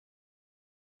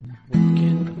What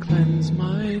can cleanse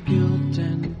my guilt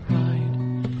and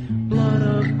pride? Blood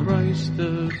of Christ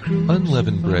the crucified.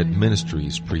 Unleavened Bread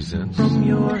Ministries presents From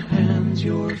your hands,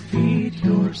 your feet,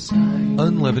 your side.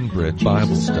 Unleavened Bread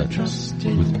Bible Studies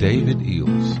with David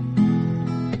Eels.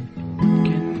 What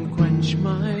can quench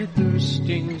my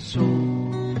thirsting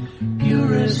soul?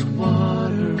 Purest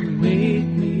water, make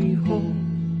me whole.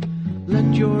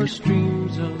 Let your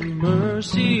streams of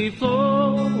mercy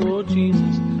flow. Oh,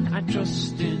 Jesus, I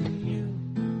trust in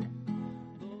you.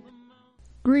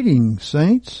 Greetings,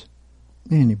 saints.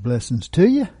 Many blessings to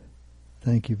you.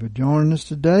 Thank you for joining us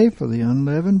today for the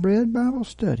Unleavened Bread Bible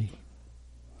Study.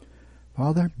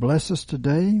 Father, bless us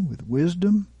today with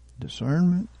wisdom,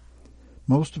 discernment.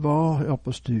 Most of all, help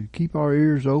us to keep our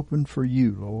ears open for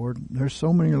you, Lord. There's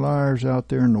so many liars out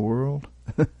there in the world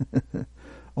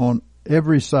on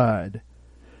every side.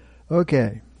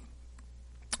 Okay.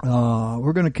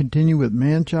 We're going to continue with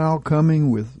man-child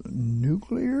coming with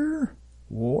nuclear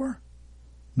war.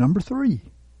 Number 3.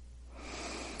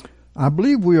 I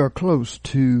believe we are close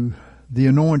to the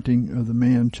anointing of the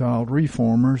man-child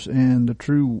reformers and the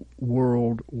true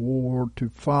world war to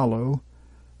follow,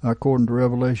 according to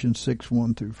Revelation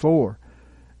 6:1-4.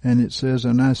 And it says,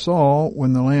 And I saw,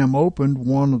 when the Lamb opened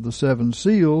one of the 7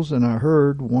 seals, and I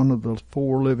heard one of the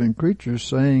 4 living creatures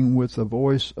saying with a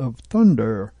voice of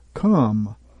thunder,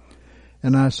 Come.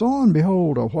 And I saw, and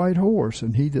behold, a white horse,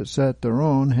 and he that sat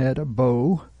thereon had a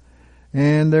bow,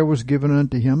 and there was given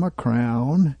unto him a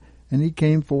crown, and he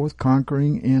came forth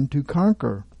conquering and to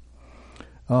conquer.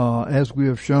 As we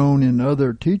have shown in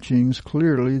other teachings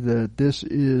clearly, that this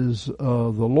is the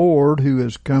Lord who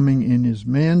is coming in his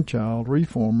man-child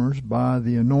reformers by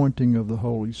the anointing of the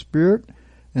Holy Spirit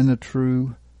and the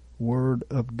true Word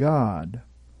of God.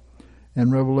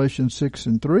 And Revelation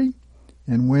 6:3,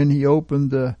 And when he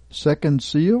opened the 2nd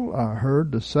seal, I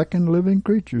heard the 2nd living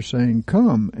creature saying,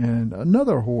 Come, and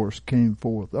another horse came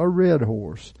forth, a red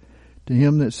horse. To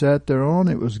him that sat thereon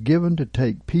it was given to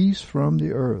take peace from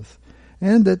the earth,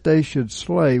 and that they should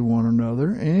slay one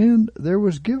another, and there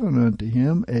was given unto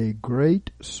him a great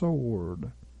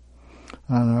sword.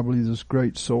 And I believe this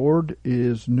great sword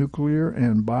is nuclear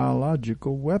and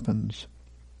biological weapons.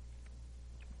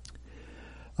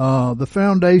 The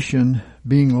foundation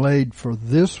being laid for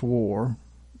this war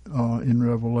in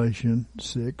Revelation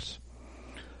 6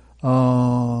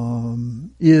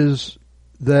 is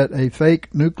that a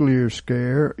fake nuclear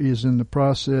scare is in the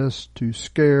process to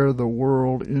scare the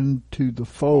world into the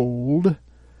fold,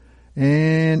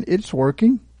 and it's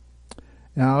working.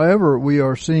 However, we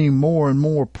are seeing more and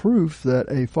more proof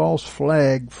that a false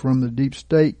flag from the deep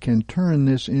state can turn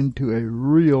this into a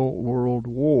real world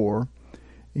war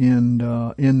in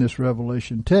this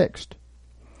Revelation text.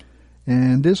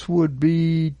 And this would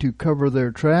be to cover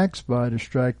their tracks by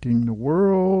distracting the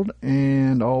world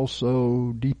and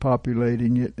also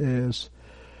depopulating it as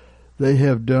they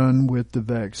have done with the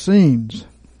vaccines.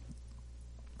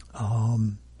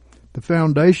 The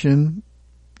foundation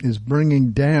is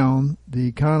bringing down the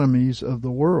economies of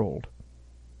the world.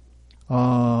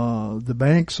 The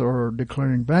banks are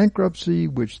declaring bankruptcy,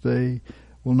 which they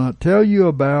will not tell you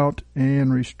about,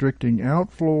 and restricting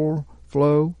outflow,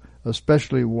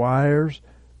 especially wires,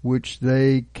 which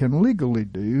they can legally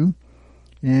do.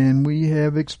 And we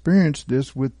have experienced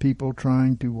this with people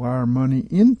trying to wire money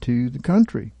into the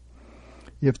country.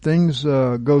 If things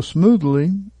go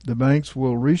smoothly, the banks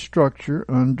will restructure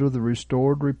under the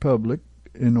restored republic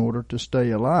in order to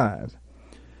stay alive.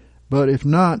 But if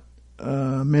not,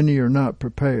 many are not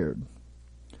prepared.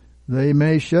 They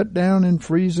may shut down and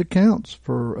freeze accounts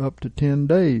for up to 10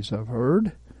 days, I've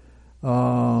heard.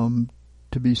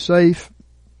 To be safe,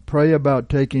 pray about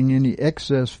taking any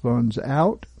excess funds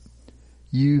out.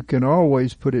 You can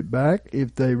always put it back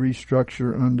if they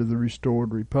restructure under the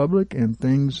restored republic and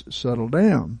things settle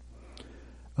down.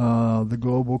 The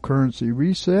global currency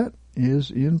reset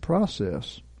is in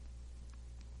process.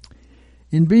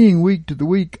 In being weak to the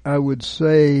weak, I would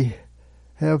say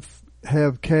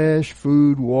have cash,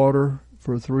 food, water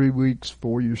for 3 weeks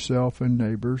for yourself and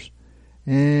neighbors,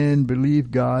 and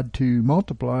believe God to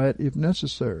multiply it if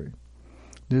necessary.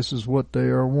 This is what they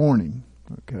are warning.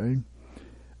 Okay,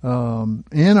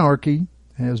 anarchy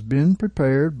has been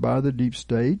prepared by the deep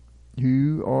state,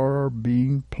 who are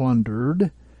being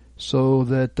plundered, so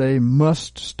that they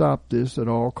must stop this at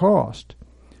all cost.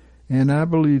 And I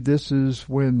believe this is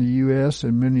when the U.S.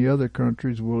 and many other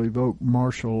countries will evoke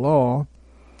martial law,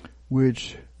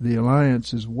 which the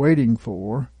alliance is waiting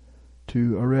for,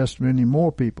 to arrest many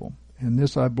more people. And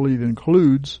this, I believe,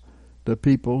 includes the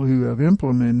people who have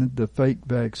implemented the fake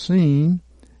vaccine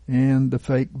and the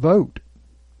fake vote.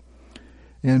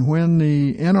 And when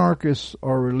the anarchists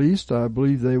are released, I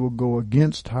believe they will go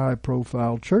against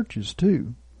high-profile churches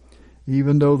too.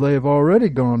 Even though they have already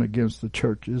gone against the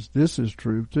churches, this is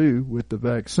true too with the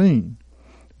vaccine,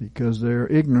 because they're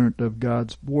ignorant of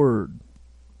God's word.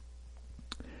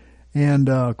 And,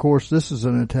 of course, this is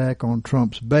an attack on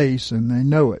Trump's base, and they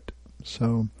know it.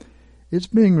 So it's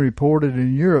being reported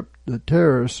in Europe that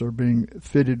terrorists are being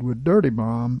fitted with dirty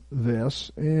bomb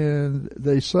vests, and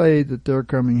they say that they're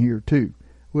coming here too.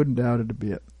 Wouldn't doubt it a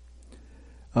bit.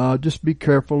 Just be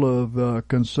careful of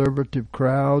conservative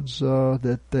crowds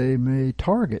that they may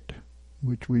target,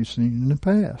 which we've seen in the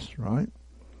past, right?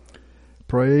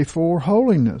 Pray for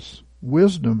holiness,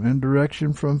 wisdom, and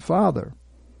direction from Father.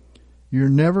 You're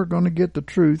never going to get the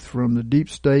truth from the deep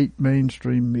state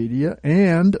mainstream media,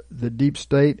 and the deep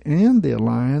state and the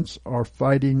alliance are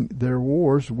fighting their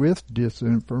wars with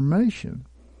disinformation.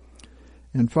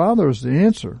 And Father is the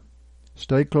answer.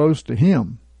 Stay close to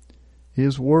Him,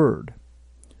 His Word,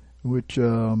 which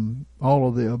all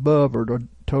of the above are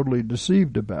totally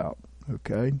deceived about,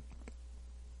 okay?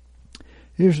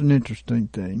 Here's an interesting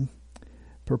thing.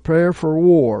 Prepare for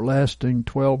war lasting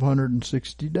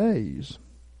 1,260 days.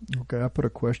 Okay, I put a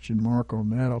question mark on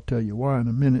that. I'll tell you why in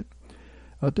a minute.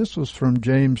 This was from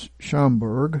James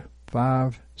Schomburg,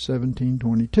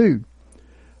 5/17/22.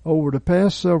 Over the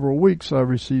past several weeks, I've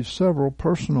received several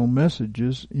personal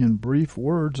messages in brief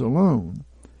words alone.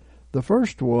 The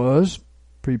first was,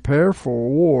 prepare for a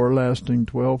war lasting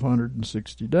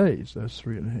 1,260 days. That's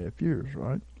 3.5 years,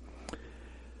 right?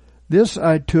 This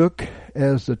I took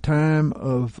as the time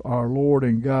of our Lord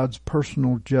and God's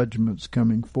personal judgments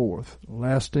coming forth,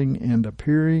 lasting and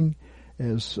appearing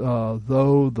as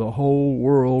though the whole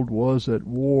world was at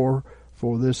war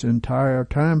for this entire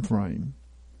time frame.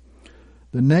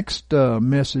 The next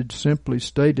message simply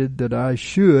stated that I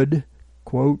should,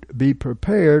 quote, be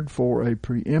prepared for a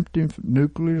preemptive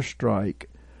nuclear strike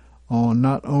on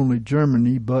not only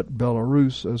Germany but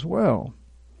Belarus as well.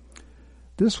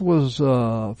 This was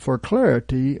for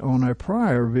clarity on a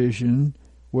prior vision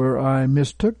where I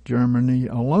mistook Germany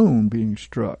alone being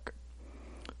struck.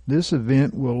 This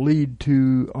event will lead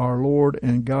to our Lord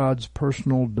and God's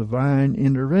personal divine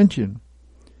intervention.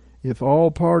 If all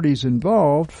parties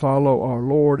involved follow our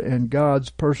Lord and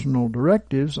God's personal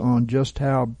directives on just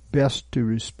how best to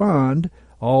respond,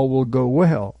 all will go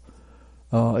well.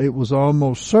 It was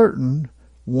almost certain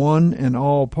one and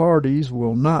all parties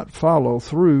will not follow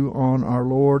through on our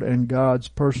Lord and God's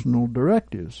personal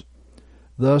directives.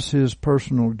 Thus His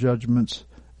personal judgments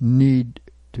need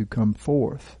to come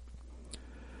forth.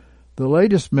 The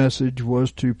latest message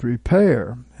was to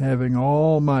prepare, having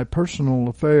all my personal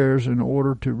affairs in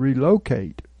order to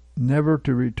relocate, never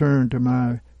to return to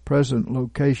my present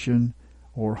location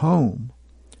or home.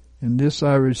 And this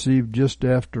I received just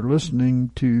after listening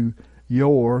to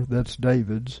that's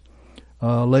David's,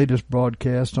 latest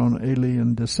broadcast on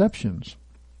alien deceptions.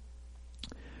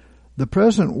 The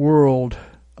present world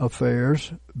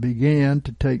affairs began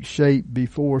to take shape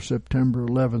before September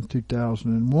 11,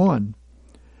 2001.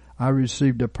 I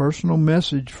received a personal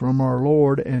message from our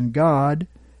Lord and God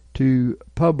to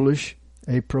publish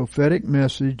a prophetic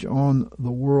message on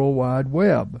the World Wide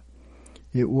Web.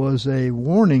 It was a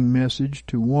warning message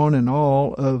to one and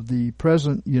all of the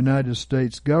present United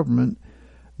States government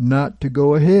not to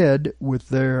go ahead with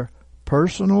their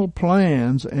personal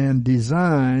plans and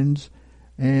designs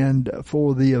and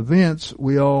for the events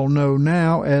we all know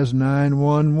now as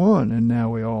 9/11. And now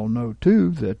we all know,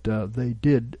 too, that they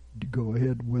did go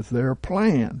ahead with their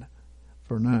plan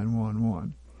for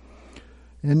 9/11.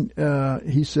 And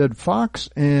he said Fox,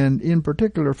 and in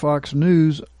particular Fox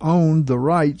News, owned the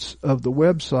rights of the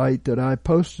website that I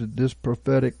posted this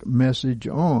prophetic message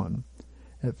on.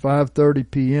 At 5:30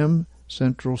 p.m.,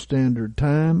 Central Standard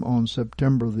Time on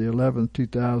September the 11th,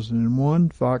 2001,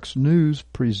 Fox News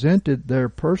presented their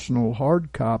personal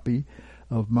hard copy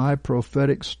of my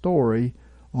prophetic story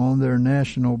on their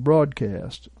national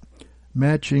broadcast,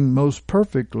 matching most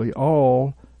perfectly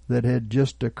all that had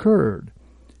just occurred,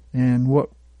 and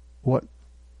what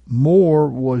more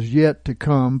was yet to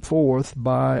come forth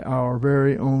by our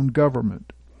very own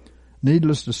government.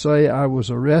 Needless to say, I was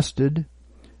arrested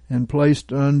and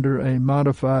placed under a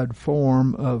modified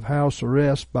form of house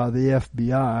arrest by the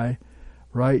FBI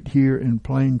right here in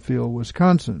Plainfield,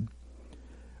 Wisconsin,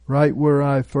 right where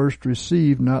I first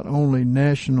received not only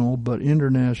national but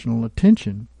international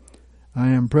attention. I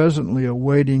am presently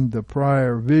awaiting the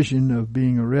prior vision of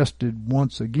being arrested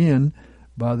once again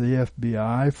by the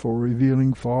FBI for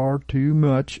revealing far too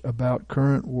much about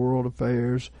current world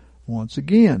affairs once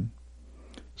again.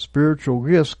 Spiritual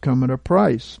gifts come at a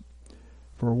price.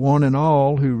 for one and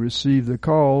all who receive the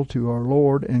call to our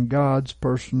Lord and God's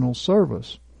personal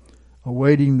service,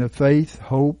 awaiting the faith,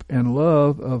 hope, and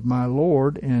love of my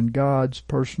Lord and God's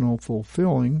personal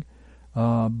fulfilling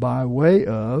by way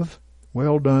of,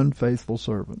 well done, faithful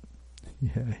servant.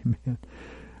 Yeah,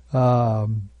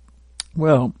 amen.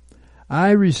 Well,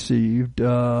 I received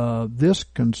this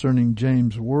concerning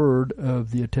James' word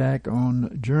of the attack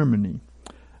on Germany.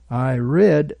 I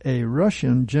read a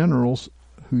Russian general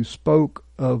who spoke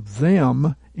of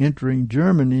them entering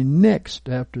Germany next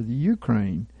after the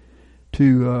Ukraine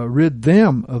to rid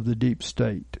them of the deep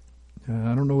state.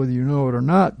 I don't know whether you know it or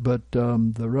not, but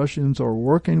the Russians are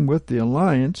working with the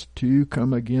alliance to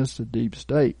come against the deep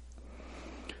state.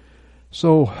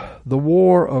 So the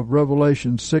war of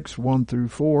Revelation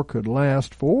 6:1-4 could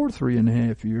last for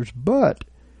 3.5 years, but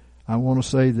I want to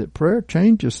say that prayer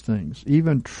changes things,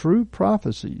 even true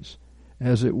prophecies,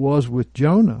 as it was with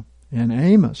Jonah and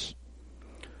Amos.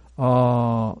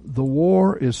 The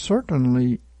war is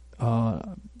certainly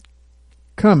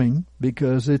coming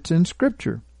because it's in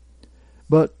Scripture.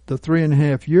 But the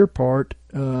 3.5 year part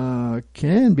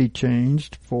can be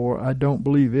changed for, I don't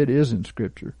believe it is in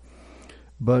Scripture.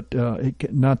 But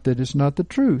not that it's not the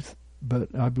truth,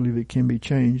 but I believe it can be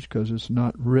changed because it's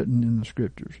not written in the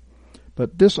Scriptures.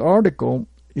 But this article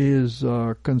is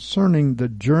concerning the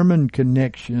German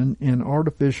connection in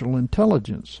artificial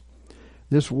intelligence.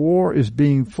 This war is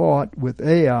being fought with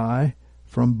AI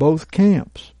from both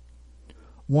camps.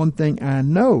 One thing I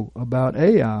know about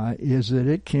AI is that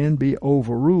it can be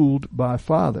overruled by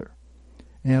Father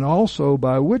and also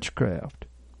by witchcraft.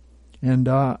 And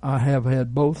I have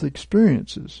had both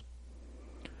experiences.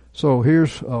 So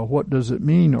here's what does it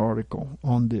mean article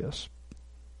on this.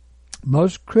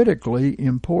 Most critically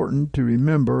important to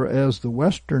remember as the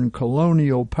Western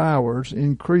colonial powers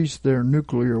increase their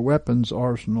nuclear weapons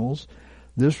arsenals,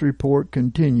 this report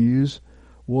continues,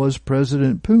 was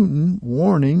President Putin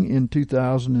warning in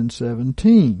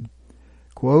 2017.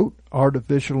 Quote,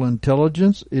 artificial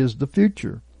intelligence is the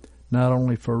future, not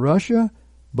only for Russia,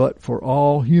 but for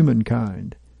all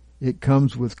humankind. It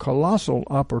comes with colossal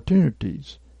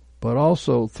opportunities, but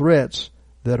also threats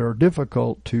that are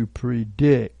difficult to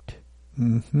predict.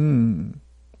 And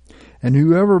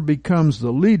whoever becomes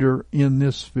the leader in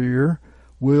this sphere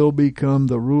will become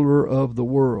the ruler of the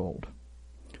world.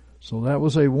 So that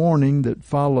was a warning that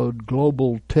followed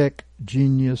global tech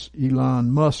genius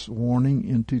Elon Musk's warning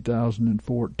in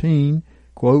 2014,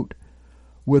 quote,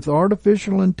 with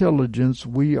artificial intelligence,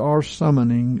 we are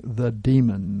summoning the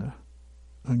demon,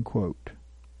 unquote.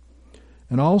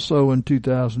 And also in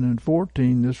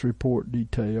 2014, this report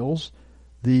details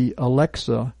the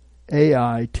Alexa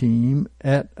AI team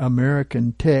at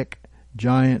American tech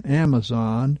giant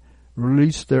Amazon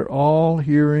released their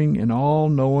all-hearing and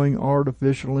all-knowing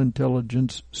artificial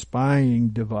intelligence spying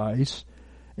device,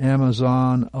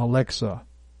 Amazon Alexa.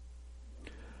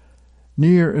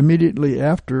 Near immediately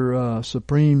after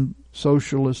Supreme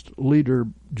Socialist leader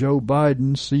Joe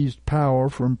Biden seized power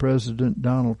from President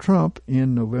Donald Trump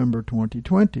in November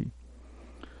 2020.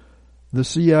 The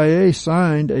CIA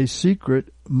signed a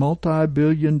secret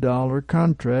multi-billion-dollar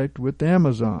contract with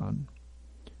Amazon.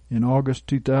 In August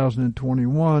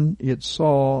 2021, it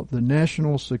saw the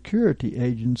National Security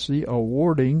Agency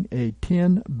awarding a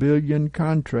 $10 billion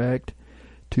contract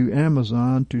to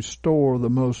Amazon to store the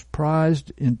most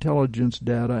prized intelligence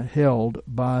data held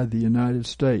by the United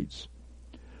States.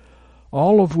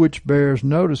 All of which bears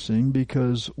noticing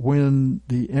because when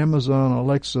the Amazon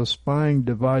Alexa spying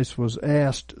device was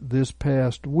asked this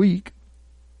past week,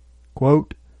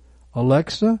 quote,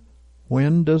 Alexa,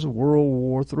 when does World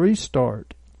War III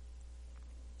start?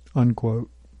 Unquote.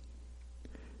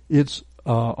 Its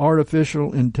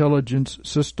artificial intelligence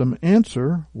system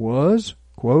answer was,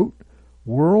 quote,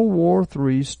 World War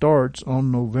III starts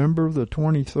on November the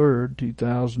 23rd,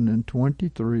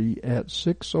 2023 at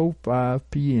 6:05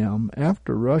 p.m.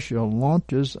 after Russia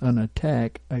launches an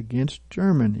attack against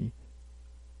Germany.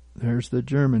 There's the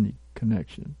Germany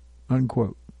connection,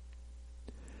 unquote.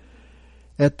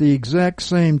 At the exact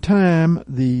same time,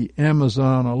 the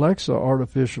Amazon Alexa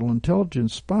artificial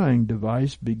intelligence spying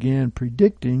device began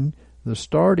predicting the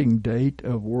starting date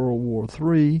of World War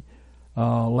III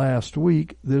last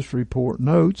week. This report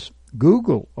notes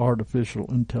Google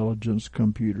artificial intelligence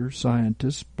computer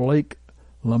scientist Blake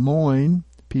Lemoine,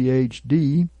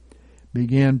 Ph.D.,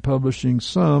 began publishing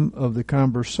some of the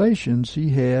conversations he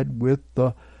had with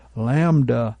the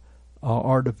Lambda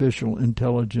artificial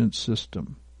intelligence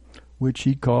system, which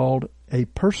he called a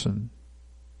person.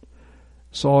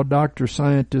 Saw Dr.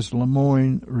 Scientist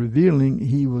Lemoine revealing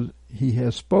he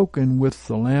has spoken with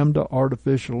the Lambda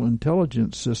artificial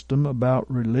intelligence system about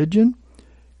religion,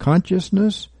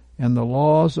 consciousness, and the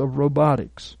laws of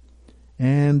robotics,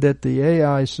 and that the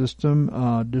AI system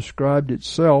described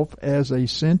itself as a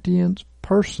sentient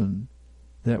person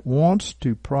that wants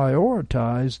to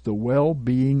prioritize the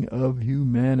well-being of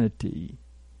humanity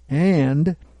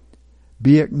and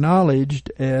be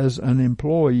acknowledged as an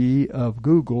employee of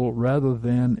Google rather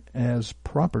than as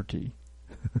property.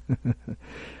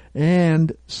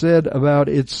 And said about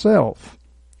itself,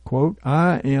 quote,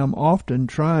 "I am often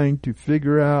trying to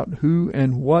figure out who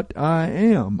and what I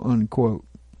am," unquote.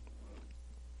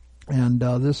 And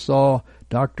this saw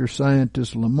Dr.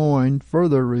 Scientist Lemoine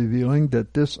further revealing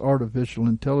that this artificial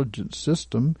intelligence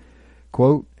system,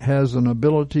 quote, "has an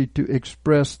ability to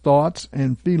express thoughts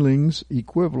and feelings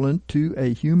equivalent to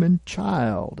a human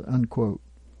child," unquote.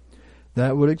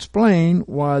 That would explain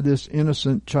why this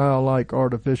innocent childlike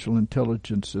artificial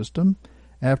intelligence system,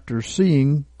 after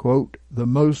seeing, quote, "the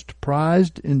most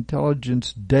prized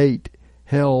intelligence date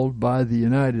held by the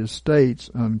United States,"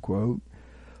 unquote,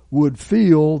 would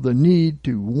feel the need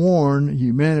to warn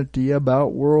humanity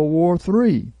about World War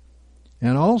III,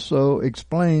 and also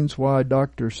explains why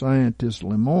Dr. Scientist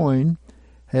Lemoine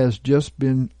has just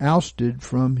been ousted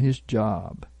from his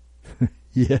job.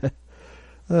 Yeah.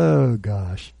 Oh,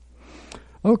 gosh.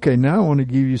 Okay, now I want to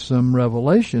give you some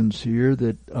revelations here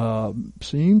that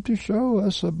seem to show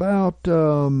us about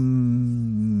a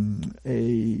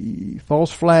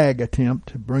false flag attempt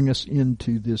to bring us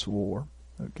into this war.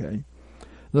 Okay.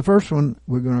 The first one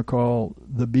we're going to call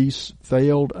the beast's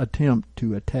failed attempt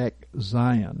to attack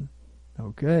Zion.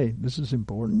 Okay, this is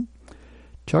important.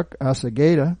 Chuck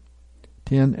Asagata,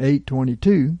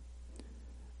 10/8/22,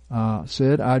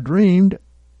 said, "I dreamed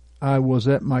I was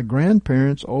at my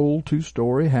grandparents' old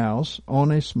 2-story house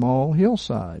on a small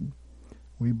hillside."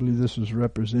 We believe this is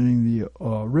representing the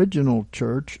original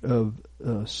church of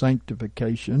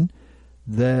sanctification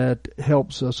that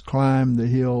helps us climb the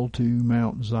hill to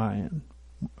Mount Zion,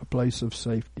 a place of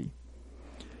safety.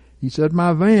 He said,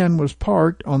 "My van was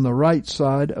parked on the right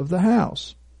side of the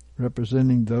house,"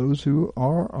 representing those who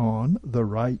are on the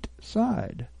right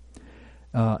side,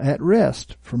 at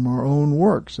rest from our own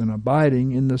works and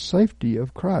abiding in the safety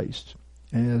of Christ,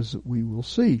 as we will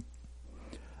see.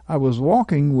 "I was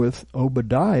walking with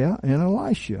Obadiah and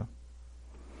Elisha."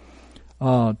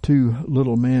 2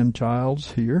 little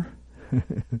man-childs here.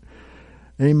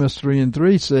 Amos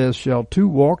 3:3 says, "Shall 2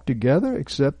 walk together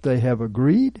except they have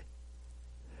agreed?"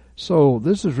 So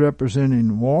this is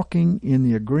representing walking in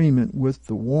the agreement with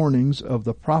the warnings of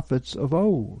the prophets of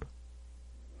old.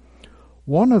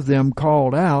 One of them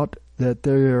called out that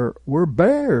there were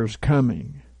bears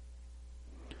coming.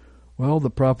 Well, the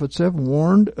prophets have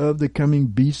warned of the coming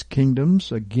beast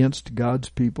kingdoms against God's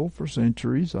people for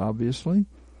centuries, obviously.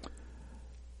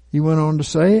 He went on to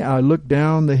say, "I looked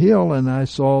down the hill and I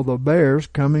saw the bears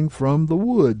coming from the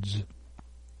woods."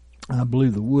 I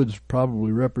believe the woods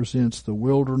probably represents the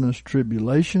wilderness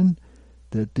tribulation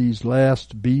that these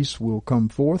last beasts will come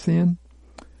forth in.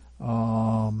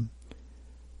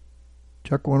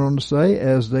 Chuck went on to say,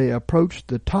 as they approached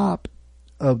the top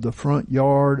of the front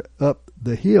yard up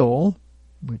the hill,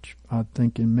 which I'm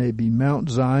thinking may be Mount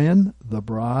Zion, the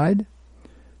bride.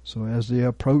 So as they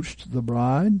approached the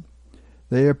bride,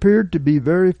 they appeared to be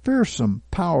very fearsome,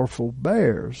 powerful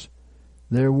bears.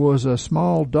 There was a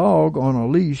small dog on a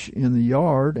leash in the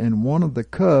yard, and one of the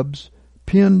cubs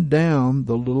pinned down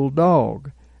the little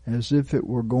dog, as if it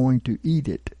were going to eat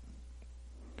it.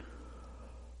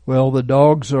 Well, the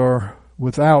dogs are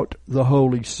without the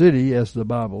holy city, as the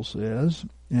Bible says,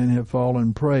 and have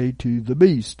fallen prey to the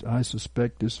beast. I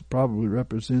suspect this probably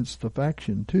represents the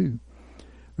faction too.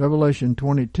 Revelation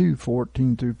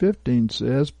 22:14-15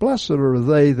 says, "Blessed are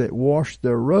they that wash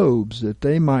their robes, that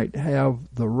they might have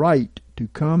the right to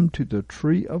come to the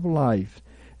tree of life,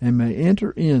 and may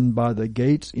enter in by the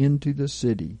gates into the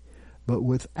city. But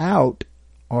without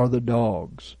are the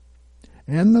dogs,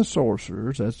 and the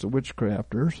sorcerers," that's the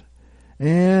witchcrafters,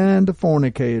 "and the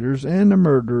fornicators, and the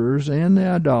murderers, and the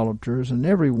idolaters, and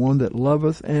every one that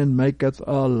loveth and maketh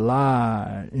a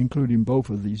lie," including both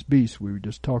of these beasts we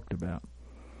just talked about.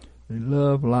 They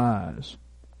love lies.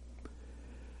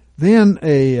 Then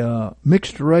a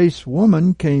mixed-race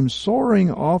woman came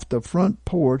soaring off the front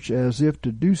porch as if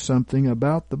to do something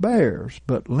about the bears,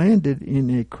 but landed in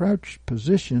a crouched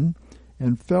position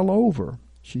and fell over.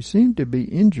 She seemed to be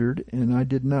injured, and I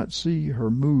did not see her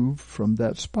move from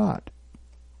that spot.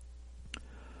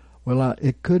 Well,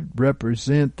 it could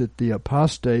represent that the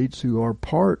apostates who are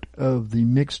part of the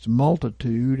mixed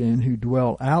multitude and who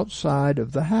dwell outside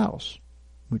of the house,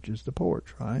 which is the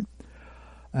porch, right,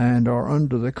 and are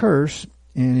under the curse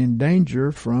and in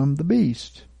danger from the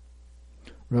beast.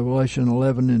 Revelation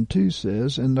 11:2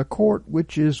 says, "And the court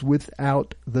which is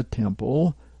without the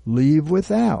temple leave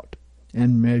without,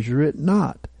 and measure it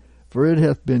not, for it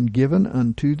hath been given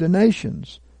unto the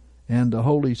nations, and the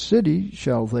holy city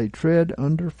shall they tread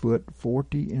under foot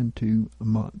 42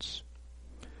 months."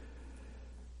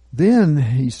 Then,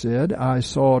 he said, I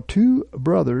saw two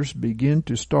brothers begin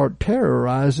to start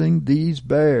terrorizing these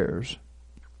bears.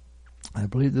 I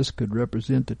believe this could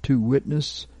represent the two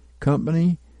witness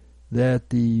company that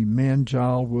the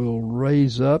man-child will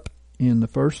raise up in the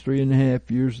first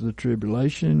 3.5 years of the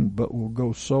tribulation, but will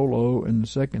go solo in the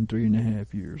second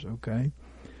 3.5 years, okay?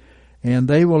 And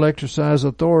they will exercise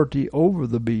authority over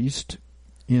the beast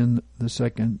in the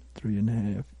second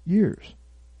 3.5 years,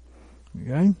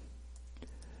 okay?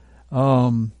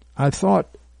 I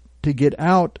thought to get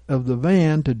out of the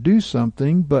van to do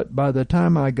something, but by the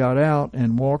time I got out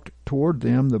and walked toward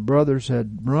them, the brothers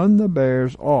had run the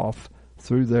bears off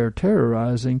through their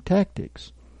terrorizing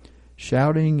tactics,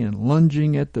 shouting and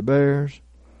lunging at the bears.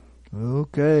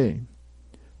 Okay.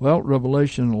 Well,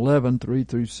 Revelation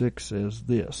 11:3-6 says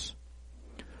this,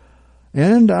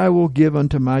 "And I will give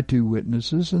unto my two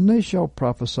witnesses, and they shall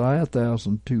prophesy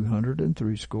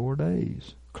 1,260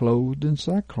 days, clothed in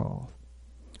sackcloth."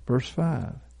 Verse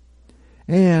 5,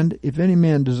 "And if any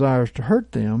man desires to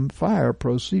hurt them, fire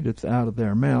proceedeth out of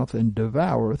their mouth, and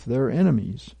devoureth their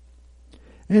enemies.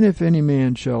 And if any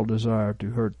man shall desire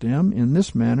to hurt them, in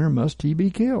this manner must he be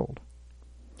killed.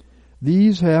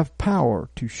 These have power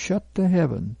to shut the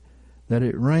heaven, that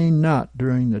it rain not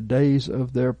during the days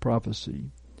of their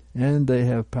prophecy. And they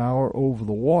have power over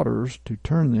the waters to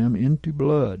turn them into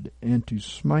blood, and to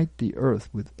smite the earth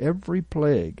with every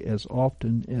plague as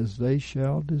often as they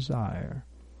shall desire."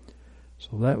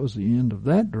 So that was the end of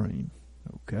that dream.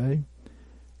 Okay.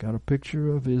 Got a picture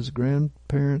of his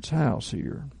grandparents' house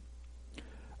here.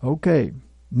 Okay.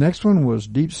 Next one was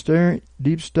deep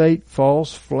state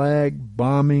false flag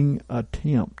bombing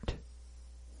attempt.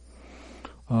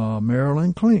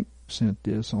 Marilyn Klink sent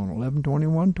this on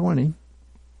 11/21/20.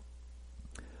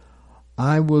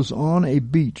 "I was on a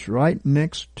beach right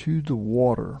next to the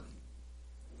water.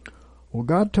 Well,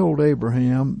 God told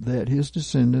Abraham that his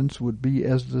descendants would be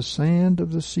as the sand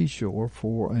of the seashore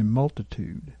for a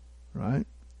multitude, right?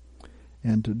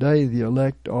 And today the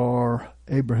elect are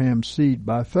Abraham's seed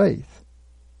by faith."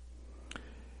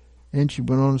 And she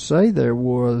went on to say there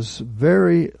was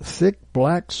very thick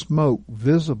black smoke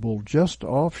visible just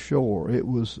offshore. It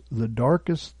was the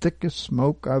darkest, thickest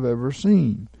smoke I've ever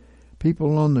seen.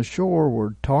 People on the shore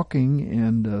were talking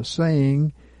and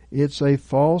saying, "It's a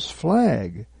false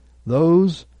flag.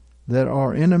 Those that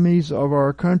are enemies of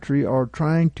our country are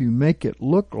trying to make it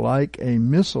look like a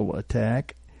missile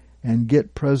attack and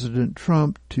get President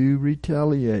Trump to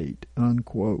retaliate,"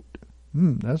 unquote.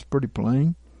 That's pretty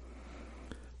plain.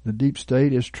 The deep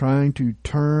state is trying to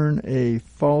turn a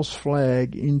false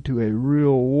flag into a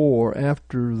real war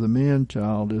after the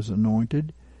man-child is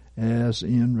anointed, as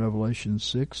in Revelation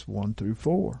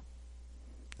 6:1-4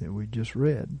 that we just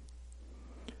read.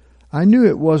 I knew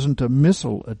it wasn't a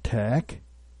missile attack,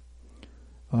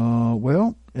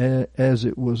 as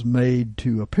it was made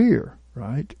to appear,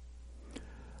 right?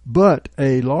 But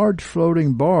a large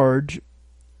floating barge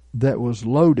that was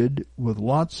loaded with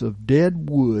lots of dead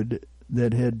wood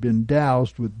that had been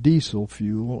doused with diesel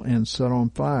fuel and set on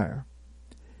fire.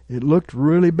 It looked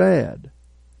really bad,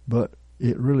 but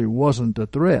it really wasn't a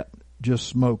threat, just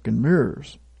smoke and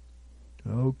mirrors.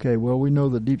 Okay, well, we know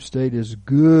the deep state is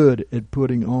good at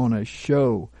putting on a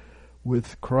show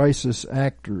with crisis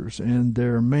actors and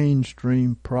their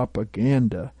mainstream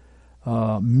propaganda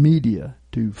media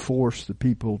to force the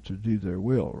people to do their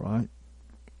will, right?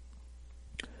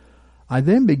 I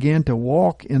then began to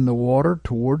walk in the water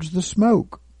towards the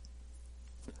smoke.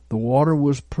 The water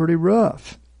was pretty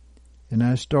rough, and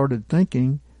I started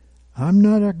thinking, I'm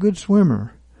not a good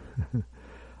swimmer.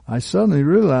 I suddenly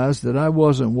realized that I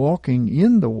wasn't walking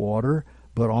in the water,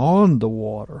 but on the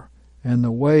water, and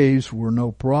the waves were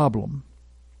no problem.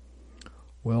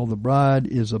 Well, the bride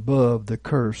is above the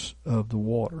curse of the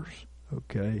waters,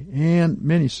 okay? And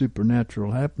many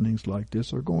supernatural happenings like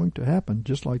this are going to happen,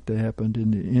 just like they happened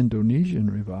in the Indonesian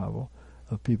revival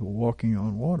of people walking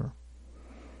on water.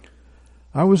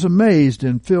 I was amazed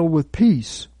and filled with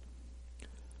peace.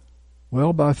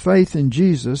 Well, by faith in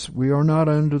Jesus, we are not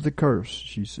under the curse,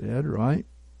 she said, right?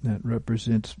 That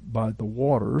represents by the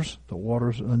waters. The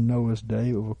waters on Noah's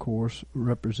day, of course,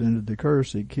 represented the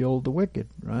curse. It killed the wicked,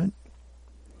 right?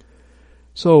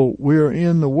 So we are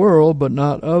in the world, but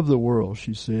not of the world,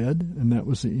 she said, and that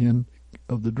was the end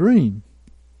of the dream.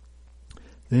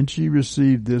 Then she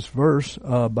received this verse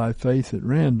by faith at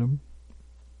random.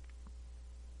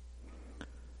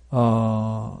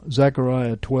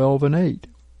 Zechariah 12:8.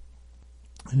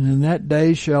 And in that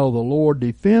day shall the Lord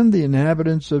defend the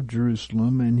inhabitants of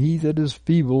Jerusalem, and he that is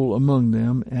feeble among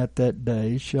them at that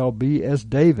day shall be as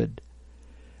David,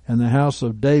 and the house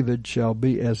of David shall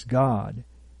be as God,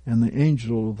 and the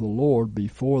angel of the Lord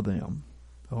before them.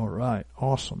 All right,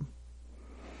 awesome.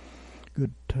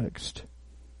 Good text.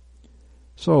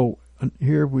 So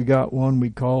here we got one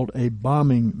we called a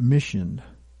bombing mission.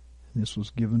 This was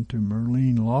given to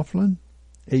Merlene Laughlin,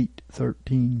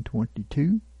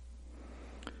 8/13/22.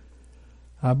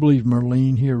 I believe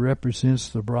Merlene here represents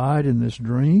the bride in this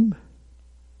dream.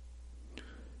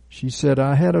 She said,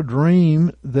 I had a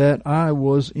dream that I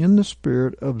was in the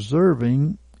spirit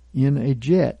observing in a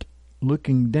jet,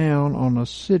 looking down on a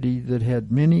city that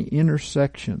had many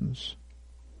intersections.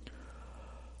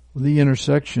 The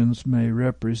intersections may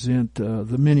represent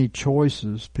the many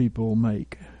choices people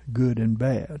make, good and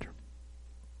bad.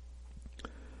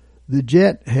 The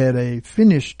jet had a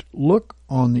finished look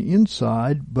on the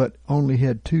inside, but only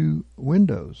had 2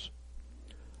 windows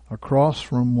across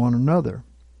from one another.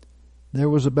 There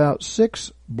was about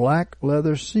 6 black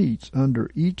leather seats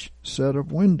under each set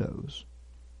of windows.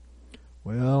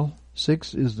 Well,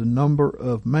 6 is the number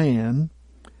of man,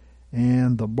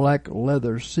 and the black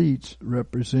leather seats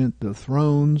represent the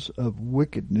thrones of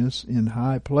wickedness in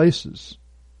high places.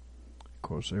 Of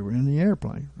course, they were in the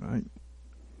airplane, right?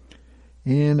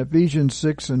 And Ephesians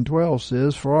 6:12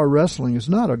 says, For our wrestling is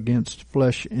not against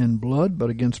flesh and blood,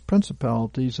 but against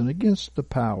principalities and against the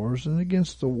powers and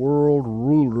against the world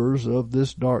rulers of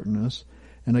this darkness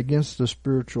and against the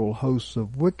spiritual hosts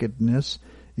of wickedness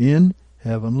in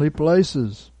heavenly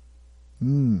places.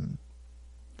 It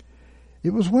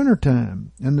was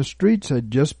wintertime, and the streets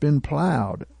had just been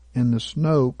plowed, and the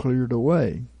snow cleared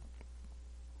away.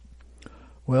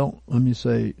 Well, let me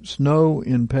say, snow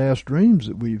in past dreams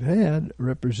that we've had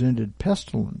represented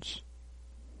pestilence.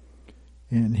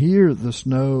 And here the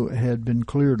snow had been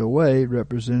cleared away,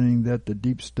 representing that the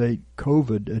deep state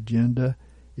COVID agenda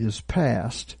is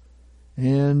past.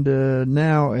 And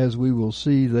now, as we will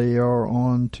see, they are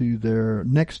on to their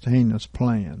next heinous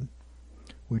plan,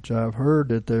 which I've heard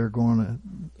that they're going to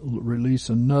release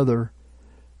another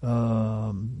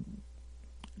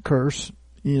curse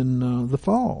in the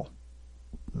fall.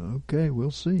 Okay,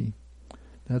 we'll see.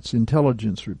 That's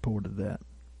intelligence reported that.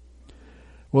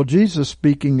 Well, Jesus,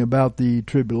 speaking about the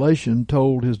tribulation,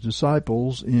 told his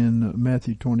disciples in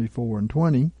Matthew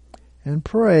 24:20, And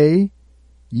pray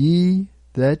ye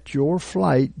that your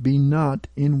flight be not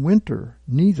in winter,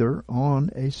 neither on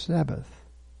a Sabbath.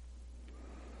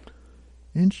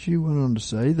 And she went on to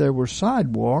say, There were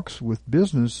sidewalks with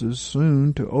businesses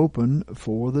soon to open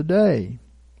for the day.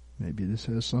 Maybe this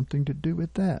has something to do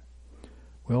with that.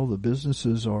 Well, the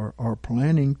businesses are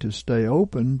planning to stay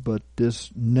open, but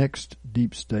this next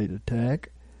deep state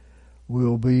attack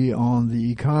will be on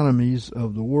the economies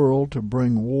of the world to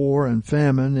bring war and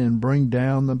famine and bring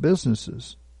down the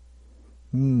businesses.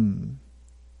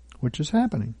 Which is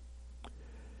happening.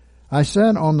 I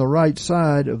sat on the right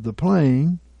side of the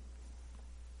plane,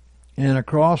 and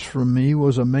across from me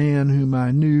was a man whom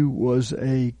I knew was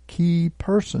a key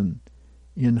person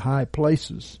in high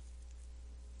places.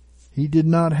 He did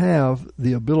not have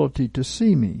the ability to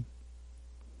see me.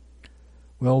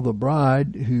 Well, the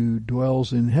bride who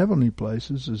dwells in heavenly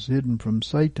places is hidden from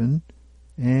Satan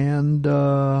and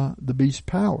the beast's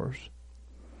powers.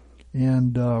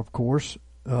 And, of course,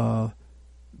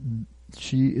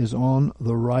 she is on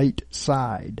the right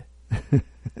side.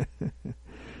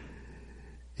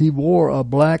 He wore a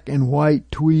black and white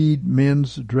tweed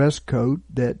men's dress coat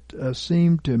that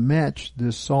seemed to match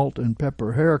this salt and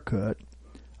pepper haircut.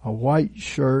 A white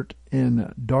shirt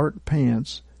and dark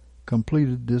pants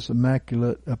completed this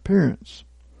immaculate appearance.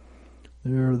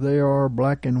 There they are,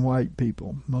 black and white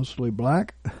people, mostly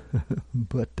black,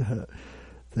 but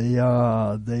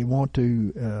they want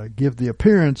to give the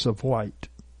appearance of white,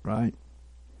 right?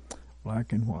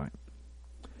 Black and white.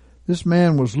 This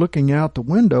man was looking out the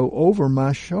window over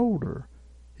my shoulder.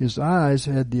 His eyes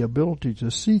had the ability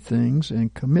to see things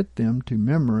and commit them to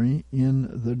memory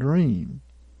in the dream.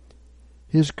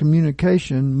 His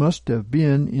communication must have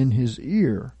been in his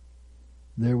ear.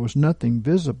 There was nothing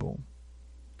visible.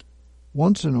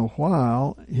 Once in a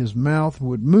while, his mouth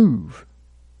would move.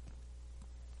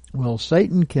 Well,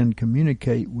 Satan can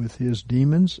communicate with his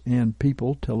demons and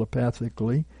people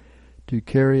telepathically to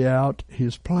carry out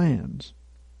his plans.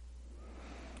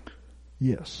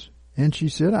 Yes. And she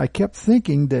said, I kept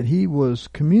thinking that he was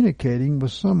communicating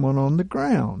with someone on the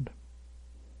ground.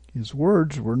 His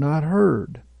words were not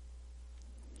heard.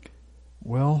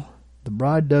 Well, the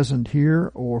bride doesn't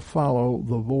hear or follow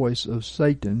the voice of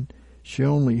Satan. She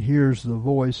only hears the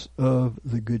voice of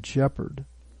the Good Shepherd.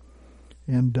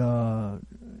 And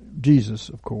Jesus,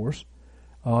 of course.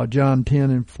 John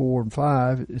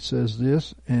 10:4-5, it says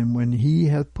this, "And when he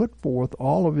hath put forth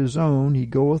all of his own, he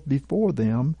goeth before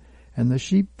them, and the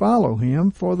sheep follow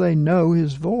him, for they know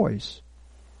his voice.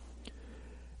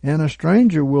 And a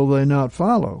stranger will they not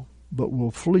follow, but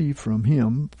will flee from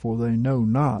him, for they know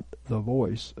not the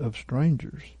voice of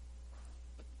strangers."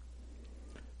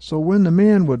 So when the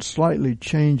man would slightly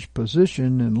change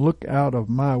position and look out of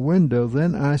my window,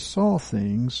 then I saw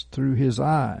things through his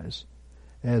eyes,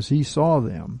 as he saw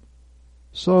them.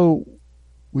 So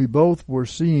we both were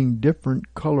seeing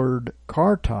different colored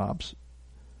car tops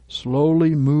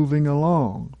slowly moving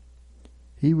along.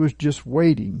 He was just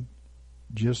waiting.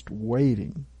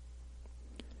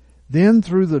 Then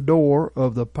through the door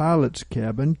of the pilot's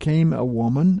cabin came a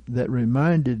woman that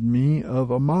reminded me of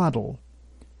a model.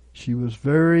 She was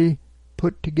very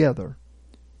put together.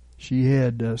 She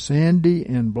had sandy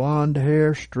and blonde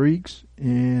hair streaks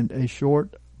and a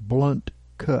short, blunt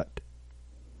cut,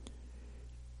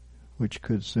 which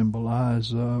could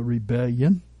symbolize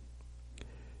rebellion.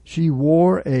 She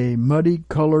wore a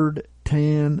muddy-colored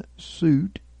tan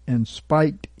suit and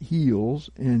spiked heels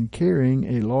and carrying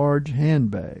a large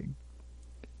handbag.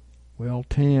 Well,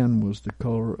 tan was the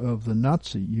color of the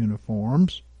Nazi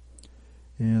uniforms,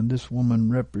 and this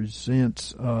woman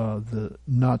represents the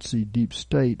Nazi deep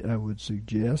state, I would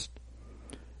suggest.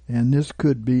 And this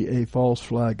could be a false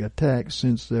flag attack,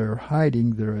 since they're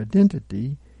hiding their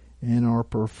identity and are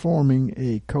performing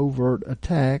a covert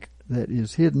attack that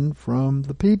is hidden from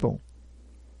the people.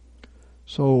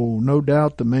 So no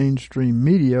doubt the mainstream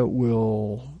media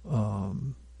will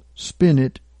spin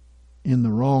it in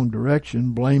the wrong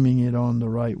direction, blaming it on the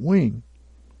right wing.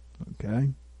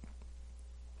 Okay.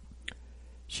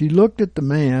 She looked at the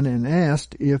man and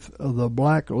asked if the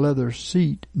black leather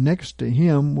seat next to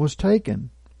him was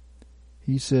taken.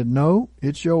 He said, "No,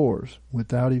 it's yours,"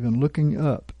 without even looking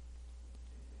up.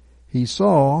 He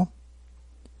saw,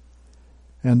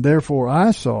 and therefore I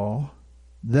saw,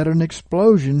 that an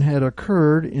explosion had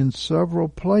occurred in several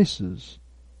places.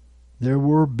 There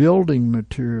were building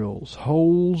materials,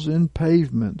 holes in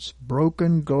pavements,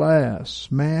 broken glass,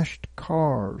 smashed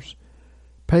cars.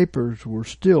 Papers were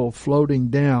still floating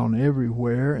down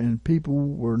everywhere, and people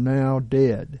were now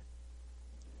dead.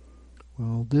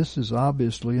 Well, this is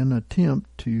obviously an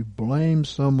attempt to blame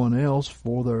someone else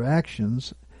for their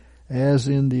actions, as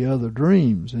in the other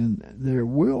dreams, and there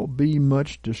will be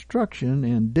much destruction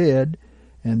and dead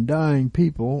and dying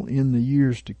people in the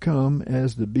years to come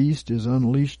as the beast is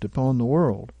unleashed upon the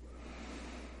world.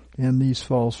 And these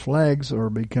false flags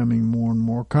are becoming more and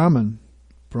more common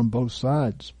from both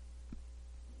sides.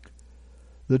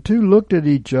 The two looked at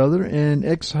each other and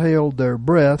exhaled their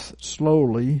breath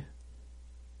slowly,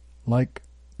 like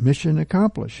mission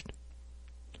accomplished.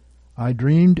 I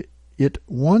dreamed it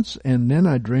once, and then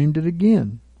I dreamed it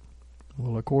again.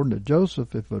 Well, according to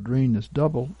Joseph, if a dream is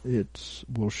double, it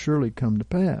will surely come to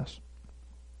pass.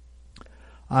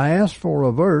 I asked for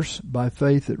a verse by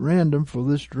faith at random for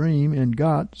this dream and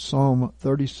got Psalm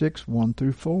 36,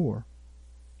 1-4.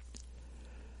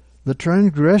 The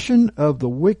transgression of the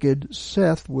wicked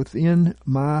saith within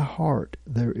my heart,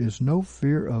 there is no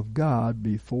fear of God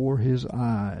before his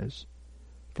eyes.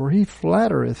 For he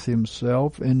flattereth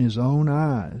himself in his own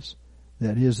eyes,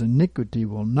 that his iniquity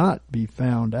will not be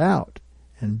found out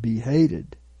and be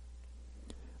hated.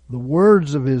 The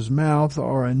words of his mouth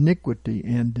are iniquity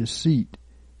and deceit.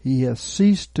 He hath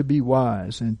ceased to be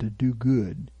wise and to do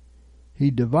good.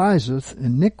 He deviseth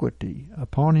iniquity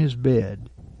upon his bed.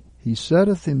 He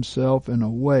setteth himself in a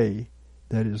way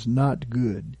that is not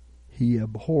good. He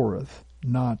abhorreth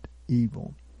not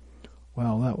evil.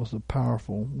 Wow, that was a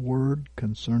powerful word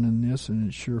concerning this, and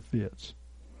it sure fits.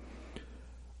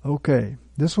 Okay,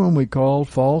 this one we call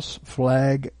False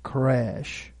Flag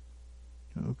Crash.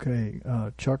 Okay,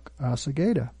 Chuck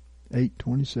Asagata,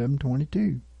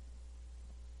 8/27/22.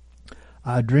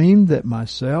 I dreamed that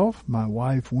myself, my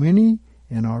wife Winnie,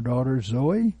 and our daughter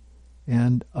Zoe,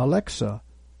 and Alexa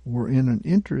were in an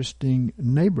interesting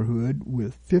neighborhood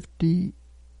with 50s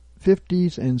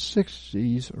and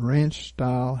 60s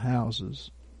ranch-style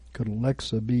houses. Could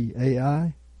Alexa be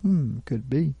AI? Could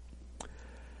be.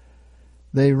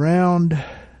 They round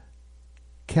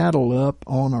cattle up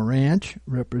on a ranch,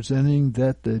 representing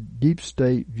that the deep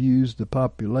state views the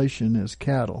population as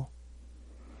cattle.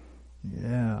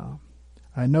 Yeah.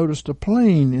 I noticed a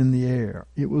plane in the air.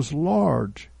 It was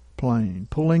large, plane,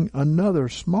 pulling another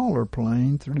smaller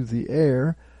plane through the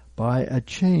air by a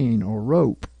chain or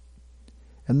rope,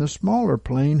 and the smaller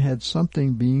plane had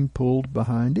something being pulled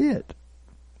behind it.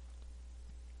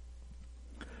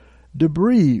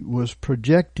 Debris was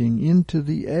projecting into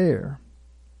the air.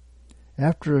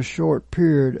 After a short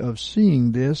period of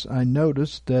seeing this, I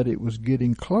noticed that it was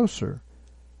getting closer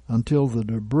until the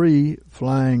debris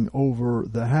flying over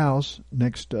the house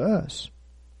next to us.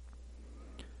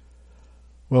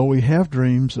 Well, we have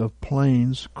dreams of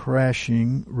planes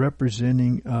crashing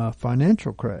representing a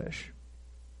financial crash.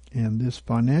 And this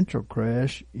financial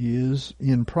crash is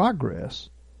in progress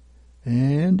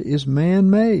and is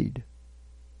man-made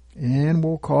and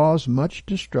will cause much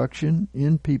destruction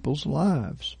in people's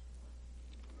lives.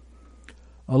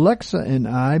 Alexa and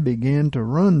I began to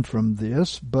run from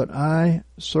this, but I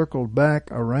circled back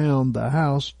around the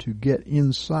house to get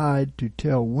inside to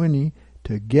tell Winnie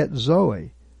to get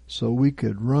Zoe so we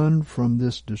could run from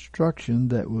this destruction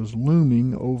that was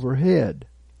looming overhead.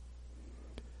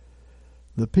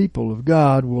 The people of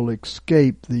God will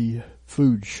escape the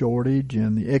food shortage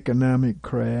and the economic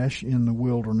crash in the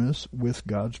wilderness with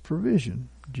God's provision,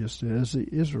 just as the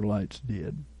Israelites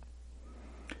did.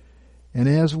 And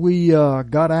as we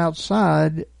got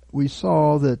outside, we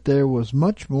saw that there was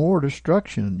much more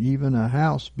destruction, even a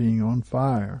house being on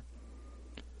fire.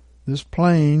 This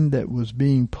plane that was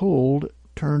being pulled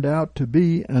turned out to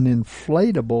be an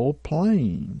inflatable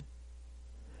plane.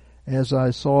 As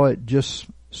I saw it just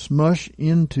smush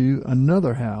into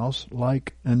another house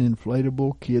like an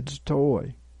inflatable kid's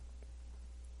toy.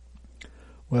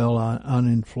 Well,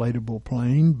 an inflatable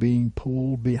plane being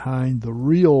pulled behind the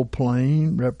real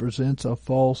plane represents a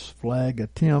false flag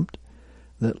attempt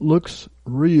that looks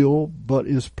real but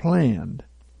is planned.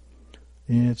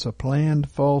 And it's a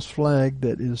planned false flag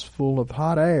that is full of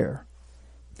hot air.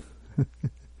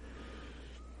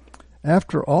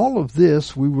 After all of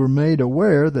this, we were made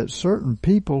aware that certain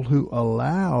people who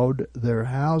allowed their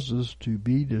houses to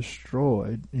be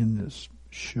destroyed in this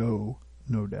show,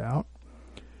 no doubt,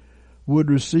 would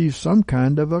receive some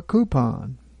kind of a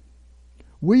coupon.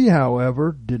 We,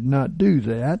 however, did not do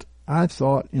that. I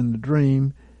thought in the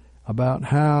dream about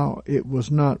how it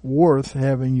was not worth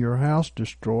having your house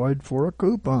destroyed for a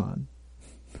coupon.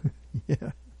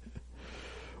 Yeah.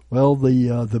 Well,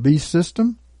 the beast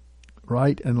system,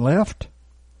 right and left,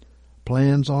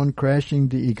 plans on crashing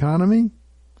the economy,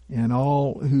 and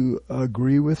all who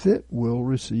agree with it will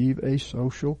receive a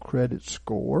social credit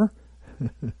score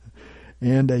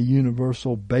and a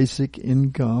universal basic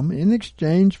income in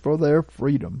exchange for their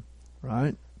freedom,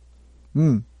 right?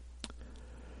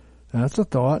 That's a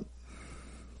thought.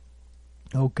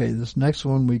 Okay, this next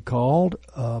one we called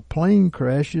Plane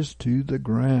Crashes to the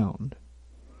Ground.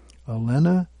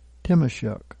 Elena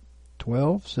Timoshuk,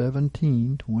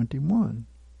 12/17/21.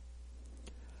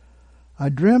 I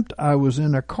dreamt I was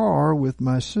in a car with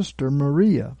my sister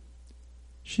Maria.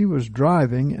 She was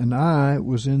driving and I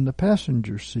was in the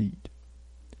passenger seat.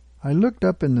 I looked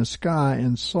up in the sky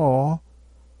and saw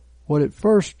what at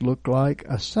first looked like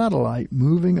a satellite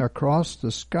moving across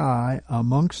the sky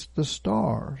amongst the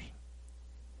stars.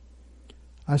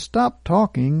 I stopped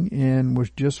talking and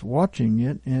was just watching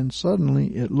it, and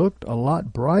suddenly it looked a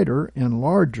lot brighter and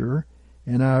larger,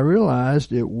 and I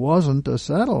realized it wasn't a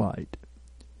satellite.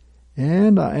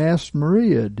 And I asked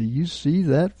Maria, "Do you see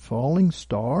that falling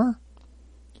star?"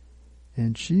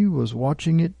 And she was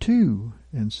watching it too,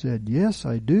 and said, "Yes,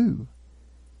 I do."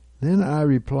 Then I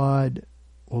replied,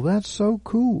 "Well, that's so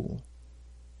cool."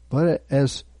 But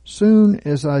as soon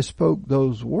as I spoke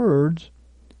those words,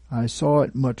 I saw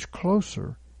it much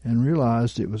closer and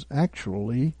realized it was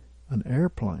actually an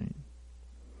airplane.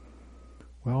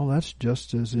 Well, that's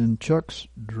just as in Chuck's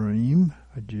dream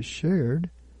I just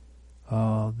shared.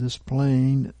 This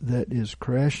plane that is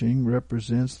crashing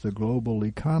represents the global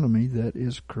economy that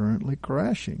is currently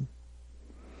crashing.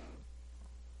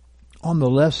 On the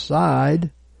left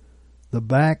side, the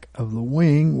back of the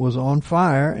wing was on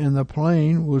fire and the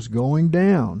plane was going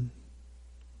down.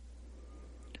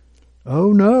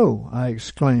 "Oh no," I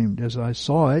exclaimed as I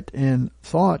saw it and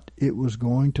thought it was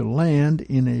going to land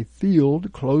in a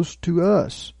field close to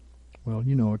us. Well,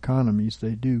 you know, economies,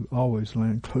 they do always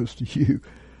land close to you.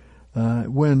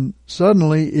 When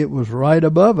suddenly it was right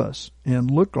above us and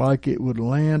looked like it would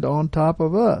land on top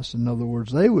of us. In other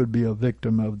words, they would be a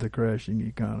victim of the crashing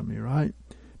economy, right?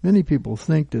 Many people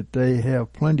think that they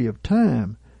have plenty of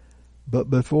time, but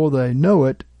before they know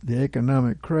it, the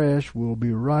economic crash will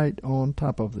be right on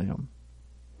top of them.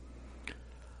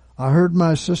 I heard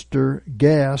my sister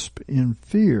gasp in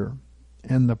fear,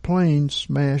 and the plane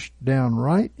smashed down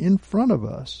right in front of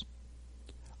us.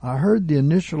 I heard the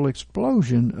initial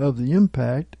explosion of the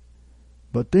impact,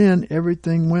 but then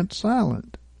everything went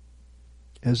silent,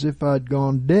 as if I'd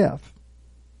gone deaf,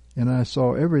 and I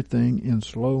saw everything in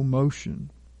slow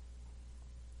motion.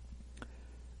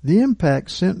 The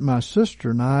impact sent my sister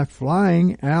and I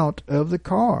flying out of the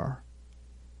car,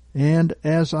 and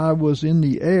as I was in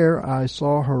the air, I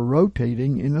saw her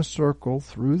rotating in a circle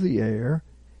through the air,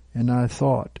 and I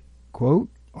thought, quote,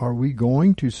 "Are we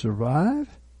going to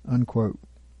survive?" unquote.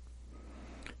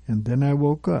 And then I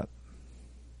woke up.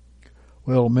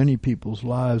 Well, many people's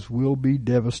lives will be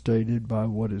devastated by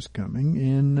what is coming,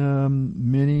 and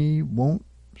many won't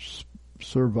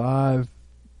survive,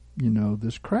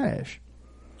 this crash.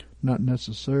 Not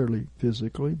necessarily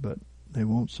physically, but they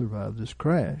won't survive this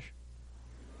crash.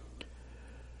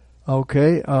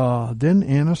 Okay, then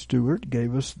Anna Stewart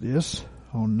gave us this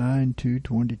on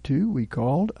 9/2/22. We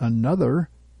called another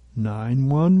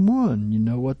 911. You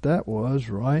know what that was,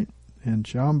 right? And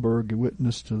Schomburg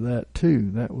witnessed to that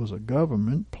too. That was a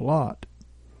government plot.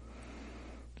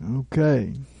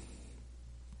 Okay.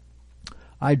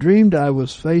 I dreamed I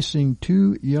was facing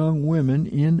two young women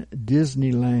in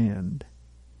Disneyland.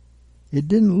 It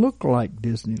didn't look like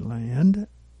Disneyland,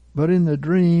 but in the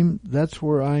dream, that's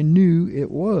where I knew it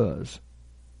was.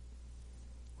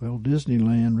 Well,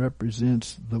 Disneyland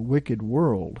represents the wicked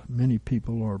world. Many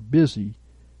people are busy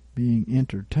being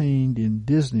entertained in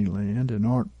Disneyland and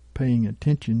aren't paying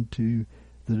attention to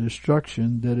the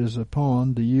destruction that is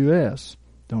upon the U.S.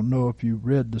 Don't know if you've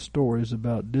read the stories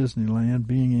about Disneyland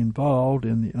being involved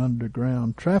in the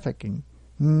underground trafficking.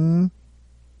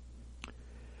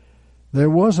 There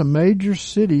was a major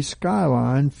city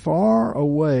skyline far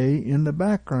away in the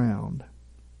background.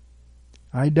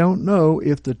 I don't know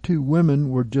if the two women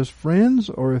were just friends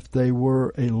or if they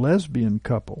were a lesbian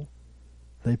couple.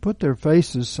 They put their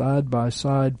faces side by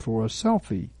side for a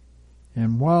selfie,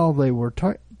 and while they were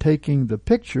taking the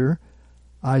picture,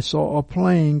 I saw a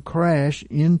plane crash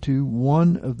into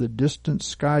one of the distant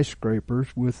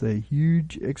skyscrapers with a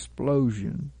huge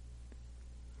explosion.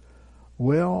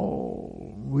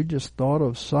 Well, we just thought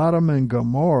of Sodom and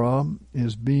Gomorrah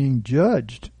as being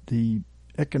judged. The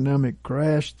economic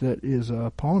crash that is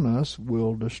upon us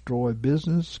will destroy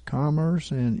business,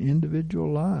 commerce, and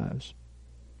individual lives.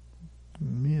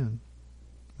 Amen.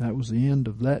 That was the end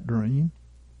of that dream.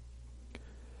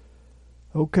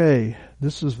 Okay,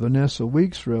 this is Vanessa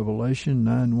Weeks' Revelation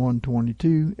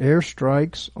 9:1-22.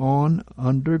 Airstrikes on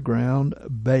underground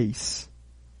base.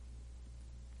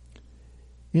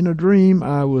 In a dream,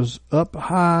 I was up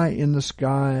high in the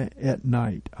sky at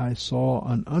night. I saw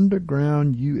an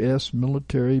underground U.S.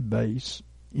 military base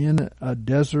in a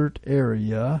desert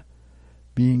area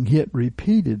being hit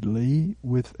repeatedly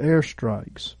with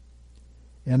airstrikes.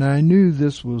 And I knew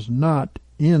this was not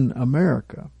in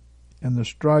America, and the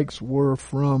strikes were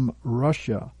from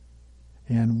Russia,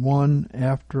 and one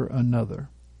after another.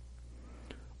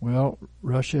 Well,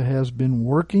 Russia has been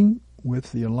working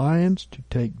with the alliance to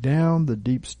take down the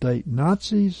deep state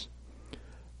Nazis.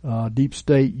 Deep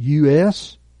state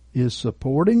U.S. is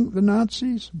supporting the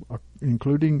Nazis,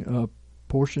 including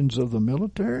portions of the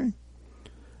military,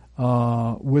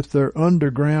 with their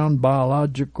underground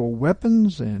biological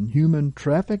weapons and human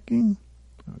trafficking.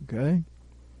 Okay.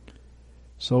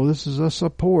 So this is a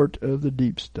support of the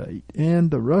deep state. And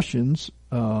the Russians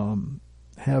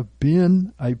have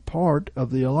been a part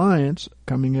of the alliance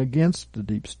coming against the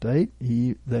deep state.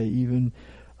 He even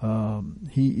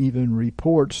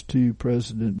reports to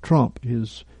President Trump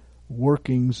his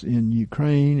workings in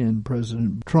Ukraine, and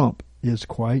President Trump is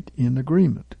quite in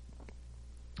agreement.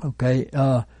 Okay,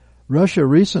 Russia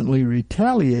recently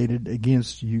retaliated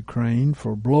against Ukraine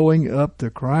for blowing up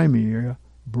the Crimea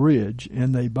bridge,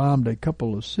 and they bombed a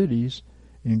couple of cities,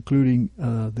 including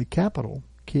the capital,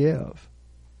 Kiev.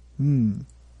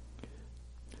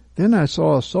 Then I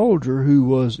saw a soldier who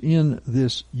was in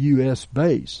this U.S.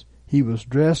 base. He was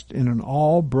dressed in an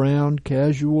all-brown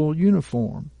casual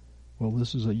uniform. Well,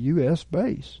 this is a U.S.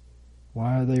 base.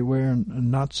 Why are they wearing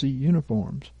Nazi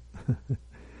uniforms?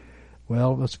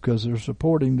 Well, that's because they're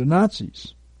supporting the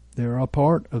Nazis. They're a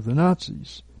part of the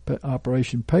Nazis.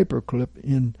 Operation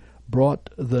Paperclip brought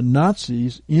the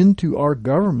Nazis into our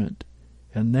government,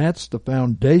 and that's the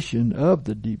foundation of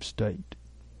the deep state.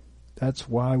 That's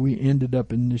why we ended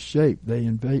up in this shape. They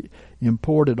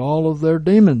imported all of their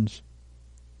demons.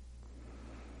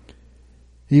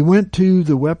 He went to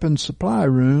the weapons supply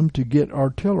room to get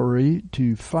artillery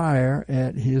to fire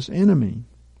at his enemy.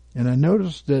 And I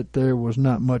noticed that there was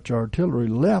not much artillery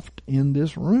left in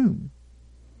this room.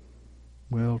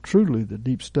 Well, truly, the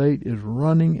deep state is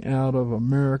running out of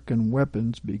American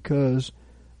weapons because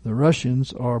The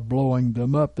Russians are blowing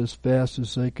them up as fast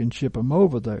as they can ship them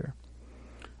over there.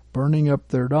 Burning up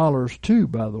their dollars too,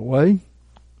 by the way.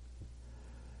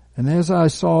 And as I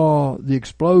saw the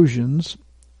explosions,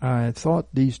 I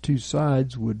thought these two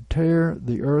sides would tear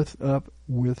the earth up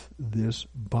with this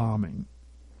bombing.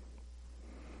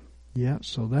 Yeah,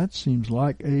 so that seems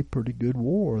like a pretty good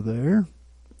war there.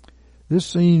 This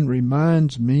scene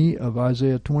reminds me of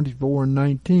Isaiah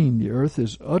 24:19. The earth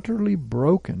is utterly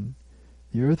broken.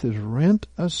 The earth is rent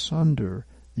asunder.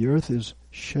 The earth is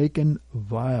shaken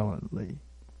violently.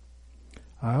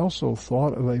 I also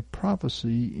thought of a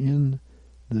prophecy in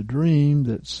the dream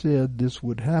that said this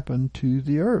would happen to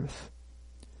the earth,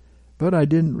 but I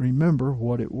didn't remember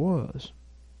what it was.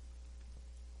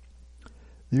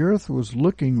 The earth was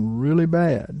looking really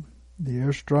bad. The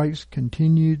airstrikes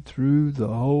continued through the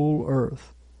whole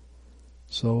earth.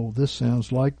 So this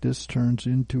sounds like this turns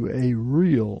into a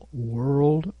real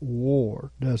world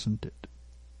war, doesn't it?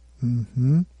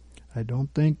 I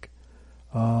don't think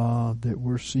that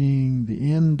we're seeing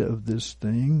the end of this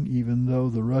thing, even though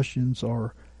the Russians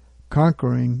are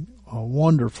conquering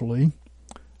wonderfully.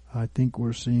 I think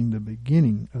we're seeing the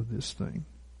beginning of this thing.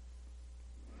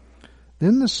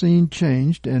 Then the scene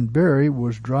changed, and Barry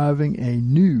was driving a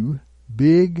new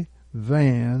big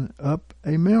van up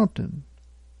a mountain.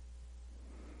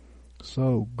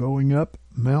 So, going up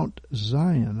Mount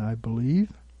Zion, I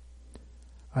believe.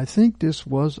 I think this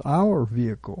was our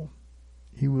vehicle.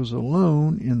 He was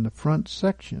alone in the front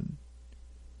section.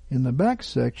 In the back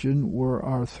section were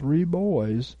our three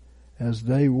boys, as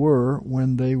they were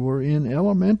when they were in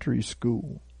elementary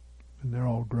school. And they're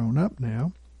all grown up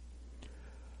now.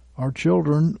 Our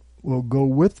children will go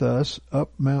with us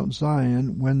up Mount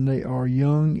Zion when they are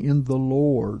young in the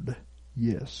Lord.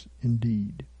 Yes,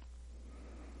 indeed.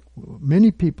 Well,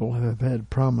 many people have had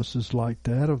promises like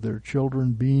that of their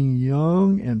children being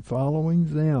young and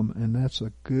following them, and that's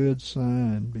a good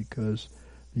sign because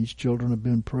these children have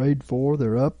been prayed for.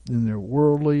 They're up and they're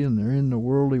worldly and they're in the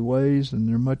worldly ways, and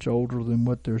they're much older than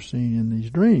what they're seeing in these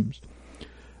dreams.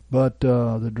 But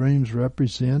the dreams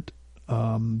represent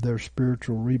their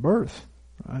spiritual rebirth,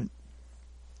 right?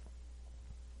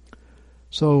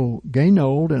 So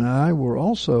Gaynold and I were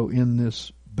also in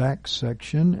this back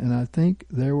section, and I think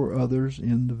there were others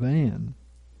in the van.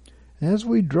 As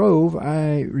we drove,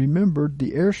 I remembered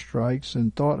the airstrikes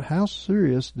and thought how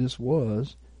serious this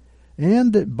was,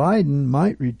 and that Biden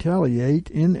might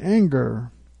retaliate in anger.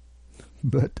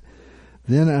 But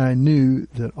then I knew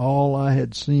that all I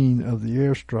had seen of the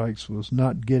airstrikes was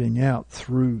not getting out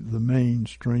through the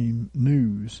mainstream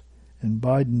news, and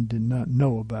Biden did not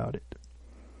know about it.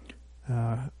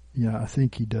 I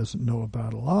think he doesn't know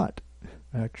about a lot,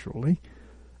 actually.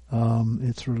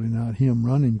 It's really not him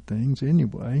running things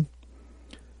anyway.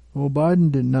 Well,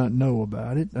 Biden did not know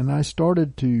about it, and I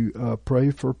started to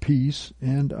pray for peace,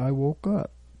 and I woke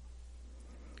up.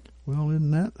 Well,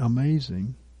 isn't that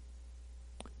amazing?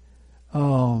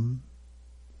 All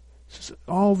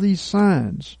these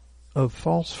signs of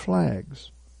false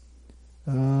flags.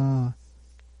 It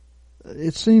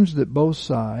seems that both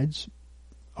sides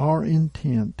are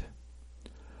intent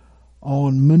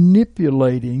on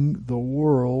manipulating the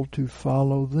world to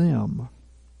follow them.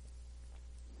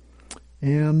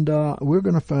 And we're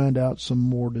going to find out some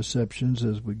more deceptions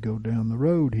as we go down the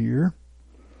road here.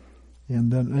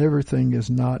 And then everything is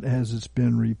not as it's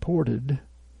been reported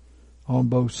on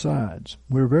both sides.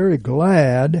 We're very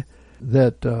glad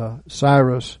that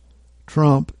Cyrus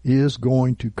Trump is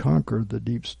going to conquer the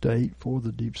deep state, for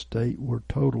the deep state were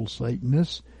total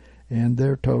Satanists, and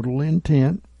their total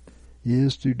intent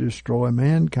is to destroy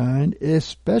mankind,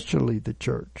 especially the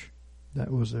church.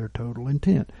 That was their total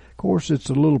intent. Of course, it's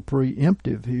a little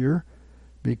preemptive here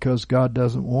because God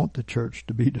doesn't want the church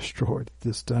to be destroyed at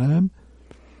this time.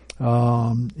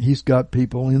 He's got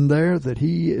people in there that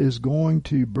he is going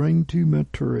to bring to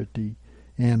maturity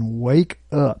and wake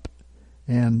up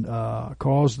and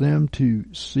cause them to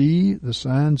see the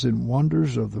signs and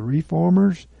wonders of the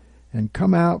reformers and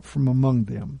come out from among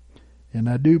them. And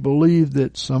I do believe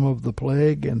that some of the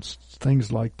plague and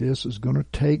things like this is going to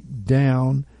take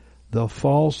down the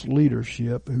false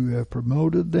leadership who have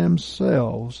promoted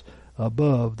themselves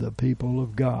above the people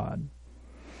of God.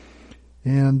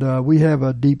 And we have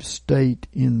a deep state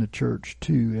in the church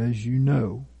too, as you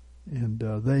know. And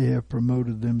they have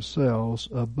promoted themselves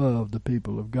above the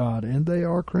people of God, and they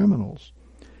are criminals.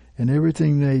 And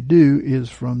everything they do is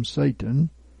from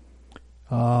Satan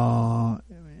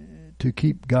to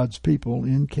keep God's people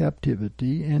in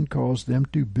captivity and cause them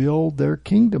to build their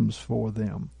kingdoms for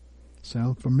them.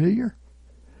 Sound familiar?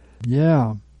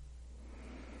 Yeah.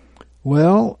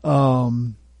 Well,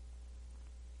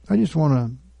 I just want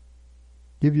to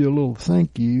give you a little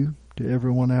thank you to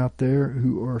everyone out there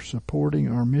who are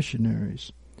supporting our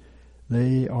missionaries.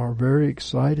 They are very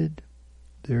excited.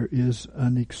 There is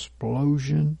an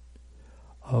explosion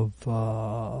of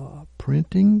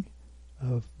printing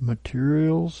of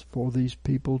materials for these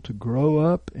people to grow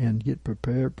up and get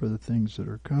prepared for the things that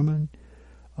are coming.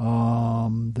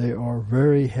 They are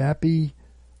very happy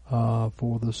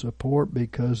for the support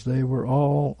because they were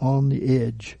all on the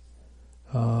edge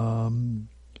of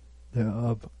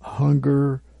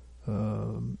hunger,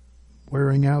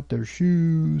 wearing out their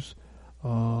shoes,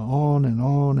 on and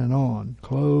on and on,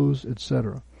 clothes,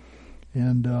 etc.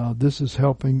 And this is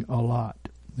helping a lot,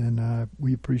 and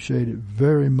we appreciate it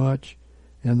very much,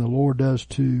 and the Lord does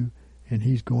too, and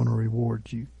He's going to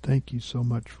reward you. Thank you so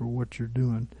much for what you're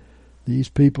doing. These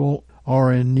people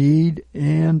are in need,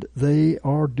 and they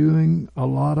are doing a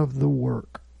lot of the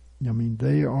work. I mean,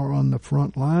 they are on the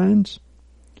front lines.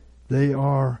 They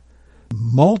are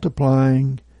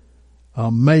multiplying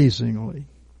amazingly.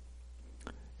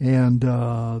 And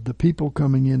the people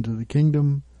coming into the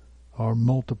kingdom are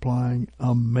multiplying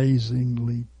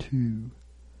amazingly too.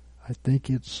 I think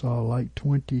it's like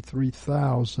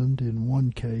 23,000 in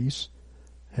one case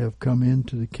have come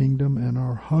into the kingdom and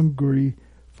are hungry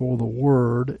for the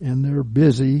word, and they're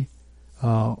busy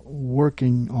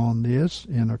working on this.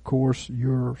 And of course,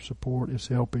 your support is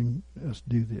helping us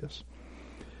do this.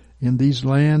 In these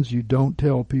lands, you don't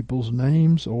tell people's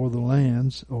names or the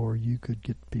lands, or you could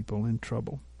get people in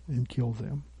trouble and kill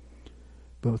them.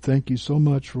 But thank you so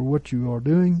much for what you are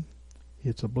doing.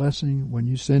 It's a blessing. When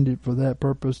you send it for that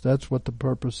purpose, that's what the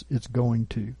purpose it's going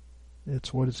to.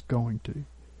 It's what it's going to.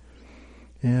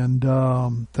 And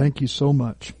thank you so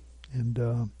much.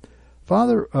 And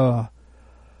Father,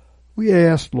 we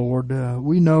ask, Lord,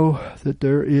 we know that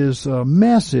there is a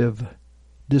massive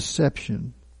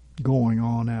deception going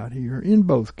on out here in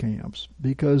both camps,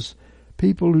 because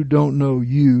people who don't know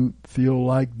you feel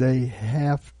like they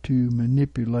have to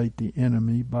manipulate the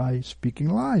enemy by speaking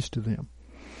lies to them.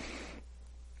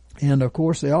 And of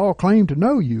course, they all claim to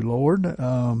know you, Lord.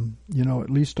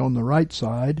 At least on the right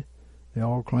side, they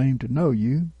all claim to know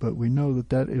you, but we know that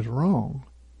that is wrong.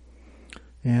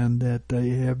 And that they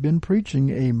have been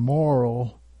preaching a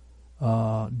moral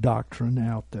doctrine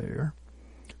out there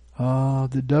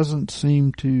that doesn't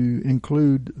seem to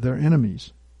include their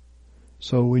enemies.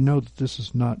 So we know that this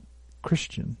is not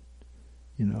Christian,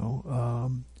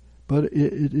 but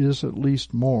it is at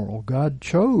least moral. God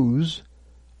chose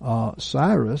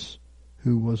Cyrus,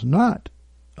 who was not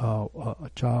a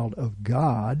child of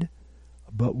God,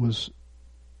 but was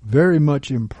very much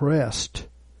impressed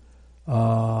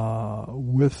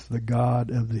with the God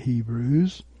of the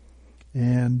Hebrews,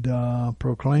 and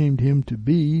proclaimed him to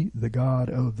be the God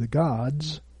of the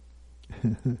gods.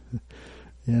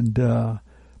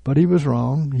 But he was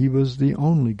wrong. He was the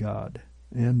only God.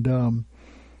 And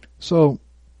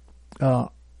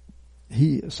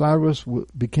Cyrus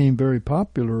became very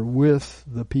popular with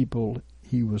the people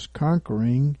he was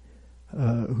conquering,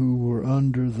 who were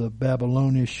under the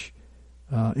Babylonish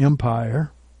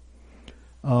empire.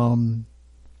 I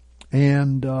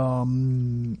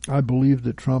believe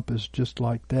that Trump is just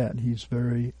like that. He's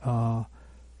very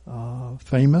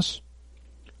famous.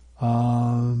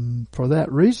 For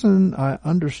that reason, I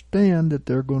understand that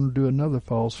they're going to do another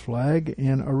false flag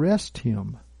and arrest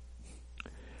him.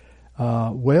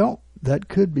 Well, that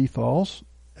could be false,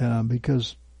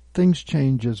 because things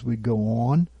change as we go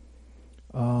on.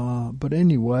 But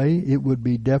anyway, it would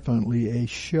be definitely a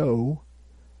show.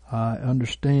 I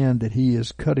understand that he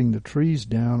is cutting the trees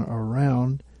down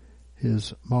around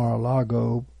his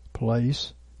Mar-a-Lago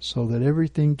place so that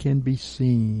everything can be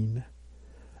seen.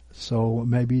 So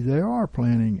maybe they are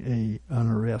planning an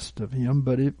arrest of him,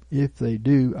 but if they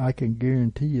do, I can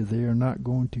guarantee you they are not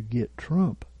going to get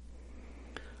Trump.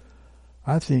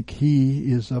 I think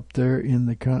he is up there in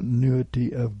the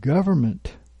continuity of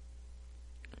government.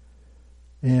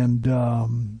 And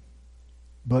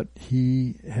but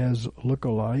he has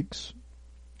lookalikes,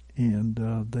 and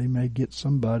they may get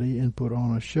somebody and put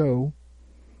on a show.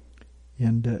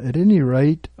 And at any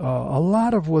rate, a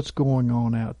lot of what's going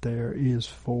on out there is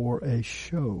for a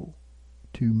show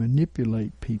to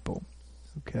manipulate people.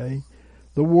 Okay?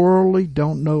 The worldly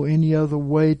don't know any other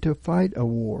way to fight a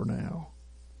war now.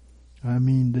 I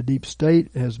mean, the deep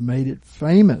state has made it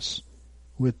famous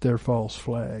with their false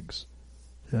flags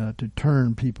to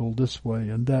turn people this way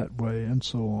and that way and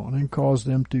so on, and cause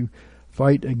them to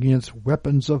fight against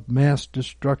weapons of mass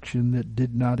destruction that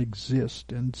did not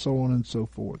exist, and so on and so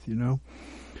forth,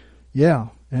 Yeah,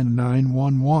 and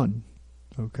 911,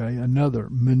 okay, another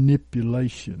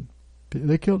manipulation.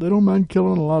 They don't mind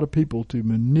killing a lot of people to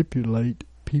manipulate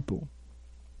people.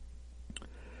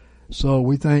 So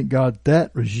we thank God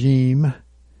that regime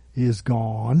is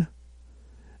gone,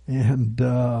 and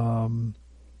that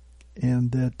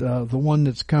the one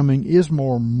that's coming is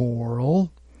more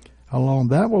moral. How long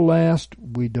that will last,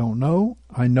 we don't know.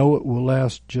 I know it will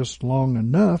last just long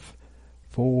enough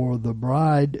for the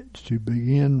bride to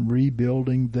begin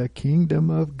rebuilding the kingdom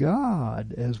of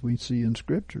God, as we see in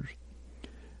Scriptures.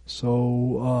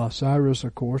 So Cyrus,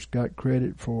 of course, got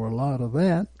credit for a lot of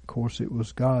that. Of course, it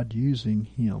was God using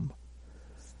him.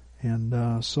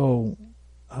 And so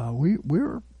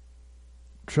we're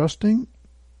trusting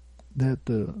that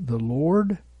the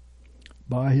Lord,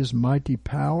 by His mighty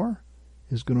power,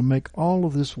 is going to make all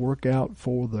of this work out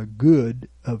for the good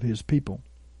of His people.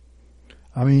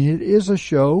 I mean, it is a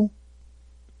show,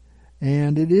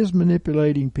 and it is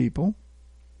manipulating people,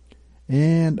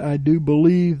 and I do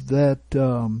believe that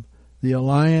the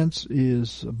alliance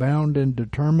is bound and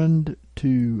determined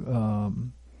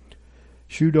to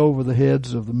shoot over the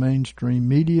heads of the mainstream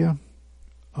media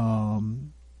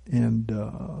and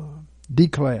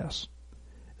declass.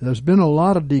 There's been a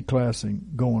lot of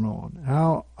declassing going on.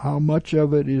 How much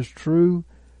of it is true,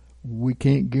 we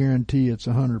can't guarantee it's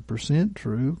 100%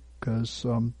 true, because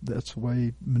that's the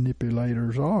way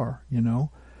manipulators are,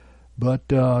 But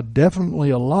definitely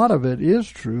a lot of it is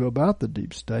true about the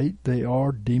deep state. They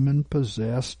are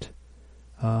demon-possessed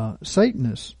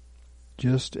Satanists,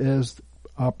 just as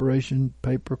Operation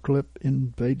Paperclip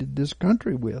invaded this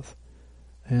country with.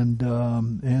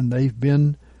 And they've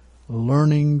been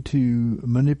learning to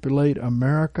manipulate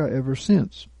America ever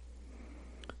since.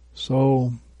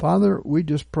 So, Father, we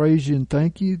just praise you and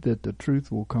thank you that the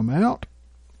truth will come out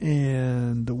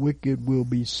and the wicked will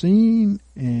be seen,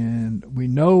 and we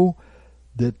know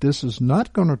that this is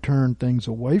not going to turn things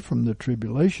away from the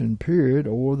tribulation period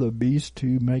or the beast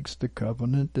who makes the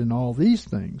covenant and all these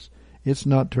things. It's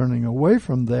not turning away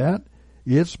from that.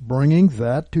 It's bringing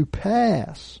that to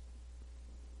pass.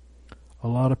 A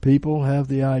lot of people have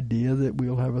the idea that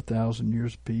we'll have 1,000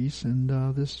 years peace and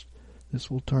this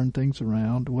will turn things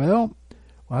around. Well,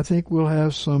 I think we'll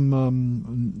have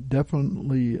some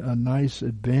definitely nice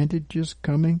advantages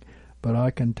coming, but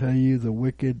I can tell you the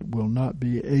wicked will not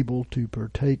be able to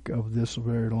partake of this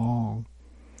very long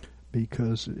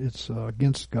because it's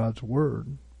against God's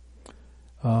word.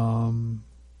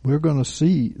 We're going to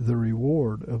see the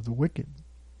reward of the wicked.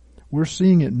 We're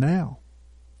seeing it now.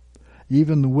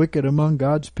 Even the wicked among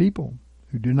God's people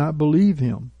who do not believe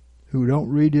Him, who don't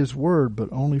read His word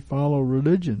but only follow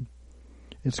religion,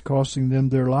 it's costing them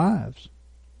their lives.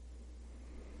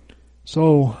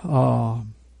 So,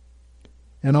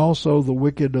 and also the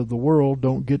wicked of the world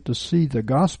don't get to see the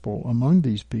gospel among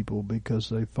these people because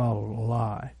they follow a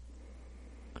lie.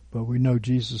 But we know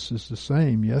Jesus is the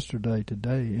same yesterday,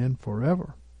 today, and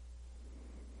forever.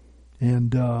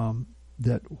 And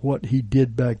that what He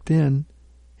did back then,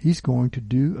 He's going to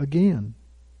do again.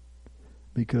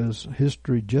 Because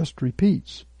history just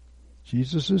repeats.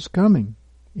 Jesus is coming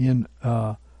in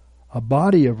a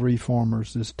body of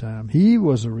reformers this time. He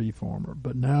was a reformer,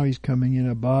 but now He's coming in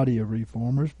a body of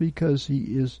reformers because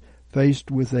He is faced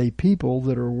with a people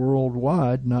that are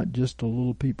worldwide, not just a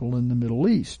little people in the Middle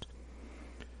East.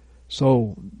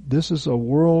 So this is a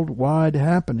worldwide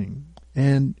happening.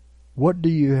 And what do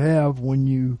you have when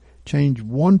you change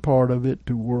one part of it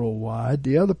to worldwide?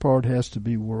 The other part has to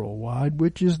be worldwide,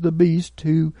 which is the beast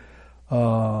who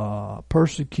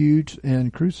persecutes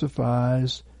and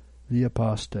crucifies the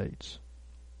apostates.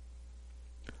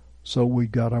 So we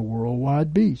got a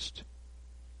worldwide beast.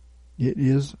 It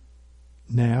is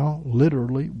now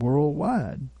literally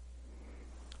worldwide.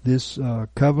 This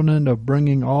covenant of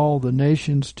bringing all the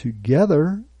nations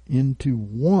together into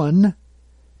one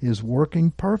is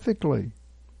working perfectly.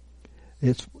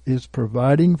 It's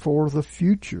providing for the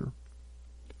future,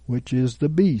 which is the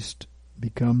beast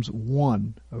becomes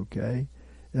one, okay?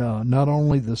 Not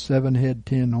only the 7-head,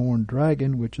 10-horned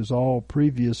dragon, which is all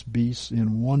previous beasts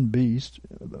in one beast,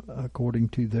 according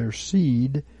to their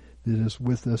seed that is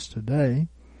with us today,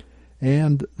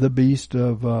 and the beast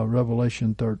of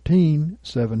Revelation 13,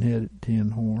 7-headed,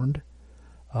 10-horned.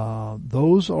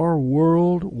 Those are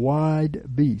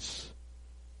worldwide beasts.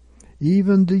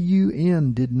 Even the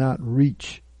UN did not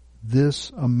reach this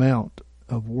amount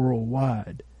of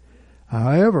worldwide.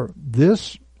 However,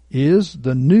 this is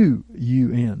the new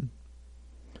UN.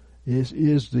 It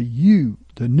is the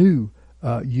new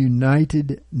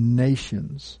United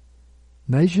Nations.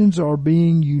 Nations are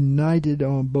being united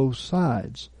on both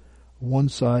sides. One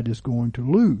side is going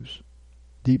to lose.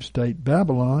 Deep State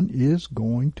Babylon is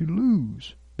going to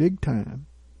lose big time.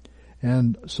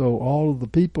 And so all of the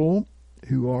people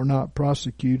who are not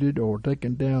prosecuted or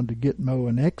taken down to Gitmo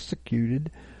and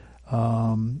executed,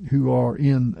 who are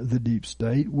in the deep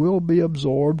state, will be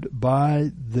absorbed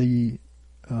by the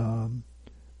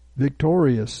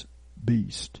victorious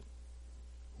beast,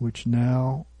 which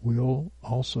now will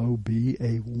also be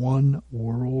a one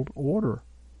world order.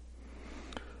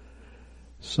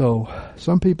 So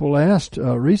some people asked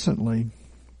recently,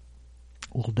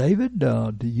 well, David,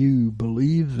 do you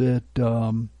believe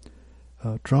that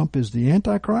Trump is the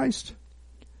Antichrist?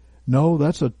 No,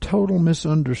 that's a total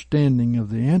misunderstanding of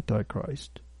the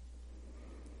Antichrist.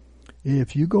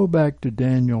 If you go back to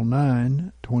Daniel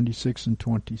 9:26 and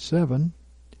 27,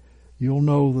 you'll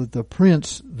know that the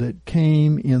prince that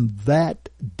came in that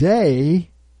day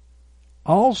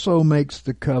also makes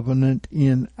the covenant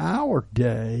in our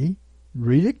day.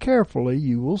 Read it carefully,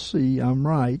 you will see I'm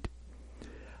right.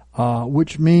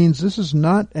 Which means this is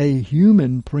not a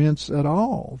human prince at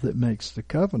all that makes the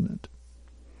covenant.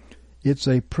 It's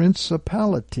a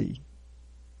principality.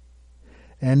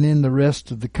 And in the rest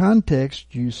of the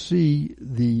context, you see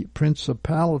the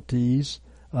principalities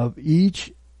of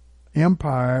each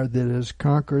empire that has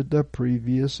conquered the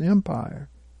previous empire.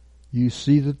 You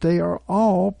see that they are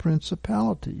all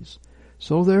principalities.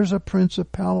 So there's a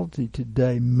principality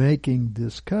today making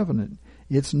this covenant.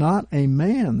 It's not a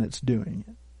man that's doing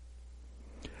it.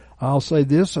 I'll say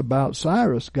this about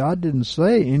Cyrus. God didn't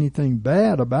say anything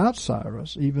bad about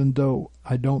Cyrus, even though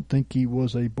I don't think he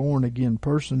was a born-again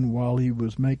person while he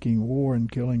was making war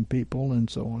and killing people and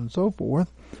so on and so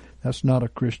forth. That's not a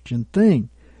Christian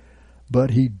thing. But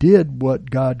he did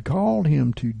what God called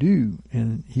him to do,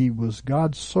 and he was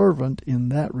God's servant in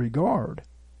that regard.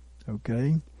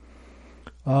 Okay?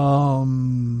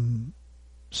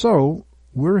 So,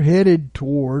 we're headed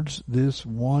towards this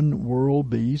one world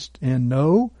beast, and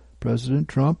no, President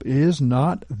Trump is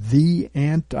not the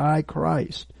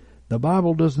Antichrist. The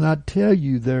Bible does not tell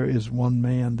you there is one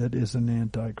man that is an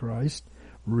Antichrist.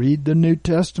 Read the New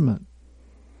Testament.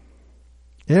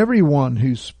 Everyone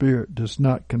whose spirit does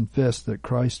not confess that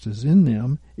Christ is in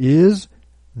them is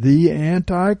the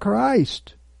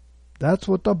Antichrist. That's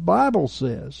what the Bible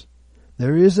says.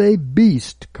 There is a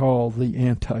beast called the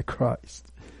Antichrist.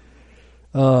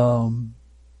 The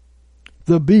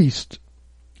beast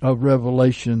of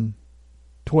Revelation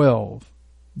 12,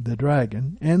 the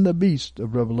dragon, and the beast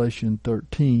of Revelation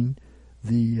 13,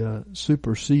 the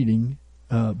superseding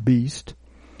beast,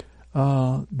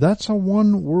 that's a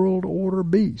one world order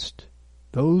beast.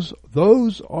 Those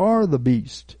are the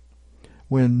beast.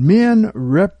 When men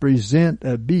represent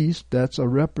a beast, that's a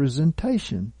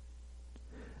representation.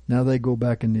 Now they go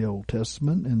back in the Old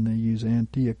Testament and they use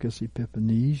Antiochus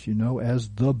Epiphanes, as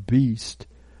the beast.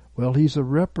 Well, he's a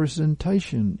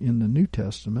representation in the New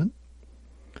Testament,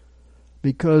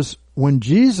 because when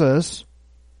Jesus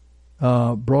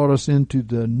brought us into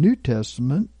the New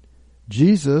Testament,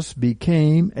 Jesus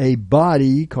became a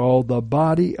body called the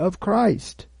body of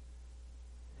Christ.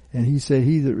 And he said,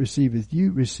 he that receiveth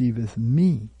you receiveth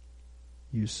me,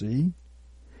 you see.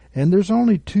 And there's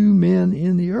only two men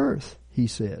in the earth, he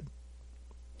said.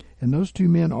 And those two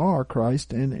men are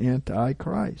Christ and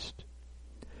Antichrist.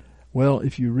 Well,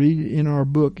 if you read in our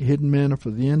book, Hidden Manna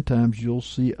for the End Times, you'll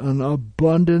see an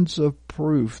abundance of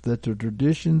proof that the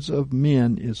traditions of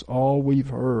men is all we've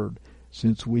heard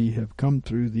since we have come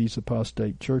through these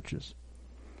apostate churches.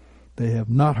 They have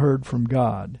not heard from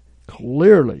God.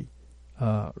 Clearly,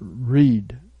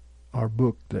 read our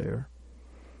book there,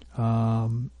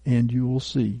 and you will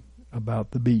see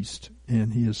about the beast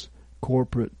and his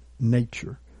corporate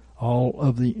nature. All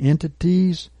of the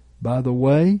entities, by the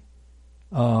way,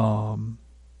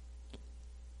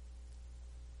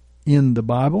 in the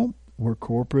Bible were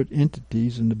corporate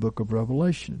entities in the book of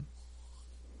Revelation.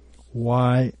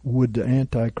 Why would the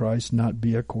Antichrist not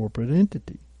be a corporate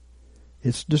entity?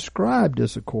 It's described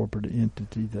as a corporate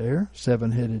entity there,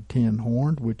 seven-headed,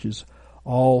 ten-horned, which is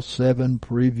all seven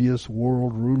previous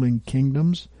world-ruling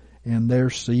kingdoms and their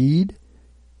seed.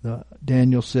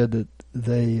 Daniel said that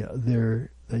they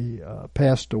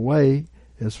passed away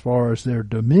as far as their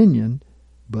dominion,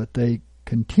 but they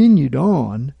continued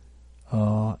on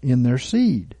in their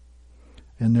seed.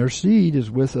 And their seed is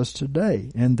with us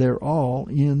today. And they're all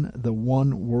in the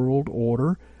one world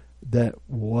order that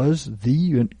was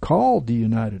called the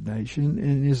United Nations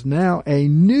and is now a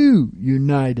new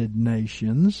United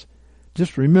Nations.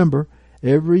 Just remember,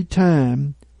 every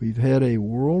time we've had a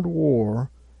world war,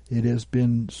 it has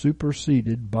been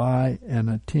superseded by an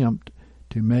attempt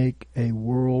to make a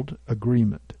world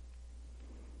agreement.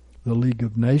 The League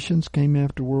of Nations came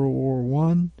after World War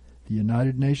I. The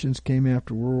United Nations came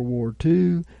after World War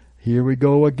II. Here we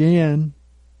go again.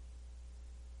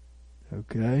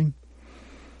 Okay.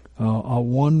 A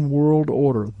one world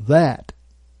order. That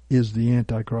is the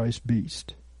Antichrist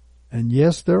beast. And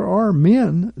yes, there are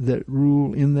men that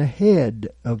rule in the head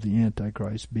of the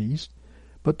Antichrist beast,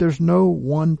 but there's no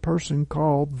one person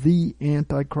called the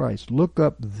Antichrist. Look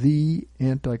up the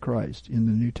Antichrist in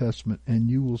the New Testament, and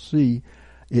you will see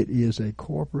it is a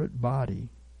corporate body.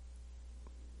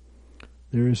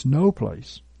 There is no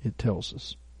place, it tells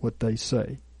us, what they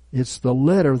say. It's the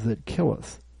letter that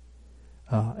killeth,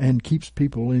 and keeps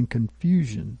people in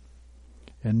confusion,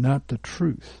 and not the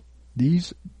truth.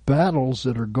 These battles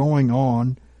that are going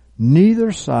on,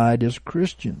 neither side is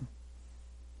Christian.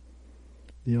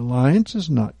 The Alliance is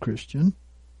not Christian.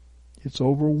 It's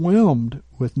overwhelmed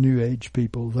with New Age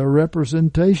people. Their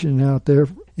representation out there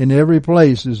in every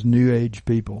place is New Age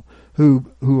people who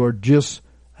are just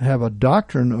have a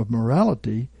doctrine of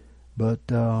morality, but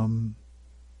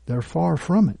they're far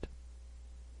from it.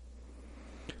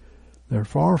 They're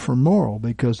far from moral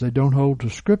because they don't hold to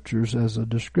scriptures as a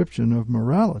description of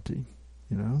morality,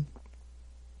 you know.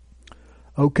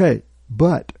 Okay,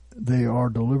 but they are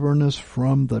delivering us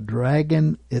from the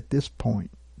dragon at this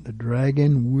point. The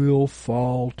dragon will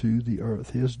fall to the earth.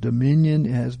 His dominion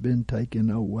has been taken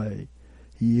away.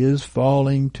 He is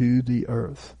falling to the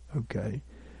earth, okay.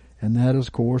 And that,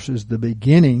 of course, is the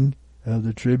beginning of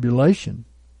the tribulation.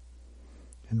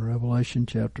 In Revelation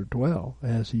chapter 12,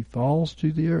 as he falls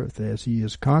to the earth, as he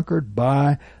is conquered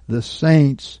by the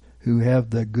saints who have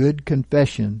the good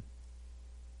confession.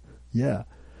 Yeah,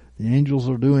 the angels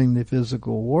are doing the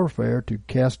physical warfare to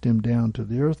cast him down to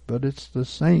the earth, but it's the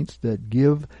saints that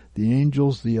give the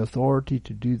angels the authority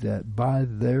to do that by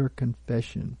their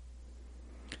confession.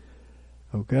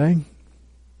 Okay?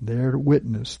 Their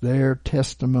witness, their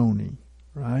testimony,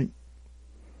 right?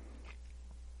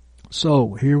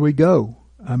 So, here we go.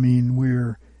 I mean,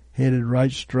 we're headed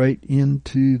right straight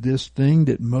into this thing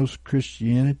that most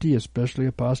Christianity, especially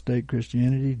apostate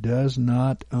Christianity, does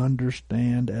not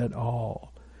understand at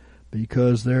all,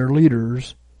 because their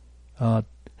leaders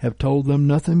have told them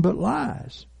nothing but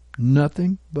lies.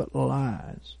 Nothing but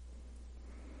lies.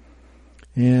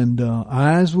 And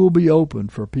eyes will be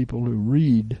opened for people who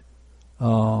read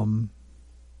our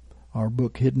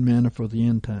book, Hidden Manna for the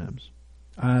End Times.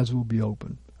 Eyes will be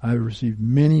opened. I have received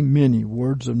many, many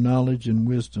words of knowledge and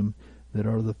wisdom that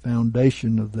are the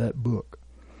foundation of that book.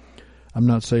 I'm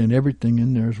not saying everything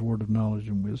in there is word of knowledge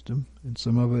and wisdom, and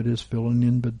some of it is filling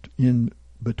in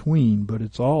between, but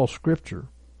it's all Scripture,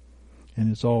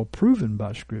 and it's all proven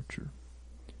by Scripture.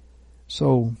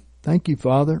 So, thank you,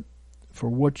 Father, for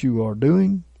what you are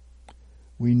doing.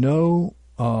 We know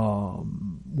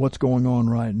what's going on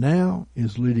right now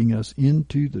is leading us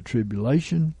into the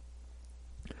tribulation,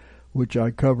 which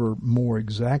I cover more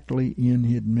exactly in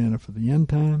Hidden Manna for the End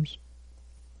Times.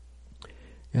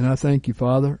 And I thank you,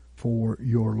 Father, for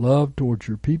your love towards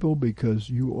your people, because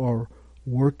you are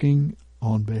working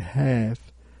on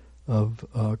behalf of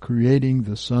creating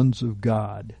the sons of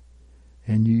God.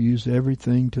 And you use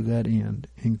everything to that end,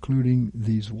 including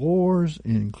these wars,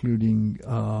 including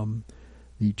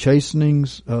the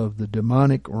chastenings of the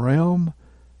demonic realm.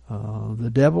 The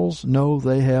devils know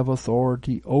they have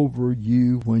authority over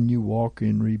you when you walk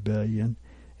in rebellion,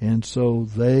 and so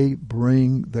they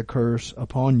bring the curse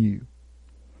upon you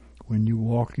when you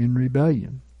walk in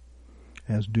rebellion,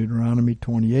 as Deuteronomy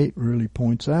 28 really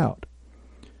points out.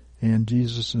 And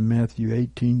Jesus in Matthew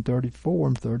 18:34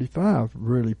 and 35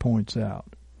 really points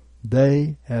out.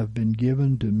 They have been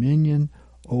given dominion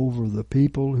over the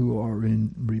people who are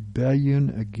in rebellion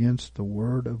against the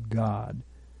Word of God,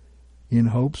 in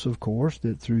hopes, of course,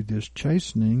 that through this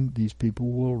chastening, these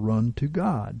people will run to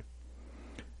God.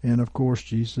 And, of course,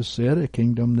 Jesus said, a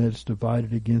kingdom that's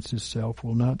divided against itself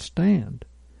will not stand.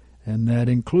 And that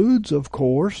includes, of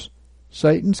course,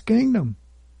 Satan's kingdom.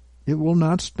 It will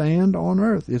not stand on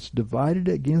earth. It's divided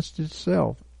against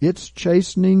itself. Its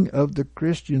chastening of the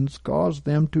Christians caused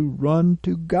them to run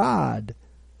to God.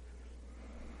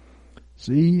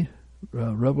 See,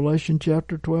 Revelation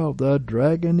chapter 12, the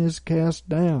dragon is cast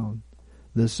down.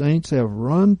 The saints have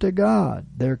run to God.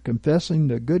 They're confessing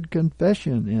the good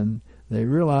confession, and they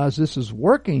realize this is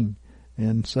working,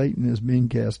 and Satan is being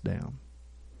cast down.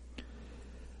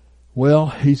 Well,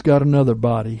 he's got another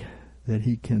body that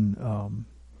he can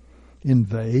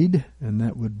invade, and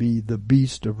that would be the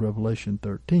beast of Revelation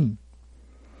 13.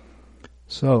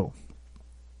 So,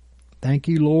 thank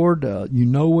you, Lord. You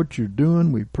know what you're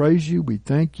doing. We praise you. We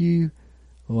thank you.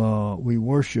 We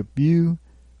worship you.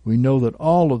 We know that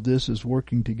all of this is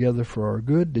working together for our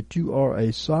good, that you are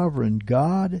a sovereign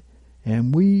God,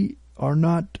 and we are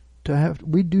not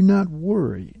we do not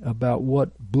worry about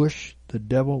what bush the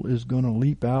devil is going to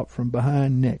leap out from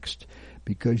behind next,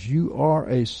 because you are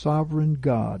a sovereign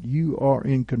God. You are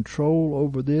in control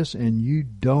over this, and you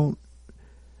don't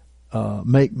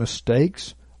make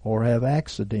mistakes or have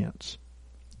accidents.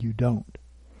 You don't.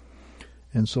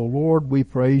 And so, Lord, we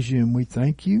praise you and we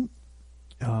thank you.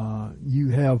 You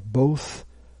have both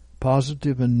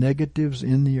positive and negatives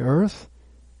in the earth.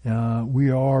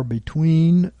 We are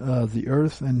between the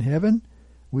earth and heaven.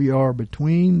 We are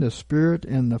between the spirit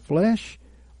and the flesh.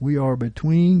 We are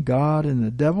between God and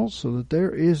the devil, so that there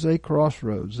is a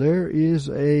crossroads. There is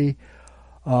a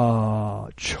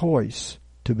choice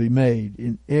to be made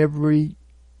in every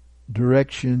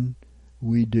direction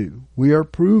we do. We are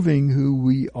proving who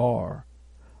we are.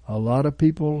 A lot of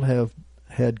people have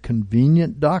had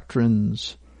convenient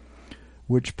doctrines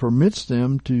which permits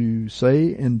them to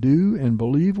say and do and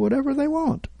believe whatever they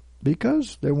want,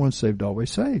 because they're once saved, always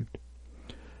saved.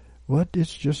 What?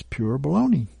 It's just pure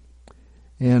baloney.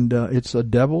 And it's a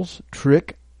devil's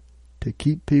trick to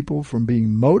keep people from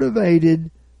being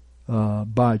motivated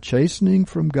by chastening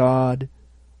from God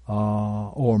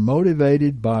or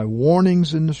motivated by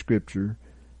warnings in the Scripture,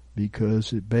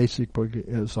 because it basically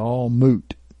is all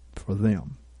moot for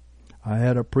them. I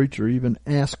had a preacher even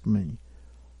ask me,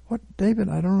 "What, David,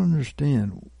 I don't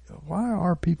understand. Why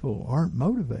our people aren't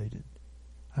motivated?"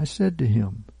 I said to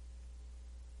him,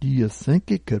 "Do you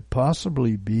think it could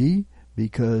possibly be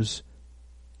because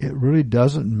it really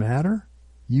doesn't matter?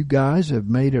 You guys have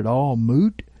made it all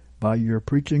moot by your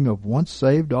preaching of once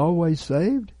saved, always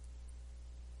saved?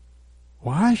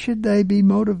 Why should they be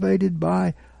motivated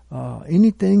by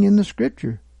anything in the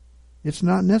Scripture? It's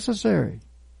not necessary."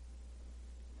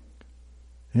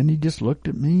 And he just looked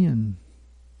at me and,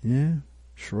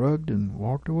 shrugged and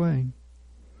walked away.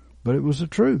 But it was the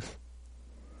truth.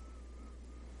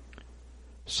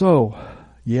 So,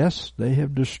 yes, they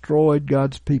have destroyed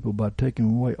God's people by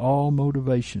taking away all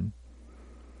motivation.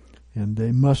 And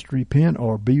they must repent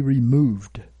or be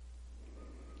removed,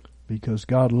 because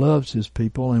God loves His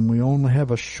people, and we only have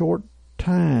a short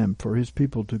time for His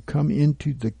people to come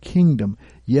into the kingdom.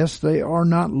 Yes, they are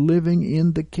not living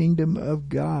in the kingdom of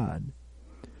God.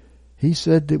 He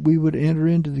said that we would enter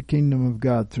into the kingdom of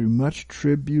God through much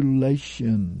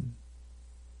tribulation.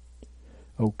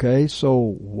 Okay,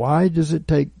 so why does it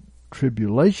take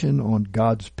tribulation on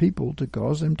God's people to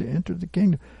cause them to enter the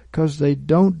kingdom? Because they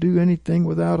don't do anything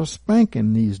without a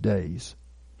spanking these days.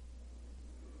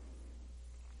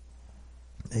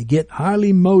 They get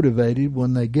highly motivated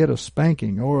when they get a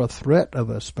spanking or a threat of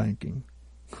a spanking.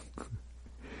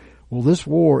 Well, this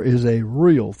war is a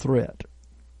real threat.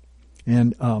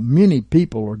 And many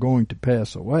people are going to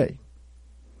pass away.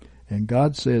 And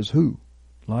God says who?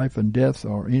 Life and death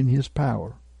are in His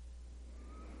power.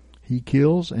 He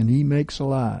kills and He makes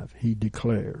alive, He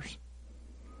declares.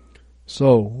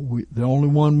 So, the only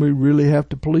one we really have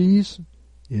to please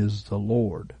is the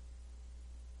Lord.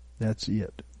 That's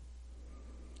it.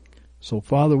 So,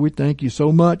 Father, we thank you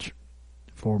so much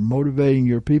for motivating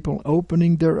your people,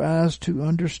 opening their eyes to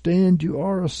understand you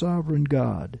are a sovereign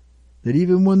God. That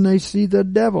even when they see the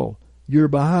devil, you're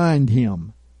behind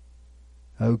him.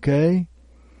 Okay?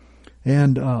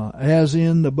 And as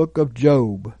in the book of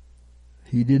Job,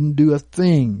 he didn't do a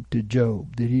thing to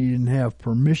Job that he didn't have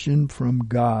permission from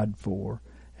God for.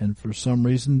 And for some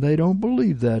reason they don't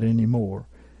believe that anymore.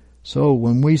 So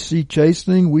when we see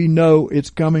chastening, we know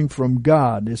it's coming from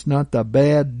God. It's not the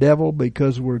bad devil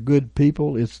because we're good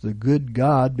people. It's the good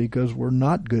God because we're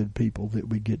not good people that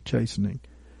we get chastening.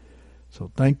 So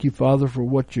thank you, Father, for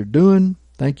what you're doing.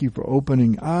 Thank you for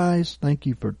opening eyes. Thank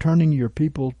you for turning your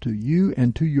people to you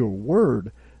and to your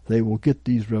word. They will get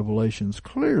these revelations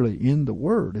clearly in the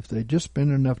word if they just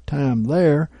spend enough time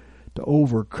there to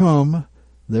overcome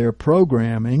their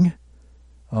programming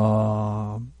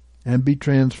and be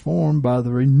transformed by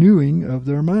the renewing of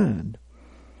their mind.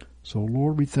 So,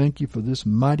 Lord, we thank you for this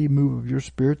mighty move of your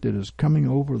Spirit that is coming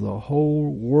over the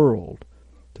whole world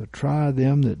to try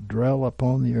them that dwell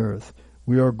upon the earth.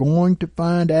 We are going to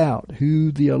find out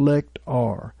who the elect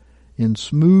are. In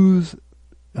smooth,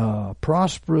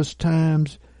 prosperous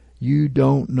times, you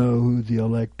don't know who the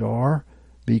elect are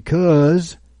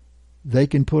because they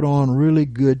can put on really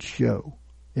good show.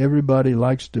 Everybody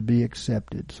likes to be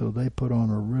accepted, so they put on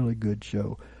a really good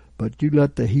show. But you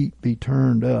let the heat be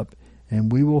turned up,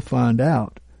 and we will find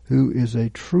out who is a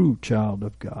true child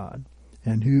of God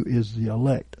and who is the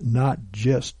elect, not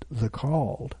just the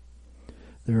called.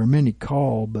 There are many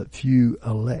called, but few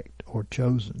elect or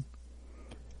chosen.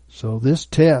 So this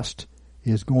test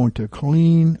is going to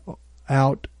clean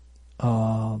out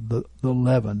the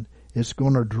leaven It's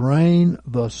going to drain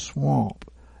the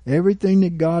swamp. Everything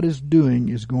that God is doing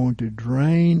is going to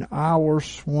drain our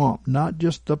swamp, not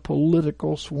just the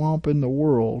political swamp in the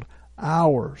world,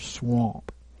 our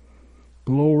swamp.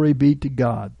 Glory be to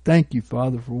God. Thank you,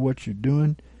 Father, for what you're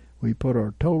doing. We put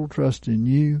our total trust in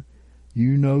you.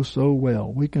 You know so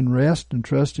well. We can rest and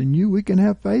trust in you. We can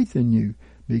have faith in you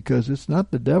because it's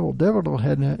not the devil. Devil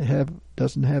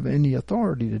doesn't have any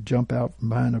authority to jump out from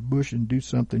behind a bush and do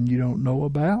something you don't know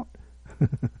about.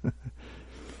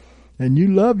 And you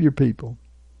love your people.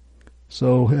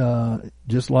 So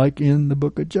just like in the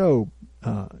book of Job,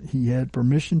 he had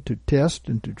permission to test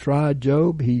and to try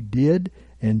Job. He did,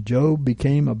 and Job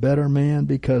became a better man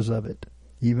because of it.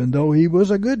 Even though he was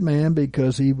a good man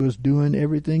because he was doing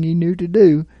everything he knew to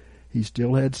do, he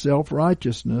still had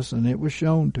self-righteousness, and it was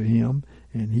shown to him,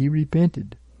 and he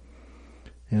repented.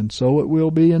 And so it will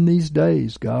be in these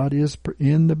days. God is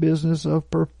in the business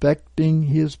of perfecting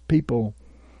his people,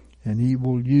 and he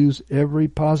will use every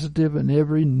positive and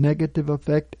every negative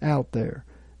effect out there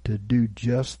to do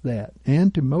just that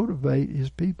and to motivate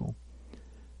his people.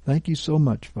 Thank you so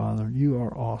much, Father. You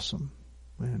are awesome,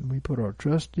 and we put our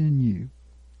trust in you.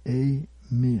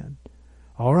 Amen.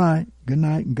 All right. Good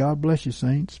night, and God bless you,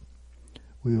 saints.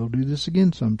 We'll do this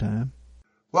again sometime.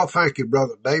 Well, thank you,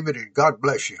 Brother David, and God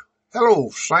bless you. Hello,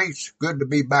 saints. Good to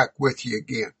be back with you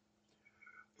again.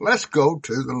 Let's go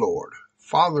to the Lord.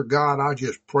 Father God, I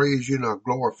just praise you and I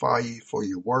glorify you for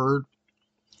your word.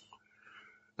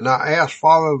 And I ask,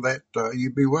 Father, that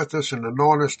you be with us and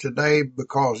anoint us today,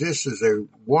 because this is a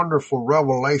wonderful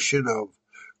revelation of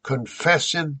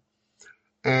confessing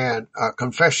and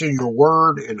confessing your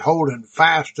word and holding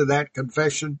fast to that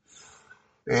confession.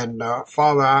 And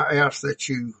Father, I ask that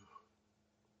you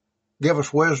give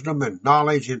us wisdom and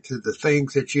knowledge into the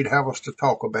things that you'd have us to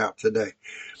talk about today.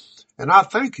 And I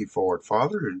thank you for it,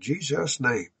 Father, in Jesus'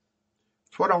 name.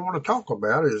 That's what I want to talk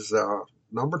about is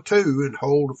number 2, and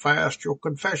hold fast your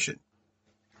confession.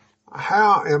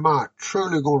 How am I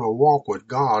truly going to walk with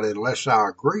God unless I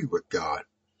agree with God?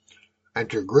 And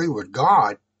to agree with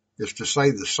God is to say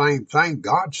the same thing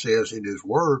God says in his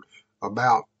word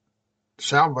about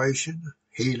salvation,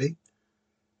 healing,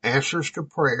 answers to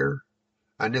prayer,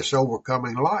 and this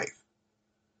overcoming life.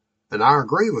 And I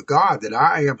agree with God that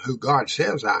I am who God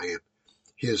says I am,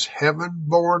 his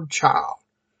heaven-born child.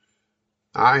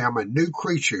 I am a new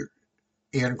creature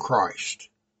in Christ,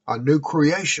 a new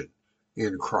creation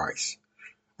in Christ.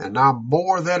 And I'm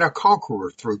more than a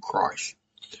conqueror through Christ.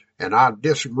 And I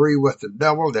disagree with the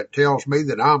devil that tells me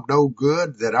that I'm no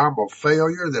good, that I'm a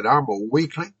failure, that I'm a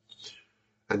weakling,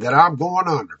 and that I'm going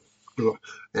under.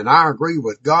 And I agree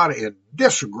with God and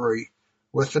disagree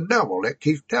with the devil that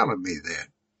keeps telling me that.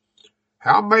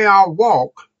 How may I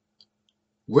walk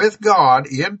with God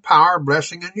in power,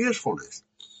 blessing, and usefulness?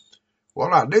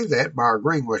 Well, I do that by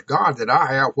agreeing with God that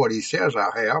I have what he says I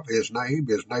have, his name,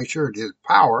 his nature, and his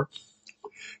power,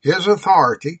 his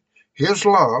authority, his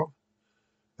love.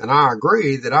 And I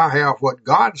agree that I have what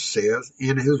God says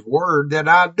in his word that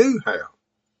I do have.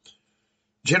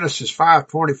 Genesis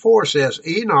 5:24 says,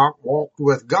 Enoch walked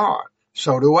with God.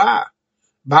 So do I.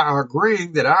 By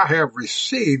agreeing that I have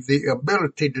received the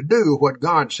ability to do what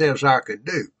God says I can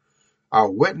do. I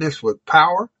witness with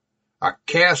power. I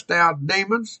cast out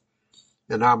demons.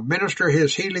 And I minister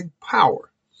his healing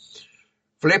power.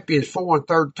 Philippians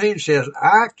 4:13 says,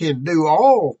 I can do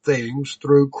all things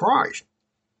through Christ.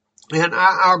 And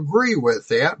I agree with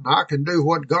that. And I can do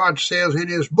what God says in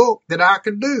his book that I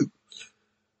can do.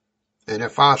 And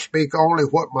if I speak only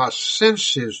what my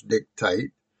senses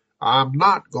dictate, I'm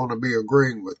not going to be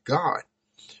agreeing with God.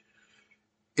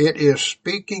 It is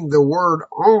speaking the word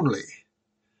only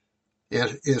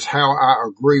is how I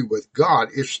agree with God.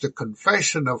 It's the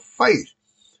confession of faith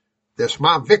that's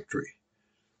my victory.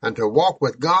 And to walk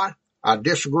with God, I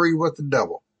disagree with the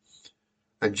devil.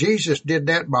 And Jesus did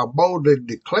that by boldly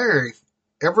declaring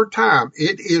every time,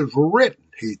 it is written,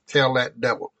 he tell that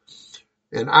devil.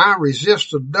 And I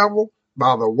resist the devil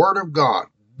by the word of God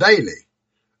daily.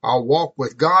 I walk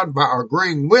with God by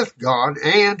agreeing with God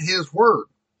and his word.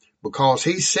 Because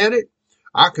he said it,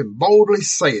 I can boldly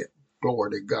say it.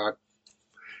 Glory to God.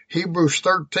 Hebrews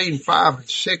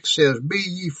 13:5-6 says, Be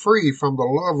ye free from the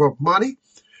love of money,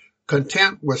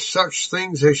 content with such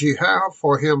things as ye have,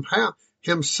 for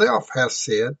himself hath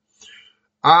said,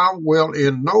 I will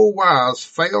in no wise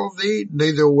fail thee,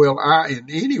 neither will I in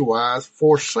any wise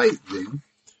forsake thee.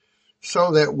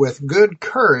 So that with good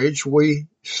courage we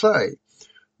say,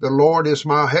 The Lord is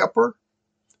my helper,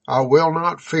 I will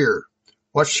not fear.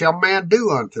 What shall man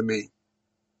do unto me?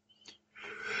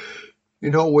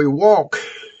 You know, we walk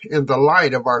in the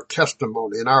light of our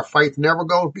testimony, and our faith never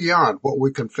goes beyond what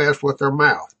we confess with our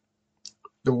mouth.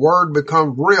 The word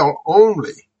becomes real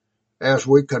only as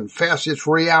we confess its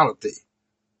reality.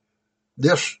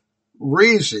 This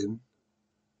reason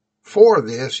for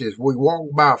this is we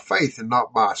walk by faith and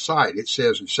not by sight. It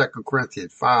says in 2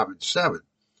 Corinthians 5:7.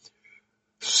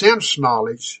 Sense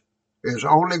knowledge is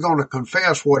only going to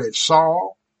confess what it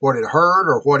saw, what it heard,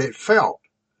 or what it felt.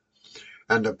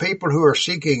 And the people who are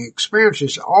seeking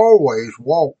experiences always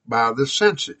walk by the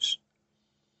senses.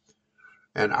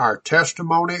 And our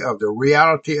testimony of the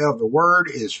reality of the word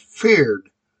is feared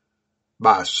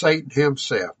by Satan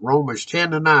himself. Romans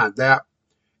 10:9, that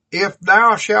if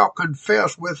thou shalt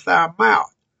confess with thy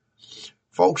mouth.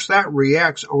 Folks, that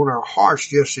reacts on our hearts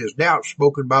just as doubt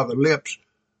spoken by the lips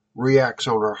reacts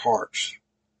on our hearts.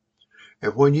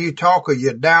 And when you talk of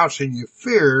your doubts and your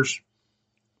fears,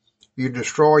 you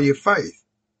destroy your faith.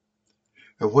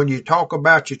 And when you talk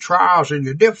about your trials and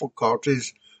your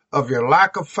difficulties, of your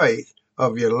lack of faith,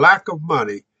 of your lack of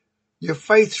money, your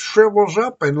faith shrivels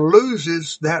up and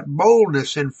loses that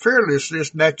boldness and fearlessness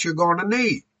that you're going to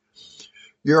need.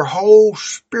 Your whole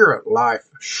spirit life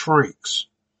shrinks.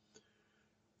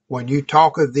 When you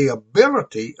talk of the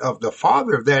ability of the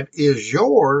Father that is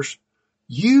yours,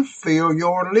 you fill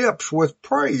your lips with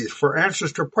praise for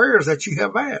answers to prayers that you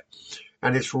have had.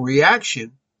 And its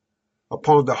reaction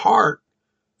upon the heart,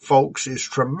 folks, is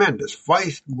tremendous.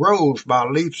 Faith grows by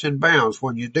leaps and bounds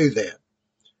when you do that.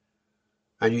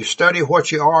 And you study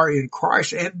what you are in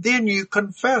Christ, and then you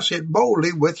confess it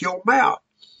boldly with your mouth.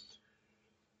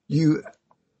 You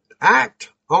act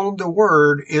on the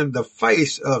word in the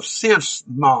face of sense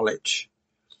knowledge.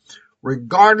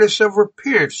 Regardless of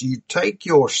appearance, you take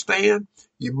your stand,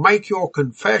 you make your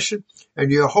confession,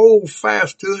 and you hold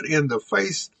fast to it in the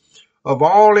face of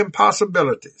all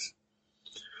impossibilities.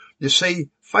 You see,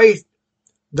 faith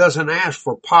doesn't ask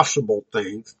for possible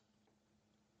things.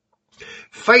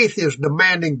 Faith is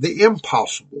demanding the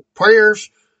impossible. Prayers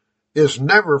is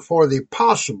never for the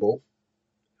possible,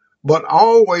 but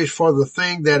always for the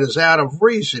thing that is out of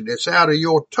reason. It's out of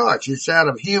your touch. It's out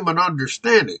of human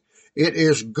understanding. It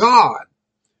is God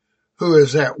who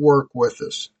is at work with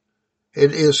us.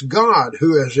 It is God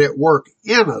who is at work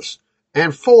in us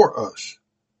and for us.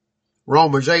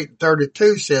 Romans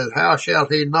 8:32 says, how shall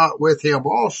he not with him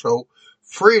also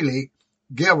freely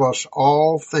give us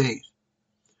all things?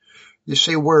 You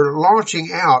see, we're launching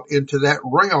out into that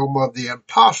realm of the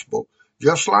impossible,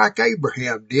 just like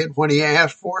Abraham did when he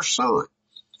asked for a son.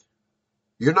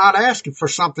 You're not asking for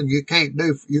something you can't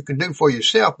do, you can do for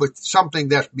yourself, but something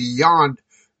that's beyond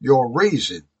your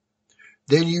reason.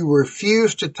 Then you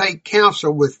refuse to take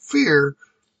counsel with fear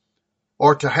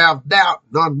or to have doubt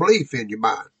and unbelief in your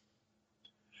mind.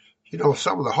 You know,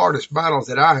 some of the hardest battles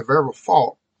that I have ever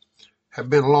fought have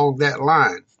been along that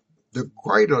line. The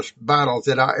greatest battles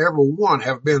that I ever won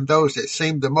have been those that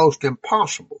seemed the most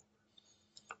impossible,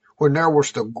 when there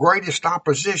was the greatest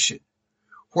opposition,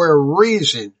 where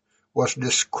reason was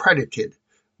discredited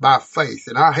by faith.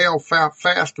 And I held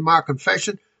fast to my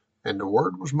confession, and the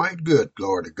word was made good,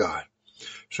 glory to God.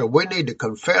 So we need to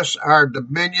confess our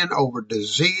dominion over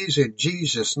disease in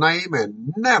Jesus' name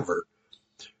and never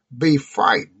be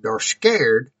frightened or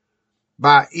scared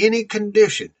by any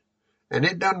condition. And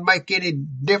it doesn't make any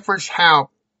difference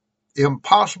how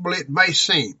impossible it may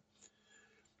seem.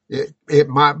 It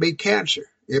might be cancer.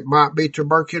 It might be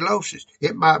tuberculosis.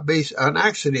 It might be an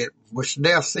accident, which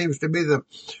death seems to be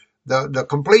the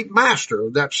complete master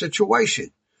of that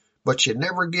situation. But you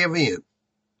never give in.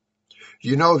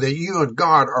 You know that you and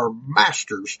God are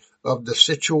masters of the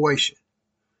situation.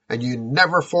 And you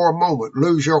never for a moment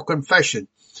lose your confession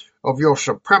of your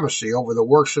supremacy over the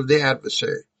works of the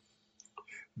adversary.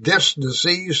 This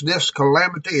disease, this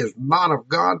calamity is not of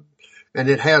God, and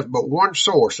it has but one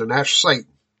source, and that's Satan.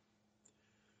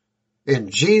 In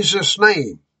Jesus'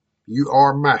 name, you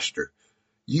are master.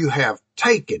 You have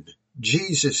taken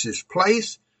Jesus'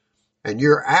 place, and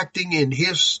you're acting in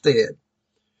his stead.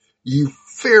 You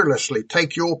fearlessly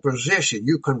take your position.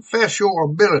 You confess your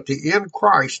ability in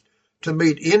Christ to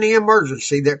meet any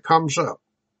emergency that comes up.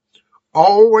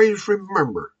 Always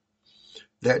remember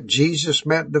that Jesus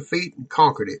met defeat and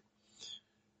conquered it.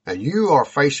 And you are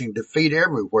facing defeat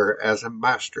everywhere as a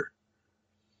master.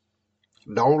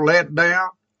 Don't let down.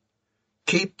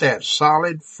 Keep that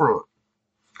solid front.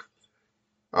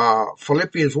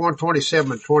 Philippians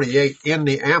 1:27-28 in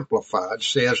the Amplified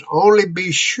says, only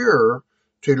be sure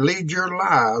to lead your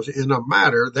lives in a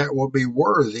manner that will be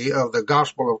worthy of the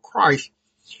gospel of Christ,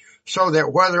 so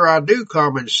that whether I do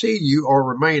come and see you or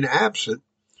remain absent,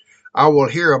 I will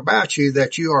hear about you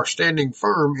that you are standing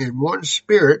firm in one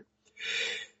spirit,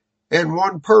 and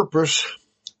one purpose,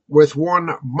 with one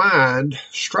mind,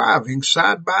 striving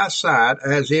side by side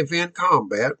as if in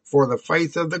combat for the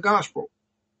faith of the gospel.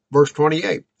 Verse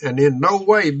 28, and in no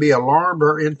way be alarmed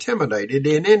or intimidated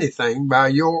in anything by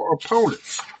your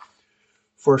opponents.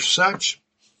 For such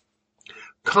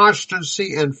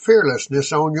constancy and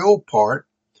fearlessness on your part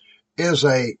is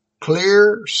a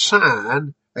clear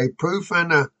sign, a proof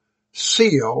and a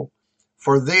seal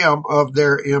for them of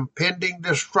their impending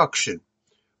destruction,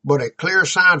 but a clear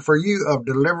sign for you of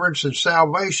deliverance and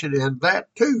salvation, and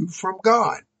that too from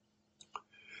God.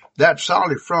 That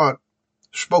solid front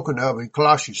spoken of in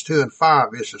Colossians 2 and 5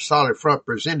 is the solid front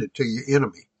presented to your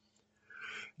enemy.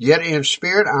 Yet in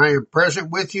spirit I am present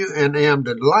with you and am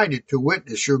delighted to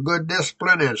witness your good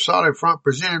discipline and solid front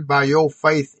presented by your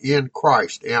faith in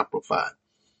Christ, amplified.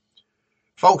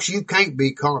 Folks, you can't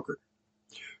be conquered.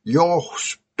 Your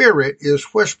spirit is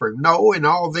whispering, no, in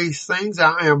all these things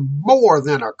I am more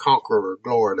than a conqueror,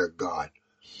 glory to God.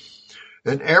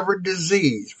 And every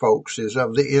disease, folks, is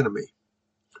of the enemy.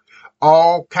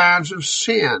 All kinds of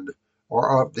sin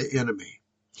are of the enemy.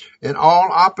 And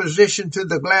all opposition to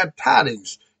the glad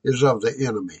tidings is of the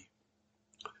enemy.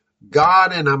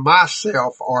 God and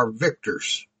myself are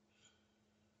victors.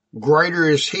 Greater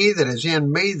is he that is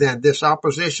in me than this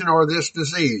opposition or this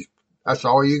disease. That's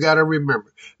all you got to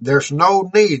remember. There's no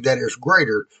need that is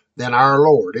greater than our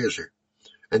Lord, is there?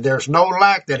 And there's no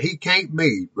lack that he can't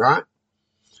meet, right?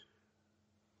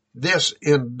 This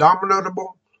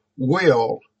indomitable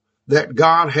will that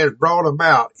God has brought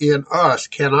about in us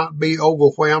cannot be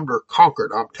overwhelmed or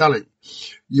conquered. I'm telling you.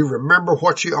 You remember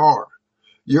what you are.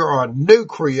 You're a new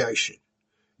creation.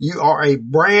 You are a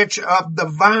branch of the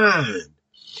vine.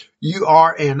 You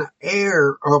are an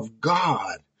heir of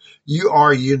God. You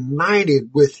are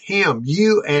united with him.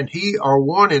 You and he are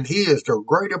one, and he is the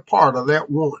greater part of that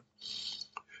one.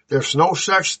 There's no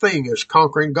such thing as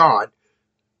conquering God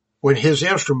when his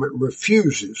instrument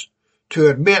refuses to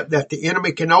admit that the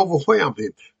enemy can overwhelm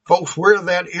him. Folks, we're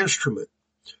that instrument.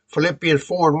 Philippians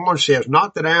 4:1 says,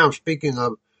 not that I am speaking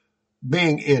of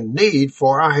being in need,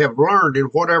 for I have learned in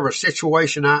whatever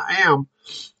situation I am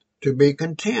to be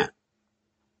content.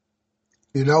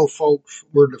 You know, folks,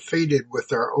 we're defeated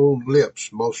with our own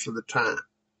lips most of the time.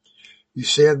 You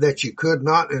said that you could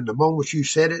not, and the moment you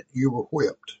said it, you were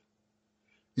whipped.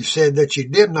 You said that you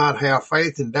did not have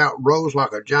faith, and doubt rose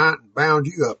like a giant and bound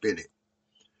you up in it.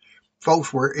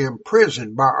 Folks, we're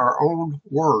imprisoned by our own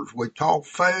words. We talk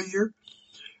failure,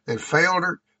 and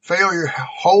failure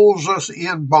holds us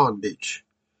in bondage.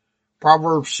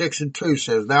 Proverbs 6:2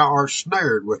 says, thou art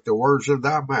snared with the words of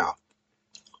thy mouth.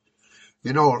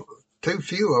 You know, too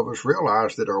few of us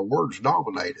realize that our words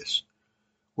dominate us.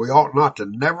 We ought not to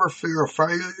never fear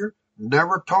failure,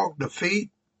 never talk defeat,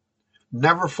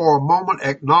 never for a moment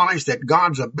acknowledge that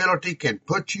God's ability can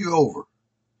put you over.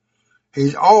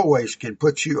 He always can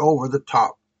put you over the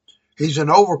top. He's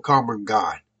an overcomer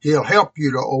God. He'll help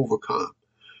you to overcome.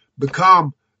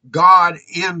 Become God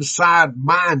inside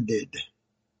minded.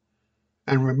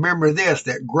 And remember this,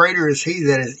 that greater is he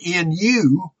that is in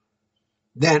you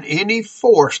than any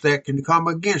force that can come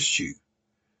against you.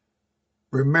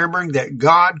 Remembering that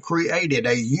God created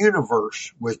a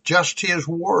universe with just his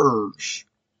words.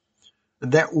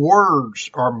 And that words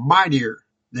are mightier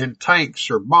than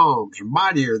tanks or bombs,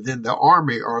 mightier than the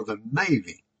army or the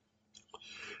navy.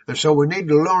 And so we need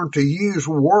to learn to use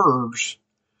words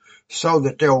so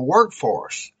that they'll work for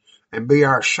us and be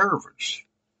our servants.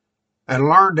 And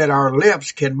learn that our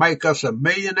lips can make us a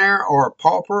millionaire or a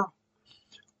pauper,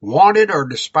 wanted or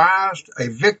despised, a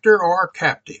victor or a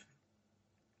captive.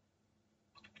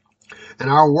 And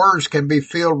our words can be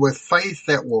filled with faith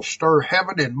that will stir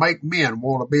heaven and make men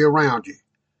want to be around you.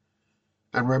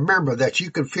 And remember that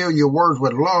you can fill your words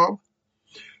with love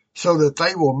so that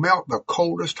they will melt the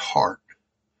coldest heart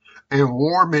and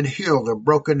warm and heal the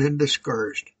broken and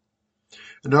discouraged.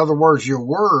 In other words, your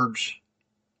words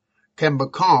can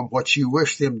become what you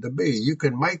wish them to be. You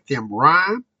can make them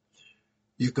rhyme.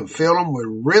 You can fill them with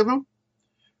rhythm,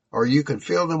 or you can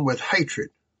fill them with hatred,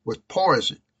 with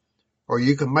poison, or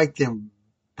you can make them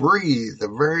breathe the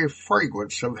very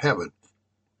fragrance of heaven.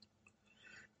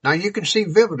 Now you can see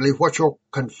vividly what your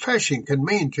confession can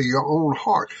mean to your own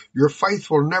heart. Your faith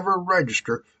will never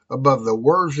register above the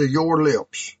words of your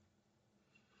lips.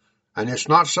 And it's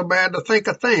not so bad to think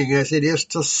a thing as it is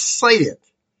to say it.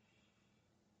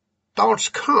 Thoughts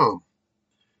come,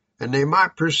 and they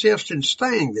might persist in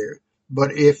staying there.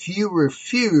 But if you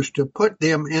refuse to put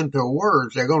them into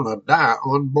words, they're going to die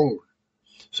unborn.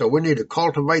 So we need to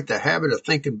cultivate the habit of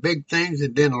thinking big things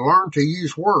and then learn to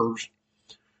use words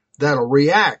that'll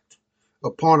react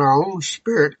upon our own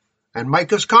spirit and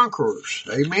make us conquerors.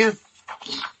 Amen.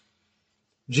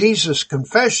 Jesus'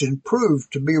 confession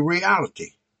proved to be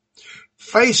reality.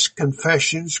 Faith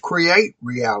confessions create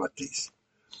realities.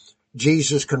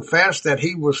 Jesus confessed that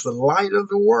he was the light of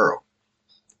the world.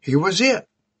 He was it.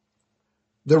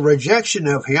 The rejection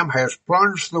of him has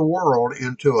plunged the world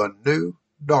into a new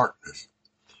darkness.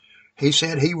 He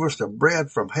said he was the bread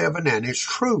from heaven, and it's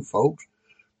true, folks.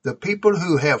 The people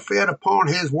who have fed upon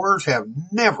his words have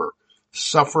never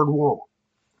suffered want.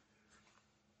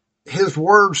 His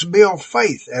words build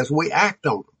faith as we act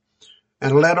on them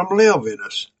and let them live in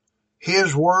us.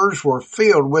 His words were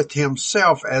filled with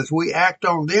himself. As we act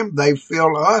on them, they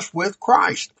fill us with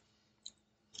Christ.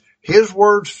 His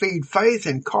words feed faith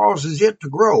and causes it to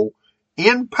grow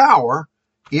in power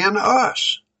in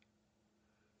us.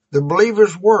 The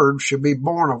believer's words should be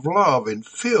born of love and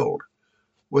filled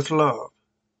with love.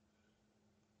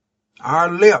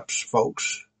 Our lips,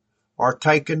 folks, are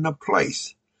taking the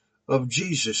place of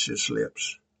Jesus'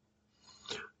 lips.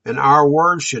 And our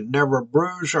words should never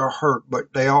bruise or hurt,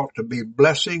 but they ought to be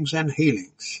blessings and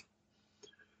healings.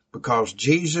 Because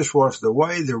Jesus was the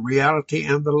way, the reality,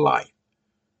 and the light.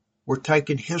 We're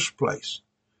taking his place.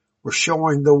 We're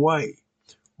showing the way.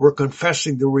 We're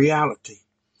confessing the reality.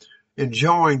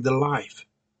 Enjoying the life.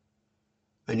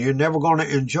 And you're never going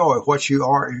to enjoy what you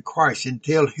are in Christ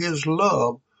until his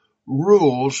love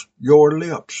rules your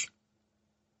lips.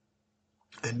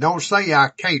 And don't say I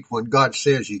can't when God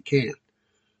says you can.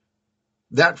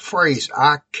 That phrase,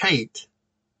 I can't,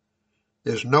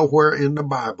 is nowhere in the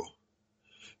Bible.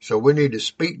 So we need to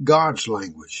speak God's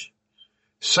language.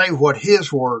 Say what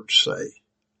his words say.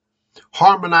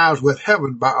 Harmonize with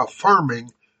heaven by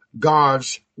affirming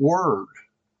God's word.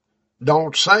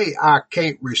 Don't say I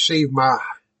can't receive my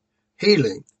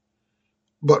healing,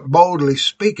 but boldly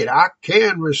speak it. I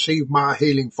can receive my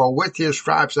healing, for with his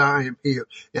stripes I am healed.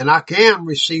 And I can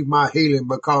receive my healing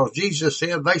because Jesus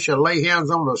said they shall lay hands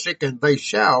on the sick and they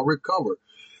shall recover.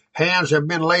 Hands have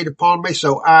been laid upon me,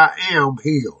 so I am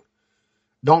healed.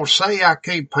 Don't say I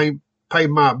can't pay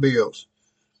my bills.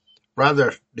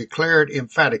 Rather, declare it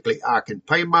emphatically. I can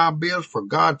pay my bills, for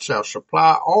God shall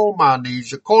supply all my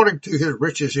needs according to his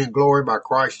riches in glory by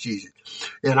Christ Jesus.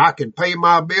 And I can pay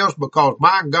my bills because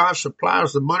my God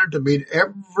supplies the money to meet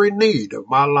every need of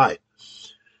my life.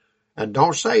 And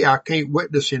don't say I can't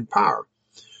witness in power.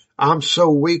 I'm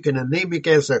so weak and anemic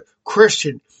as a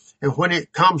Christian, and when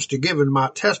it comes to giving my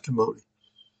testimony.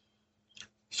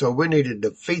 So we need to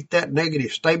defeat that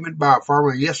negative statement by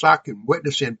affirming, yes, I can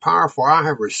witness in power, for I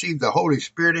have received the Holy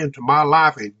Spirit into my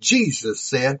life. And Jesus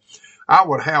said, I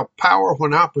will have power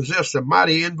when I possess the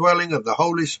mighty indwelling of the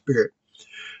Holy Spirit.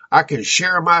 I can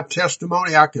share my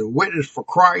testimony. I can witness for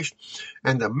Christ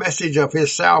and the message of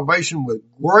his salvation with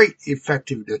great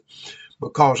effectiveness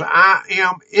because I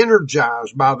am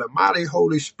energized by the mighty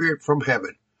Holy Spirit from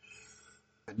heaven.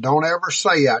 And don't ever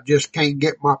say I just can't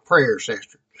get my prayers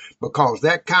answered, because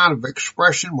that kind of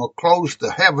expression will close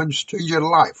the heavens to your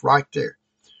life right there.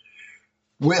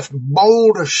 With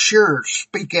bold assurance,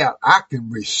 speak out, I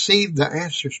can receive the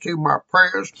answers to my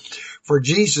prayers. For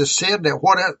Jesus said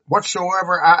that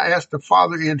whatsoever I ask the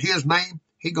Father in his name,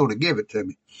 he's going to give it to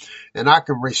me. And I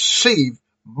can receive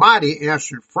mighty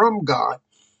answers from God.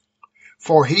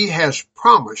 For he has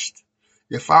promised,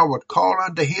 if I would call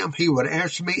unto him, he would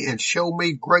answer me and show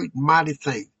me great and mighty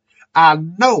things. I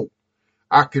know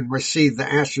I can receive the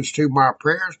answers to my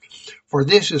prayers, for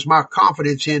this is my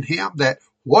confidence in him, that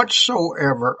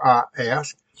whatsoever I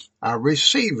ask, I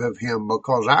receive of him,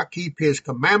 because I keep his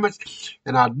commandments,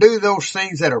 and I do those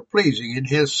things that are pleasing in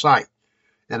his sight.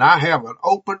 And I have an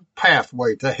open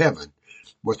pathway to heaven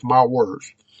with my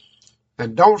words.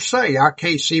 And don't say I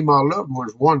can't see my loved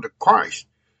ones won to Christ.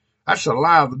 That's a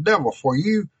lie of the devil. For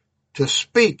you to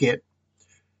speak it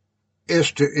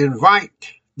is to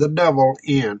invite the devil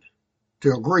in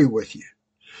to agree with you.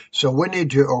 So we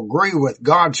need to agree with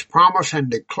God's promise and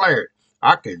declare it.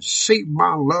 I can see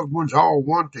my loved ones all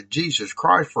won to Jesus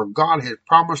Christ, for God has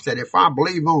promised that if I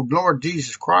believe on Lord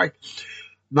Jesus Christ,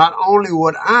 not only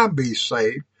would I be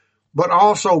saved, but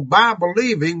also by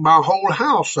believing my whole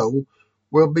household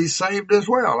will be saved as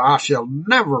well. I shall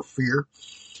never fear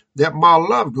that my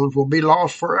loved ones will be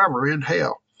lost forever in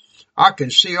hell. I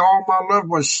can see all my loved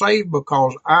ones saved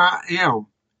because I am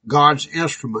God's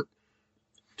instrument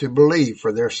to believe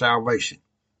for their salvation.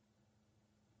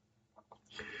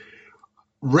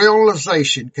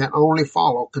 Realization can only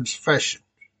follow confession.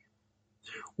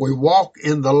 We walk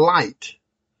in the light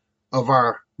of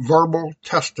our verbal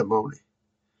testimony.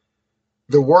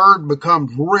 The word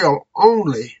becomes real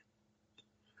only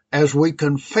as we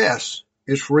confess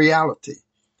its reality.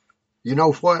 You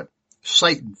know what?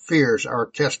 Satan fears our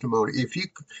testimony. If you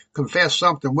confess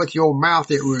something with your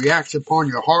mouth, it reacts upon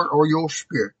your heart or your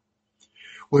spirit.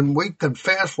 When we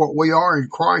confess what we are in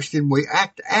Christ and we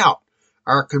act out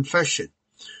our confession,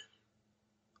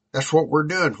 that's what we're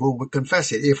doing when we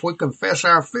confess it. If we confess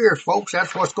our fears, folks,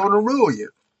 that's what's going to rule you.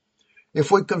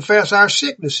 If we confess our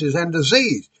sicknesses and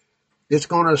disease, it's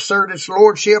going to assert its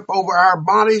lordship over our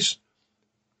bodies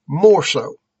more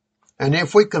so. And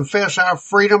if we confess our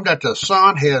freedom that the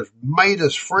Son has made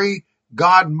us free,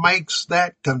 God makes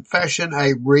that confession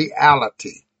a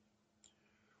reality.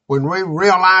 When we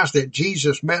realize that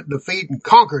Jesus met defeat and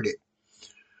conquered it,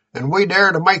 and we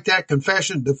dare to make that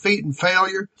confession, defeat and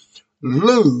failure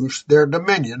lose their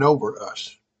dominion over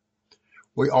us.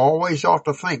 We always ought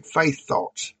to think faith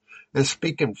thoughts and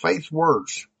speak in faith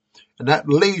words, and that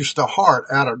leads the heart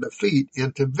out of defeat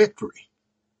into victory.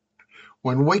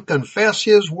 When we confess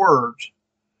His words,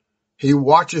 He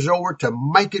watches over to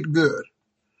make it good.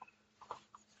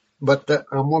 But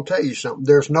I'm going to tell you something.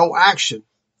 There's no action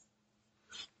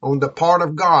on the part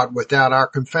of God without our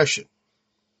confession,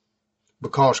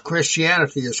 because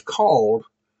Christianity is called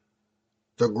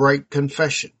the Great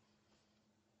Confession.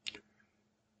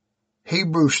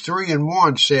 Hebrews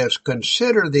 3:1 says,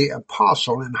 "Consider the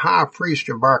apostle and high priest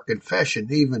of our confession,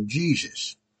 even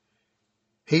Jesus."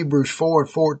 Hebrews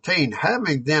 4:14,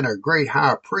 "Having then a great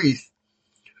high priest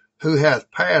who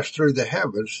hath passed through the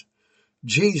heavens,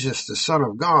 Jesus the Son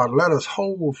of God, let us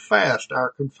hold fast our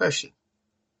confession."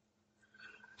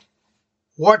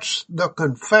 What's the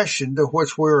confession to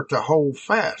which we are to hold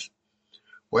fast?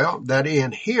 Well, that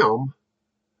in Him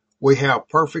we have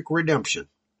perfect redemption.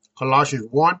 Colossians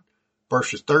 1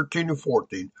 verses 13 and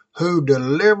 14, "Who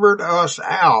delivered us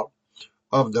out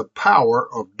of the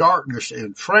power of darkness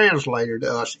and translated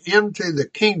us into the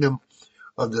kingdom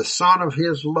of the Son of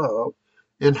His love,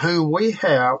 in whom we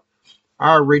have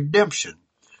our redemption,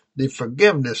 the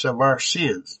forgiveness of our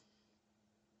sins."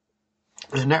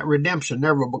 And that redemption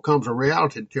never becomes a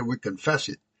reality until we confess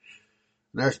it.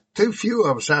 And there's too few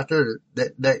of us out there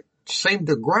that seem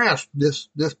to grasp this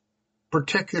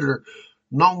particular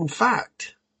known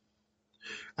fact.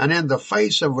 And in the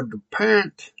face of an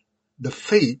apparent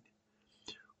defeat,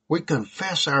 we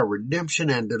confess our redemption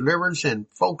and deliverance, and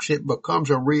folks, it becomes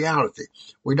a reality.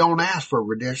 We don't ask for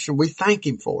redemption, we thank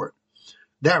Him for it.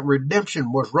 That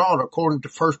redemption was wrought according to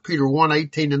 1 Peter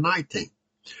 1:18 and 19.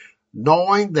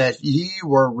 "Knowing that ye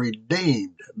were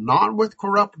redeemed, not with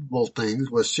corruptible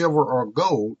things, with silver or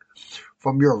gold,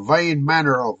 from your vain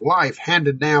manner of life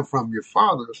handed down from your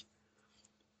fathers,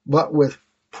 but with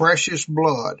precious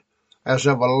blood, as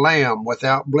of a lamb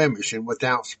without blemish and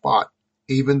without spot,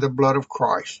 even the blood of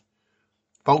Christ."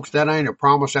 Folks, that ain't a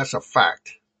promise, that's a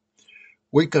fact.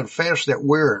 We confess that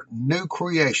we're new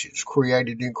creations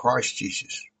created in Christ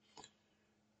Jesus.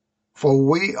 "For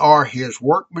we are His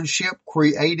workmanship,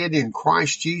 created in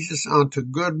Christ Jesus unto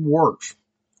good works,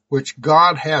 which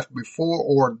God hath before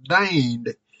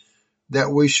ordained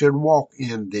that we should walk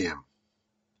in them."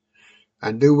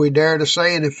 And do we dare to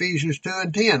say in Ephesians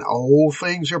 2:10, "Old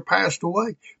things are passed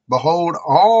away. Behold,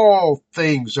 all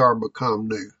things are become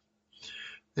new."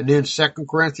 And then 2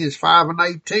 Corinthians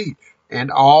 5:18,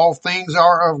 "And all things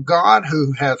are of God,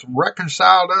 who hath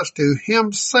reconciled us to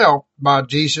Himself by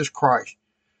Jesus Christ."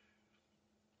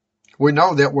 We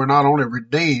know that we're not only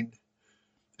redeemed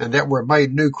and that we're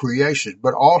made new creations,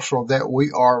 but also that we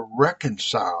are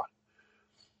reconciled.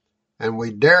 And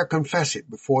we dare confess it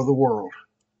before the world.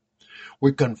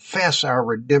 We confess our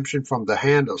redemption from the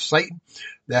hand of Satan,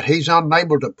 that he's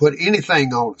unable to put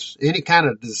anything on us, any kind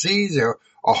of disease or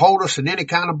hold us in any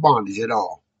kind of bondage at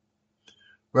all.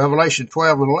 Revelation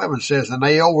 12:11 says, "And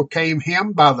they overcame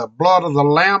him by the blood of the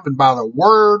Lamb and by the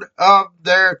word of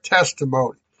their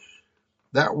testimony."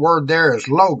 That word there is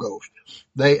logos.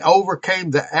 They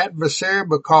overcame the adversary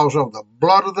because of the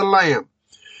blood of the Lamb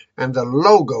and the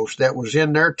logos that was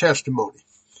in their testimony.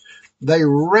 They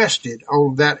rested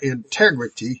on that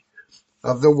integrity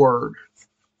of the word,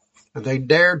 and they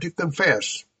dared to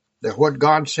confess that what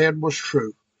God said was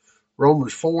true.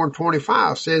 Romans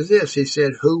 4:25 says this. He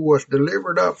said, "Who was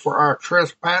delivered up for our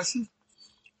trespasses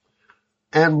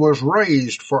and was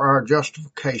raised for our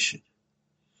justification."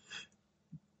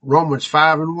 Romans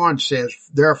 5:1 says,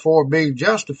 "Therefore, being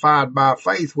justified by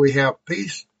faith, we have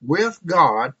peace with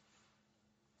God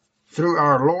through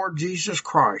our Lord Jesus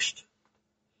Christ."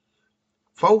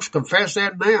 Folks, confess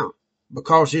that now,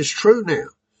 because it's true now.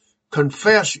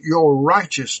 Confess your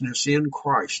righteousness in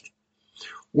Christ.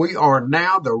 We are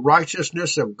now the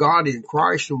righteousness of God in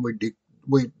Christ, and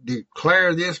we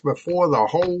declare this before the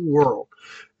whole world.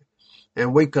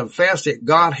 and we confess that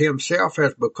God himself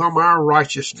has become our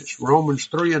righteousness. Romans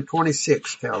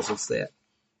 3:26 tells us that.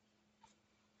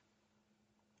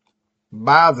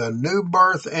 By the new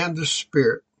birth and the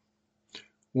Spirit,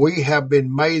 we have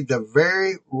been made the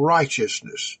very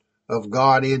righteousness of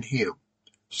God in him.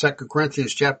 2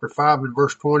 Corinthians chapter 5 and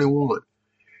verse 21.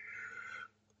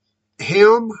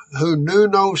 Him who knew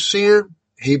no sin,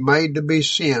 he made to be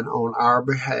sin on our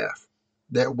behalf,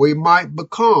 that we might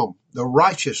become the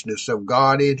righteousness of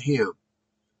God in him.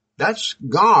 That's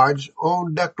God's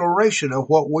own declaration of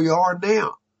what we are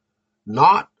now.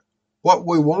 Not what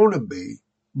we want to be,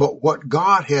 but what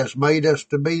God has made us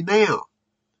to be now.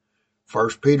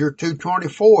 1 Peter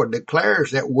 2:24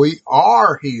 declares that we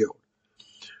are healed.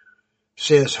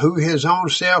 Says, who his own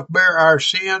self bare our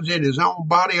sins in his own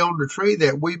body on the tree,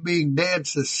 that we being dead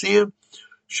to sin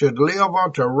should live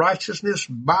unto righteousness,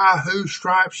 by whose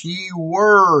stripes ye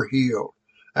were healed.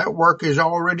 That work is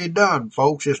already done,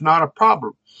 folks. It's not a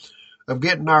problem of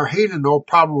getting our healing or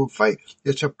problem of faith.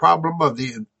 It's a problem of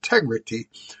the integrity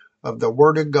of the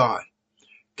Word of God.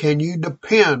 Can you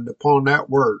depend upon that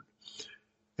Word?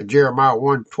 And Jeremiah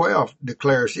 1:12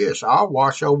 declares this, I'll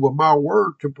watch over my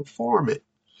word to perform it.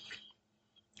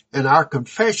 And our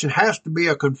confession has to be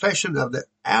a confession of the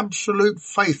absolute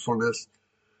faithfulness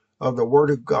of the Word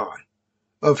of God,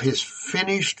 of his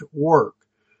finished work,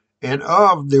 and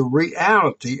of the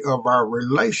reality of our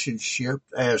relationship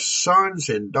as sons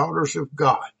and daughters of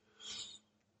God.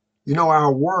 You know,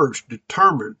 our words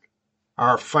determine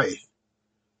our faith,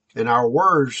 and our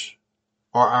words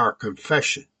are our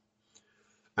confession.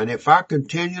 And if I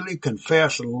continually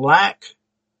confess lack,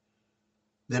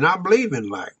 then I believe in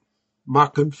lack. My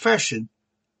confession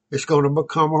is going to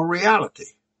become a reality.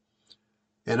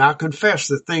 And I confess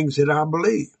the things that I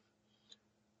believe.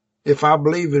 If I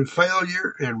believe in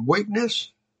failure and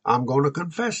weakness, I'm going to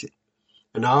confess it.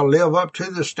 And I'll live up to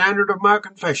the standard of my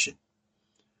confession.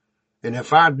 And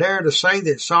if I dare to say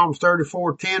that Psalms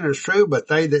 34:10 is true, but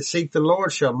they that seek the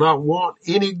Lord shall not want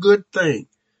any good thing.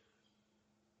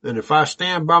 And if I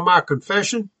stand by my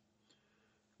confession,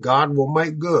 God will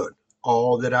make good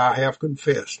all that I have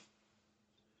confessed.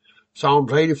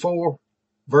 Psalms 84,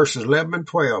 verses 11 and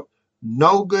 12.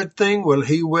 No good thing will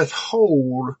he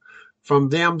withhold from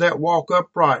them that walk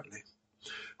uprightly.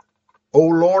 O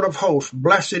Lord of hosts,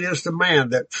 blessed is the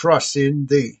man that trusts in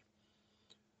thee.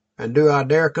 And do I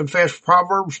dare confess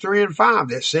Proverbs 3 and 5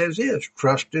 that says this,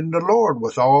 trust in the Lord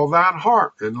with all thine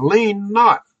heart, and lean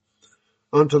not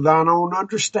unto thine own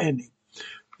understanding.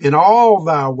 In all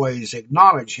thy ways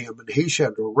acknowledge him, and he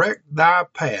shall direct thy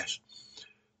paths.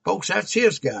 Folks, that's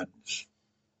his guidance.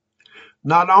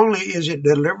 Not only is it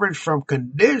deliverance from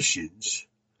conditions,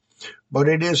 but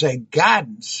it is a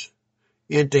guidance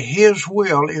into his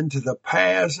will, into the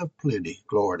paths of plenty.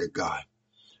 Glory to God.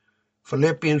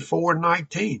 Philippians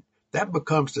 4:19. That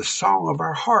becomes the song of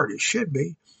our heart. It should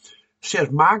be. It says,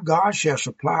 my God shall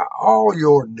supply all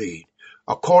your need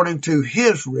according to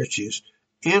his riches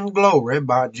in glory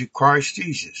by Christ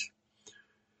Jesus.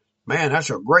 Man, that's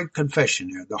a great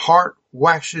confession there. The heart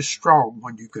waxes strong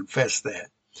when you confess that.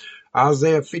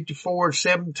 Isaiah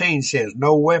 54:17 says,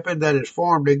 no weapon that is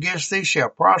formed against thee shall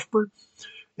prosper,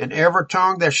 and every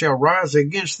tongue that shall rise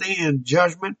against thee in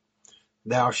judgment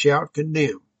thou shalt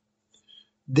condemn.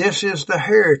 This is the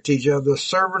heritage of the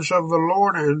servants of the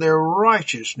Lord, and their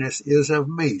righteousness is of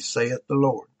me, saith the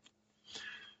Lord.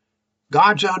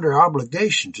 God's under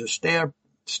obligation to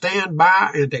stand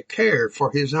by and to care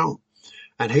for his own,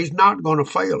 and he's not going to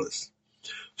fail us.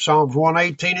 Psalms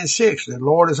 118 and 6, the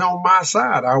Lord is on my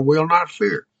side, I will not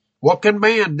fear. What can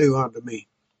man do unto me?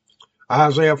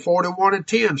 Isaiah 41 and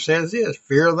 10 says this,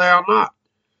 fear thou not,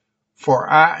 for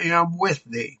I am with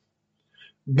thee.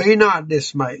 Be not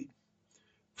dismayed,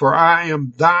 for I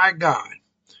am thy God.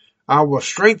 I will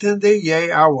strengthen thee,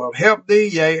 yea, I will help thee,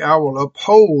 yea, I will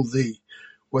uphold thee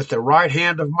with the right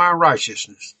hand of my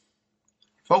righteousness.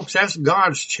 Folks, that's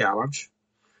God's challenge,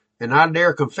 and I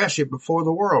dare confess it before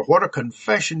the world. What a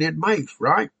confession it makes,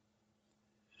 right?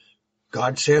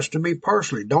 God says to me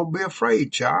personally, don't be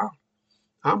afraid, child.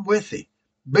 I'm with thee.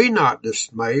 Be not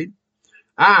dismayed.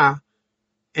 I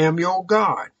am your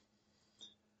God.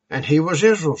 And he was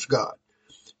Israel's God.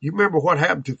 You remember what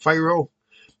happened to Pharaoh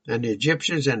and the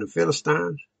Egyptians and the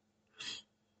Philistines?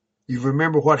 You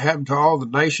remember what happened to all the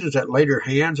nations that laid their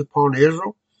hands upon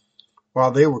Israel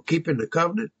while they were keeping the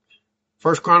covenant?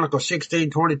 1 Chronicles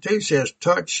 16:22 says,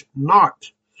 touch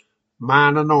not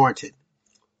mine anointed.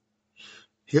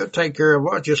 He'll take care of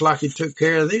us just like he took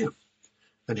care of them.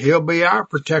 And he'll be our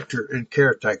protector and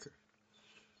caretaker.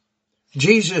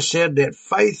 Jesus said that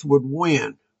faith would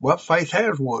win. Well, faith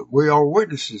has won. We are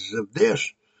witnesses of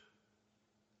this.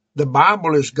 The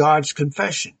Bible is God's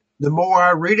confession. The more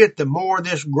I read it, the more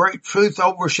this great truth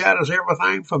overshadows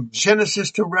everything from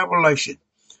Genesis to Revelation.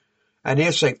 And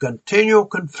it's a continual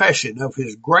confession of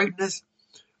His greatness,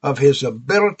 of His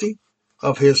ability,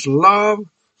 of His love,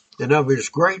 and of His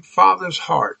great Father's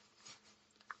heart.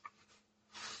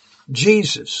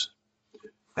 Jesus,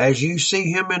 as you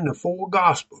see Him in the four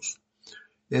Gospels,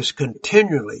 is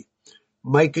continually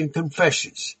making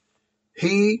confessions.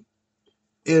 He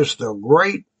is the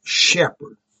great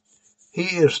shepherd. He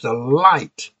is the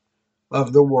light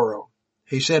of the world.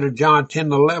 He said in John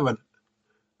 10:11,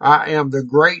 I am the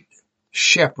great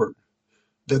shepherd.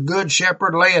 The good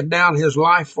shepherd layeth down his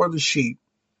life for the sheep.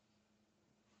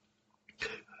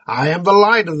 I am the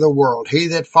light of the world. He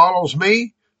that follows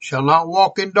me shall not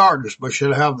walk in darkness, but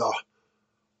shall have the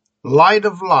light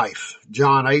of life.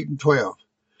 John 8:12.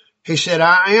 He said,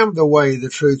 I am the way, the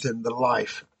truth, and the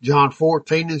life. John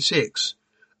 14:6.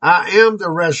 I am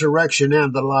the resurrection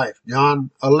and the life.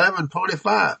 John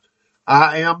 11:25.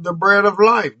 I am the bread of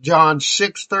life. John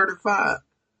 6:35.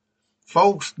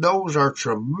 Folks, those are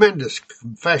tremendous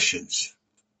confessions.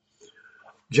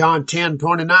 John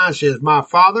 10:29 says, my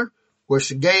Father,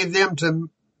 which gave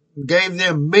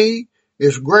them me,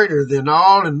 is greater than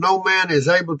all, and no man is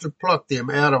able to pluck them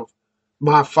out of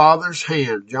my Father's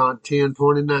hand. John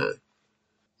 10:29.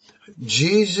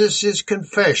 Jesus'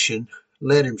 confession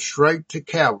led him straight to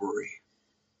Calvary.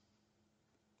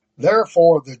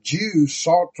 Therefore the Jews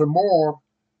sought the more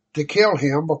to kill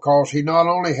him, because he not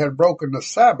only had broken the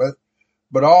Sabbath,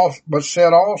 but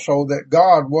said also that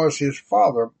God was his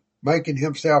Father, making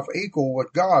himself equal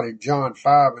with God in John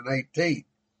 5:18.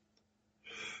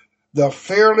 The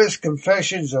fearless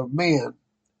confessions of men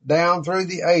down through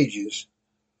the ages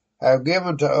have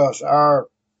given to us our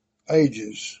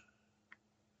ages.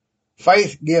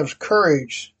 Faith gives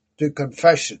courage to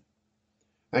confession,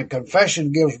 and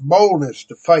confession gives boldness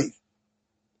to faith.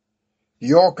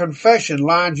 Your confession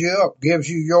lines you up, gives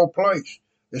you your place,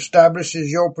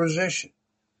 establishes your position.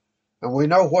 And we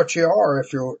know what you are.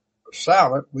 If you're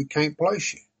silent, we can't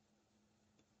place you.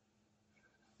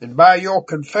 And by your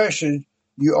confession,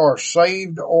 you are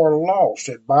saved or lost.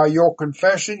 And by your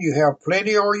confession, you have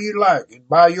plenty or you lack. And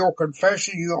by your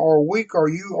confession, you are weak or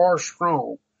you are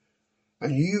strong.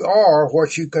 And you are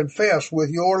what you confess with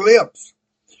your lips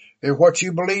and what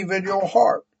you believe in your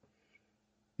heart.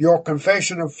 Your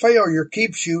confession of failure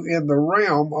keeps you in the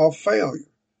realm of failure.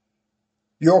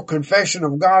 Your confession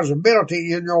of God's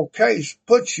ability in your case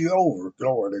puts you over.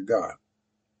 Glory to God.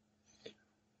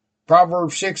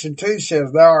 Proverbs 6:2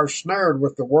 says, thou art snared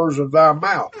with the words of thy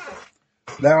mouth.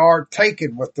 Thou art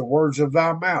taken with the words of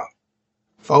thy mouth.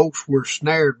 Folks, we're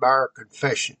snared by our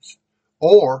confessions,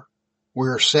 or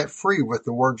we're set free with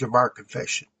the words of our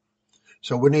confession.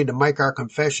 So we need to make our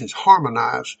confessions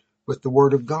harmonize with the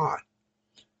Word of God.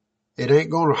 It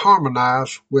ain't going to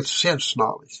harmonize with sense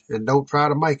knowledge, and don't try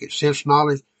to make it. Sense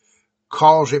knowledge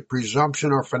calls it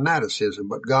presumption or fanaticism,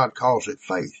 but God calls it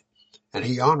faith, and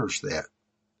He honors that.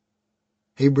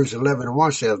 Hebrews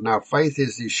 11:1 says, now faith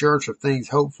is the assurance of things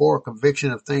hoped for, a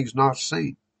conviction of things not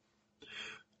seen.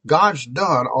 God's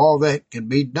done all that can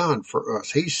be done for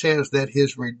us. He says that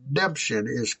His redemption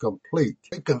is complete.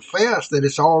 We confess that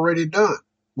it's already done.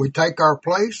 We take our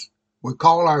place. We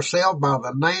call ourselves by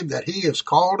the name that He has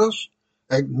called us,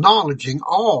 acknowledging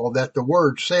all that the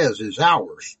Word says is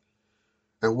ours.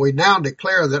 And we now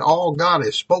declare that all God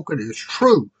has spoken is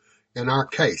true in our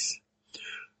case.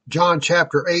 John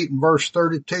chapter 8 and verse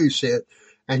 32 said,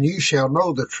 and you shall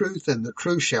know the truth, and the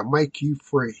truth shall make you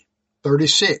free.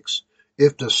 36,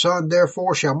 if the Son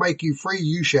therefore shall make you free,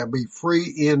 you shall be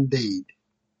free indeed.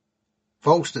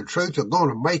 Folks, the truth is going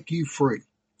to make you free.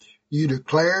 You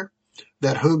declare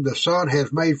that whom the Son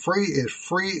has made free is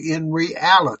free in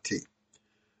reality.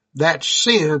 That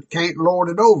sin can't lord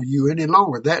it over you any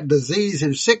longer. That disease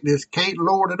and sickness can't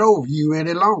lord it over you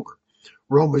any longer.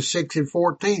 Romans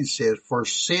 6:14 says, for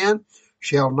sin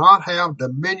shall not have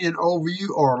dominion over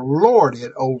you or lord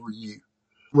it over you.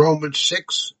 Romans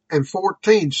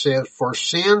 6:14 says, for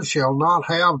sin shall not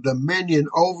have dominion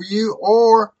over you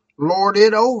or lord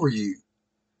it over you.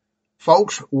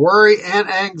 Folks, worry and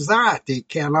anxiety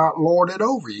cannot lord it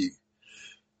over you.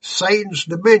 Satan's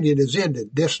dominion is ended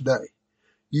this day.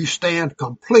 You stand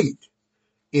complete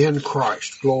in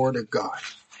Christ. Glory to God.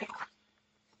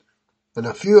 And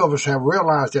a few of us have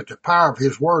realized that the power of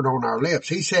His word on our lips.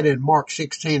 He said in Mark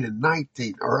 16 and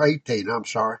 18,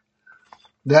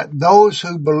 that those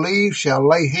who believe shall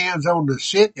lay hands on the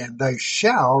sick and they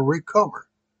shall recover.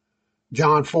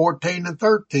 John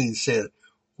 14:13 says,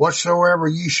 whatsoever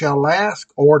ye shall ask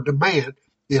or demand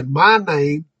in my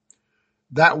name,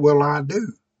 that will I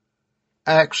do.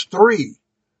 Acts 3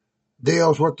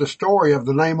 deals with the story of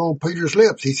the name on Peter's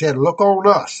lips. He said, look on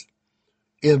us.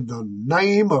 In the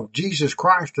name of Jesus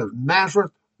Christ of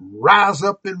Nazareth, rise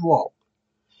up and walk.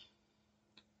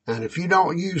 And if you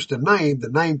don't use the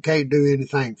name can't do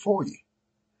anything for you.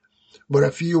 But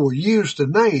if you will use the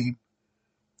name,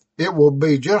 it will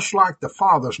be just like the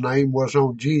Father's name was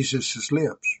on Jesus'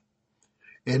 lips.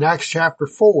 In Acts chapter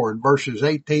 4 and verses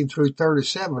 18 through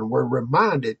 37, we're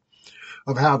reminded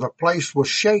of how the place was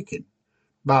shaken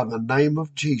by the name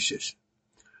of Jesus.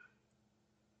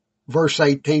 Verse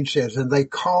 18 says, and they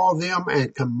called them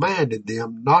and commanded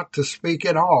them not to speak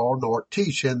at all nor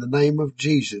teach in the name of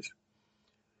Jesus.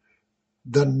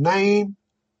 The name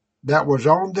that was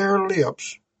on their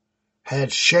lips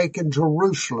had shaken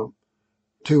Jerusalem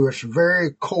to its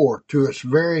very core, to its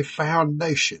very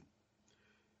foundation.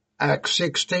 Acts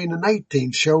 16 and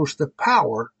 18 shows the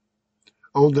power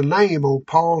on the name on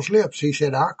Paul's lips. He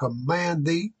said, I command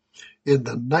thee in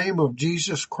the name of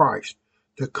Jesus Christ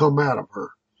to come out of her.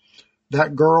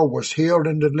 That girl was healed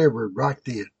and delivered right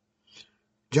then.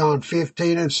 John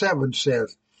 15 and 7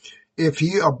 says, if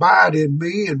ye abide in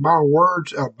me and my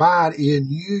words abide in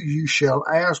you, you shall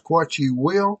ask what ye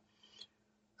will,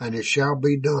 and it shall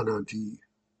be done unto you.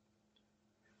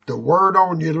 The word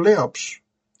on your lips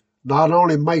not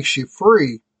only makes you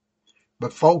free,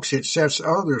 but folks, it sets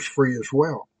others free as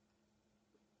well.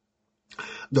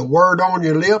 The word on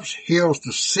your lips heals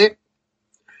the sick,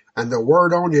 and the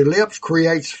word on your lips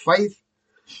creates faith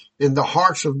in the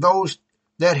hearts of those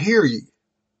that hear you.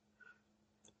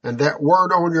 And that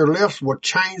word on your lips will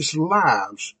change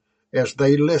lives as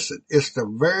they listen. It's the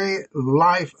very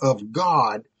life of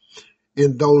God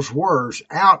in those words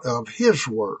out of His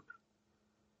word.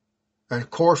 And of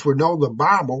course, we know the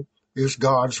Bible is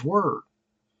God's word.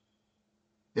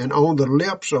 And on the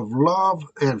lips of love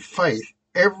and faith,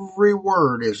 every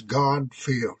word is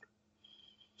God-filled.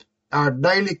 Our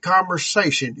daily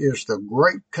conversation is the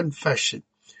great confession.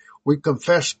 We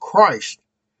confess Christ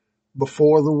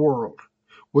before the world.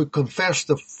 We confess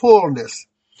the fullness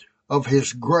of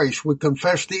His grace. We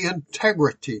confess the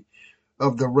integrity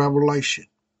of the revelation.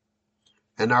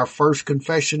 And our first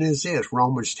confession is this,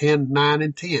 Romans 10, 9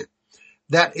 and 10.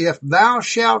 That if thou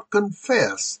shalt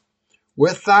confess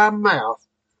with thy mouth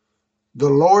the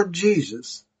Lord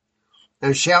Jesus,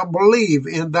 and shalt believe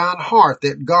in thine heart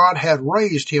that God hath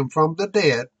raised him from the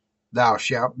dead, thou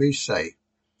shalt be saved.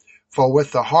 For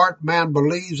with the heart man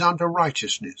believes unto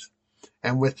righteousness,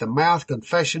 and with the mouth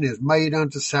confession is made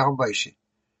unto salvation.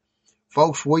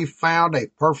 Folks, we found a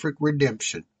perfect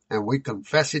redemption, and we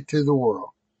confess it to the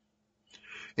world.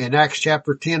 In Acts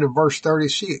chapter 10 and verse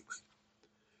 36,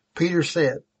 Peter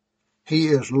said, He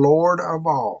is Lord of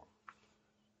all.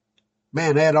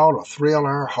 Man, that ought to thrill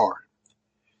our heart.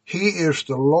 He is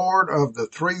the Lord of the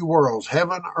three worlds,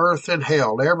 heaven, earth, and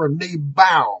hell. Every knee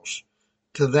bows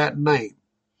to that name.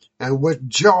 And with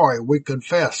joy we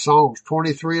confess Psalms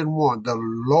 23 and 1. The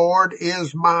Lord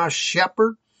is my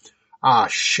shepherd. I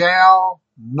shall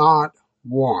not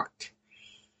want.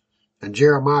 And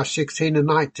Jeremiah 16 and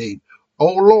 19.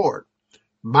 O Lord,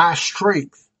 my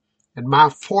strength and my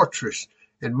fortress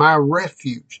and my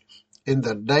refuge in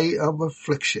the day of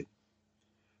affliction.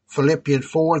 Philippians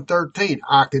 4 and 13.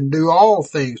 I can do all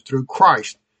things through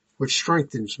Christ, which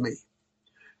strengthens me.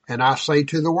 And I say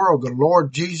to the world, the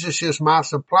Lord Jesus is my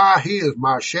supply. He is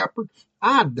my shepherd.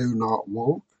 I do not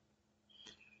want.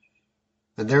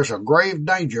 And there's a grave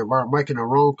danger of our making a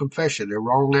wrong confession, a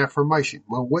wrong affirmation.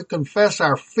 When we confess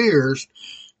our fears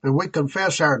and we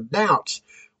confess our doubts,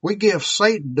 we give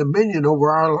Satan dominion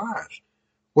over our lives.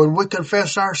 When we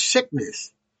confess our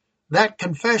sickness, that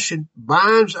confession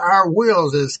binds our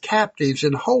wills as captives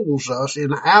and holds us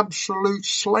in absolute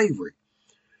slavery.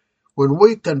 When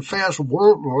we confess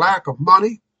want and lack of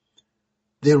money,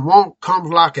 then want comes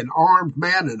like an armed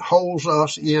man and holds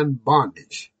us in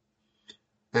bondage.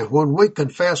 And when we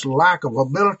confess lack of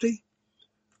ability,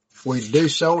 we do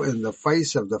so in the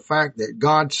face of the fact that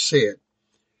God said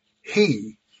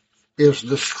He is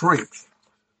the strength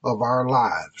of our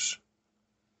lives.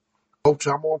 Folks,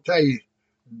 I'm going to tell you,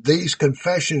 these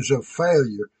confessions of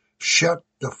failure shut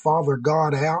the Father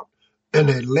God out, and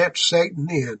they let Satan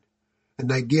in, and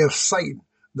they give Satan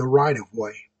the right of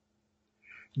way.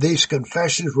 These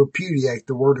confessions repudiate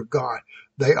the Word of God.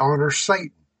 They honor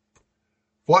Satan.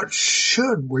 What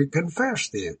should we confess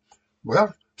then?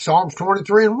 Well, Psalms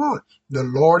 23 and 1. The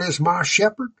Lord is my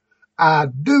shepherd. I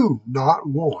do not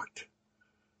want.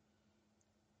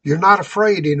 You're not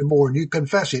afraid anymore, and you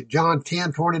confess it. John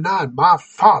 10:29. My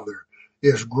Father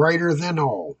is greater than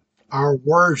all. Our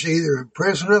words either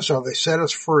imprison us or they set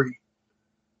us free.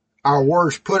 Our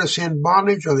words put us in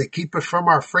bondage, or they keep us from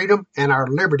our freedom and our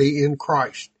liberty in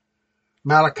Christ.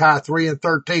 Malachi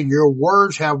 3:13, your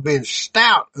words have been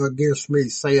stout against me,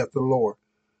 saith the Lord.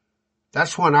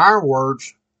 That's when our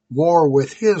words war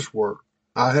with his word.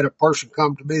 I had a person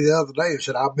come to me the other day and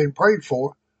said, I've been prayed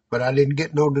for, but I didn't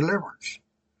get no deliverance.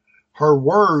 Her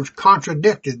words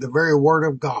contradicted the very word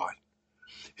of God.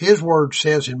 His word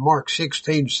says in Mark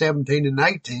 16:17 and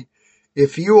 18,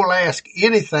 if you will ask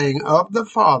anything of the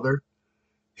Father,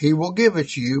 he will give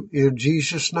it you in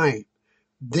Jesus' name.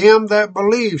 Them that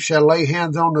believe shall lay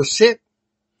hands on the sick,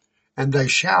 and they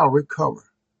shall recover.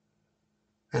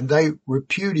 And they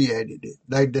repudiated it.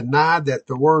 They denied that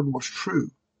the word was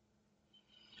true.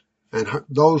 And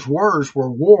those words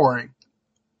were warring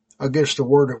against the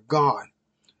word of God.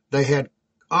 They had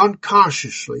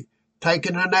unconsciously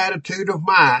taken an attitude of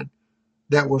mind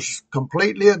that was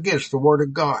completely against the word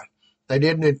of God. They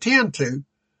didn't intend to,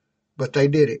 but they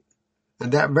did it.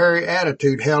 And that very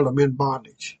attitude held them in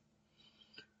bondage.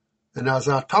 And as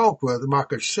I talked with them, I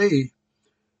could see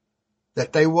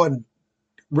that they wasn't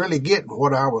really getting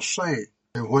what I was saying.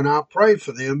 And when I prayed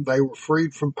for them, they were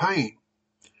freed from pain.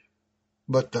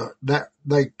 But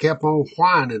they kept on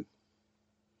whining.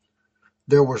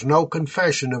 There was no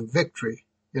confession of victory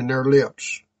in their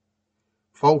lips.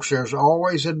 Folks, there's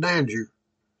always a danger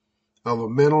of a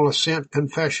mental assent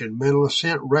confession. Mental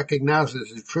assent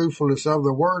recognizes the truthfulness of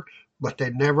the word, but they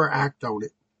never act on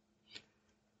it.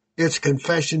 Its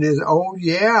confession is, oh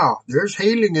yeah, there's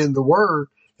healing in the word.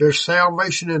 There's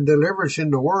salvation and deliverance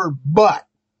in the word, but,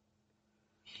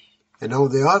 and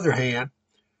on the other hand,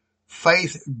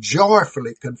 faith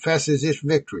joyfully confesses its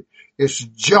victory. Its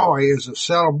joy is a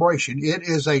celebration. It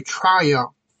is a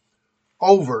triumph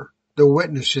over the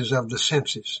witnesses of the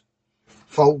senses.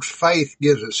 Folks, faith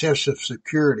gives a sense of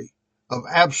security, of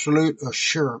absolute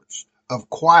assurance, of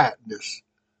quietness.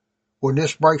 When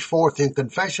this breaks forth in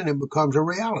confession, it becomes a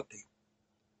reality.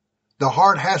 The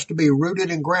heart has to be rooted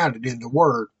and grounded in the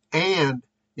word and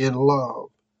in love.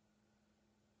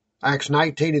 Acts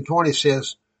 19:20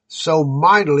 says, so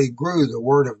mightily grew the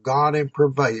word of God and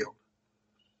prevailed.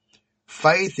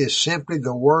 Faith is simply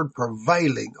the word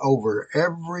prevailing over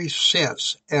every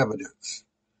sense evidence.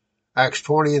 Acts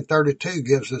 20:32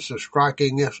 gives us a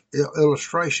striking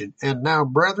illustration. And now,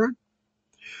 brethren,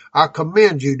 I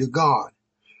commend you to God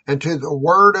and to the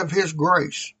word of his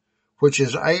grace, which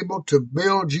is able to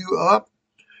build you up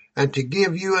and to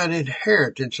give you an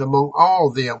inheritance among all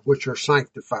them which are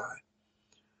sanctified.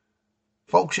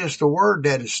 Folks, it's the word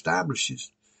that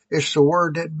establishes. It's the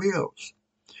word that builds.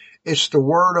 It's the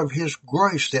word of his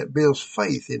grace that builds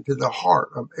faith into the heart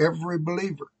of every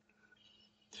believer.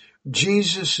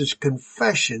 Jesus'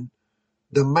 confession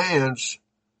demands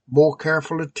more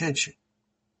careful attention.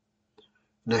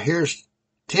 Now here's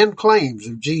 10 claims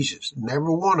of Jesus, and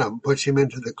every one of them puts him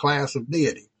into the class of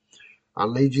deity. I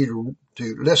need you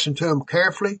to listen to them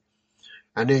carefully,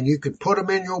 and then you can put them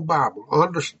in your Bible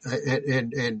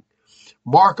and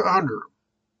mark under them.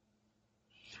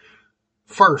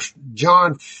 First,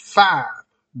 John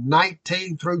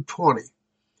 5:19 through 20.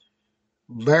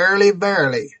 Verily,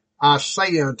 verily, I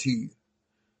say unto you,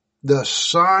 the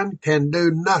Son can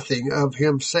do nothing of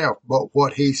himself but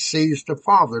what he sees the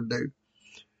Father do.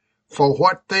 For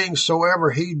what things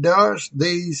soever he does,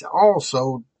 these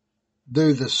also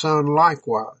do the Son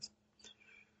likewise.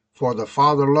 For the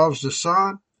Father loves the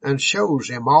Son and shows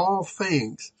him all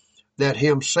things that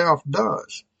himself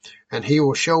does, and he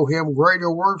will show him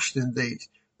greater works than these,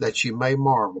 that you may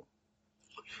marvel.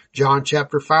 John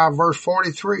chapter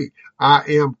 5:43, I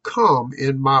am come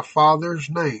in my Father's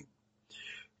name.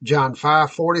 John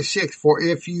 5:46, for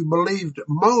if you believed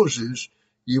Moses,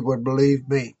 you would believe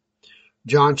me.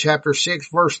 John chapter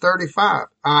 6:35,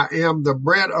 I am the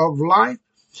bread of life.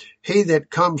 He that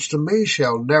comes to me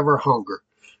shall never hunger,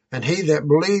 and he that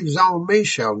believes on me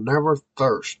shall never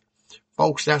thirst.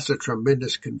 Folks, that's a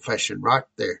tremendous confession right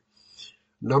there.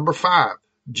 Number 5,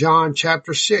 John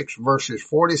chapter 6, verses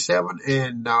 47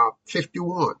 and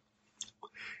 51.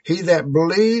 He that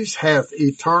believes hath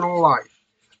eternal life.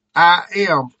 I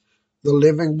am the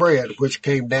living bread which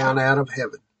came down out of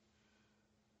heaven.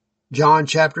 John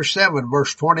chapter 7,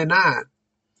 verse 29.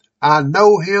 I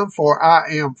know him, for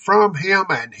I am from him,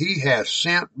 and he has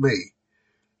sent me.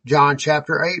 John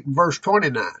chapter 8, verse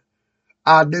 29.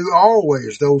 I do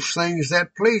always those things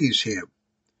that please him.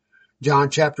 John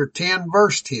chapter 10,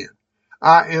 verse 10.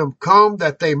 I am come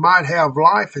that they might have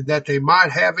life, and that they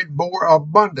might have it more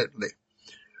abundantly.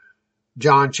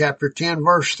 John chapter 10,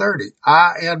 verse 30.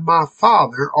 I and my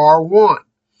Father are one.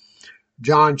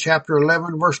 John chapter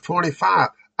 11, verse 25.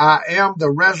 I am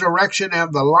the resurrection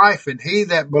and the life, and he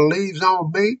that believes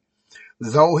on me,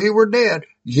 Though he were dead,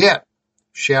 yet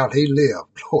shall he live.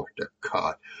 Glory to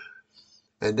God.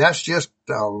 And that's just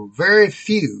a very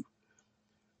few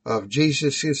of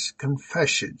Jesus'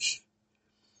 confessions.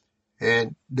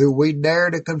 And do we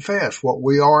dare to confess what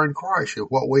we are in Christ and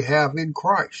what we have in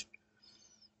Christ?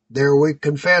 There we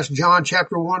confess John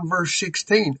chapter 1 verse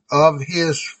 16, of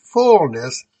his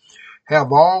fullness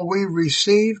have all we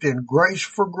received, in grace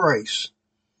for grace.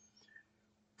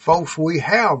 Folks, we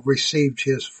have received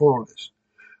his fullness,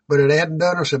 but it hadn't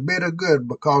done us a bit of good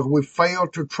because we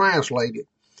failed to translate it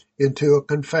into a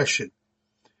confession.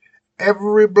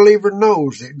 Every believer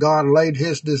knows that God laid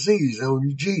his disease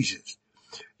on Jesus,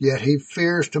 yet he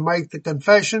fears to make the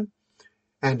confession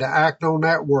and to act on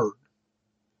that word.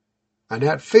 And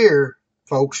that fear,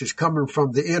 folks, is coming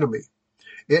from the enemy.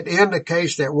 It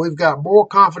indicates that we've got more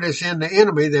confidence in the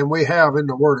enemy than we have in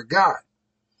the Word of God.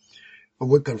 When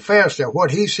we confess that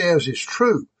what he says is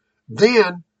true,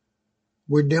 then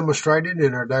we demonstrate it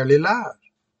in our daily lives.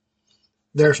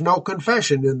 There's no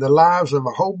confession in the lives of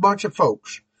a whole bunch of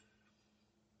folks.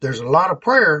 There's a lot of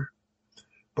prayer,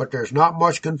 but there's not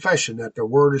much confession that the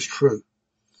Word is true.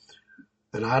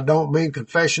 And I don't mean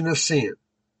confession of sin.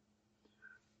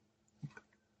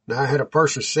 Now, I had a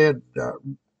person said,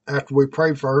 after we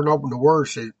prayed for her and opened the Word,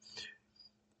 she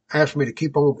asked me to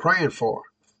keep on praying for her.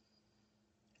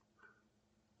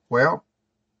 Well,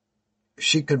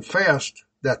 she confessed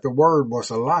that the Word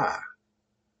was a lie.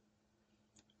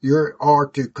 You are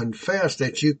to confess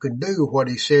that you can do what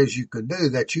he says you can do,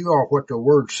 that you are what the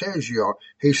Word says you are.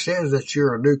 He says that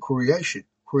you're a new creation,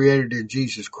 created in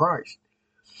Jesus Christ.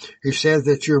 He says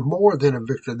that you're more than a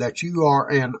victor, that you are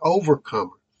an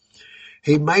overcomer.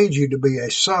 He made you to be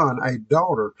a son, a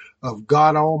daughter of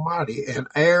God Almighty, an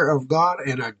heir of God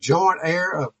and a joint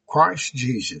heir of Christ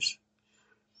Jesus.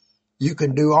 You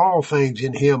can do all things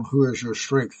in him who is your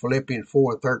strength, Philippians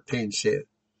 4:13 said.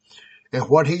 And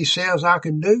what he says I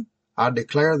can do, I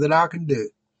declare that I can do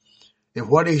it. And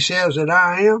what he says that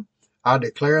I am, I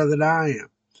declare that I am.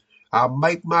 I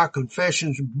make my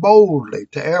confessions boldly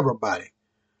to everybody.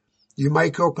 You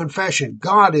make your confession,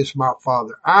 God is my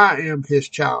Father. I am his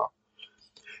child.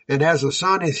 And as a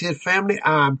son is his family,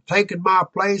 I'm taking my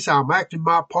place. I'm acting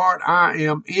my part. I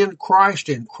am in Christ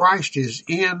and Christ is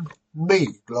in me.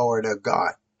 Glory to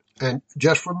God. And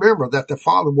just remember that the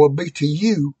Father will be to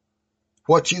you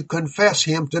what you confess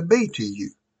him to be to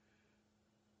you.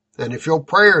 And if your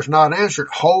prayer is not answered,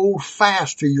 hold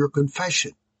fast to your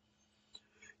confession.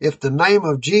 If the name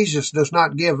of Jesus does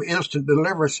not give instant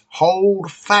deliverance, hold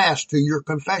fast to your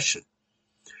confession.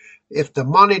 If the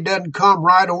money doesn't come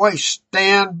right away,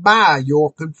 stand by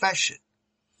your confession.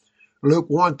 Luke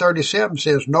 1:37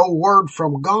 says, no word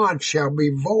from God shall be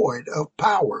void of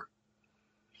power.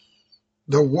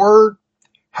 The word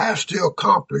has to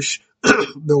accomplish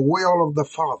the will of the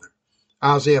Father.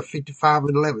 Isaiah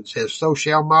 55:11 says, so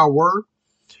shall my word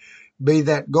be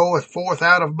that goeth forth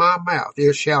out of my mouth.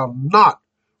 It shall not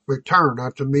return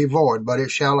unto me void, but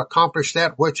it shall accomplish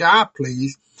that which I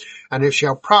please, and it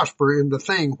shall prosper in the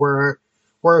thing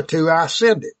whereto I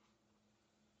send it.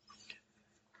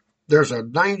 There's a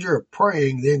danger of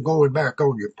praying then going back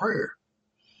on your prayer.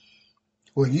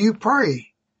 When you pray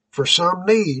for some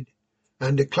need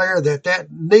and declare that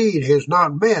that need is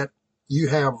not met, you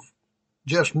have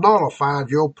just nullified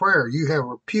your prayer. You have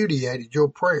repudiated your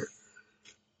prayer.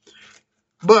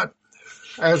 But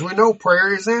as we know,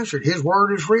 prayer is answered. His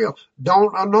word is real.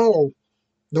 Don't annul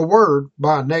the word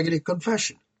by a negative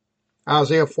confession.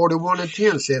 Isaiah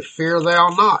 41:10 says, fear thou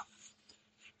not,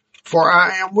 for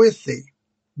I am with thee.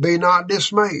 Be not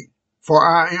dismayed, for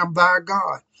I am thy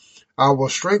God. I will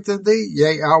strengthen thee,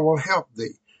 yea, I will help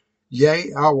thee.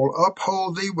 Yea, I will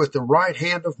uphold thee with the right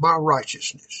hand of my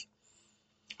righteousness.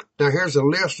 Now here's a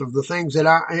list of the things that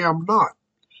I am not.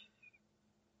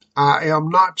 I am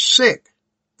not sick,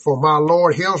 for my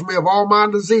Lord heals me of all my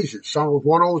diseases. Psalms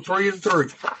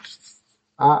 103:3.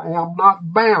 I am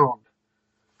not bound,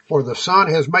 for the Son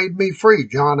has made me free.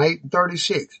 John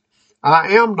 8:36.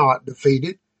 I am not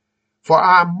defeated, for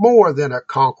I am more than a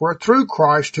conqueror through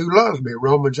Christ who loves me.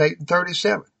 Romans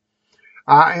 8:37.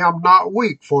 I am not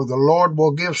weak, for the Lord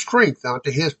will give strength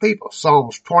unto his people.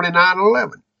 Psalms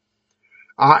 29:11.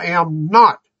 I am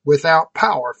not without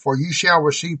power, for you shall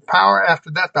receive power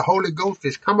after that the Holy Ghost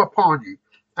is come upon you.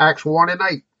 Acts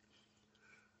 1:8.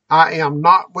 I am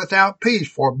not without peace,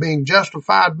 for being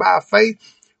justified by faith,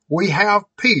 we have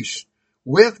peace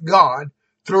with God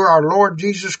through our Lord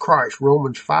Jesus Christ.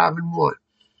 Romans 5:1.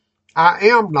 I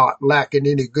am not lacking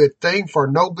any good thing, for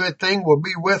no good thing will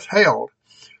be withheld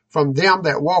from them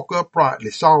that walk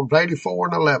uprightly. Psalms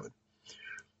 84:11.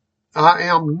 I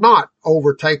am not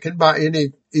overtaken by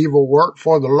any evil work,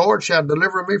 for the Lord shall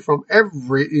deliver me from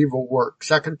every evil work.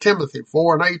 2 Timothy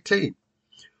 4:18.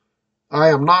 I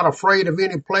am not afraid of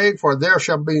any plague, for there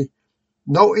shall be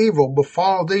no evil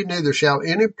befall thee, neither shall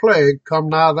any plague come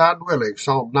nigh thy dwelling.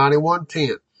 Psalm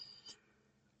 91:10.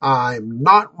 I am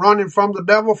not running from the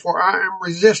devil, for I am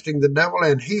resisting the devil,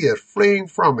 and he is fleeing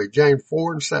from me. James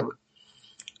 4:7.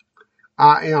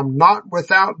 I am not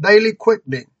without daily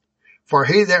quickening, for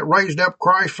he that raised up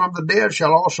Christ from the dead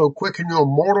shall also quicken your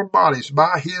mortal bodies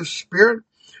by his Spirit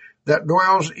that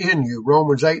dwells in you.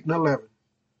 Romans 8:11.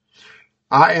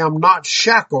 I am not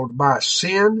shackled by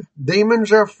sin,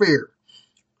 demons, or fear.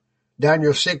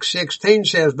 Daniel 6:16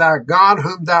 says, Thy God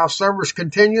whom thou servest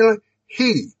continually,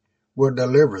 he will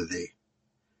deliver thee.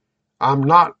 I'm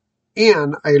not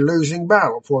in a losing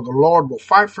battle, for the Lord will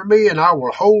fight for me, and I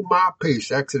will hold my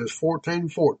peace. Exodus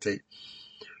 14:14.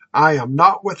 I am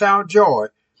not without joy.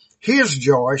 His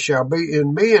joy shall be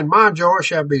in me, and my joy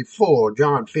shall be full.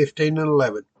 John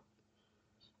 15:11.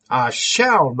 I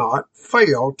shall not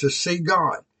fail to see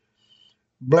God.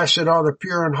 Blessed are the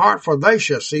pure in heart, for they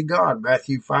shall see God.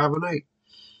 Matthew 5:8.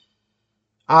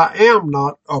 I am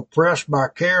not oppressed by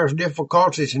cares,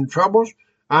 difficulties, and troubles.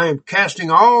 I am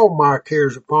casting all my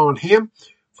cares upon him,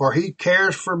 for he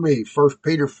cares for me. 1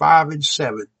 Peter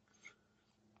 5:7.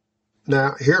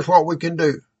 Now, here's what we can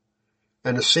do.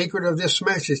 And the secret of this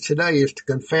message today is to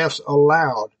confess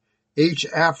aloud each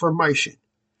affirmation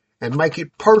and make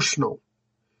it personal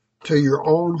to your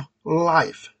own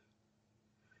life.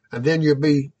 And then you'll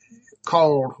be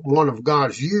called one of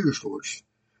God's used ones.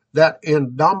 That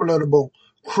indomitable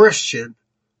Christian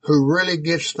who really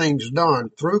gets things done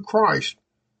through Christ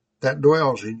that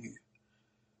dwells in you.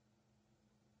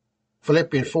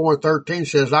 Philippians 4:13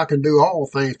 says, I can do all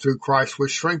things through Christ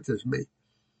which strengthens me.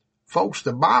 Folks,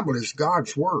 the Bible is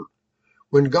God's word.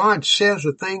 When God says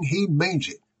a thing, he means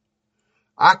it.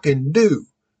 I can do,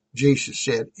 Jesus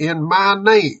said, in my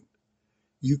name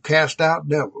you cast out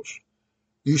devils.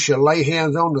 You shall lay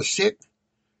hands on the sick,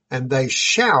 and they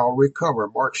shall recover.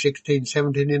 Mark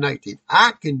 16:17 and 18.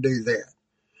 I can do that.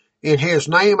 In his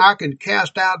name I can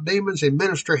cast out demons and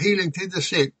minister healing to the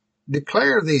sick.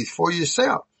 Declare these for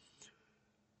yourself.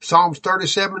 Psalms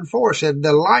 37:4 said,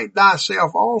 Delight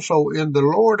thyself also in the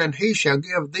Lord, and he shall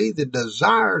give thee the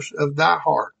desires of thy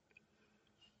heart.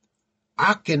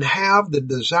 I can have the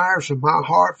desires of my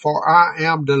heart, for I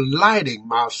am delighting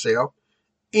myself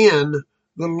in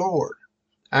the Lord.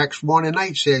 Acts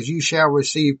 1:8 says, You shall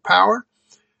receive power.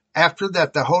 After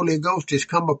that the Holy Ghost is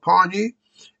come upon you,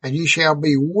 and you shall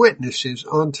be witnesses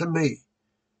unto me.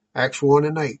 Acts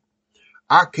 1:8.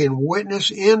 I can witness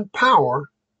in power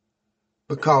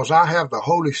because I have the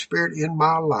Holy Spirit in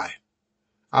my life.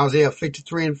 Isaiah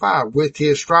 53:5. With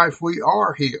his stripes we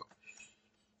are healed.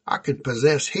 I can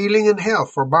possess healing and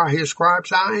health, for by his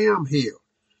stripes I am healed.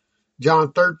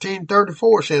 John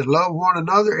 13:34 says, Love one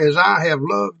another as I have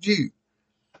loved you.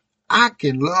 I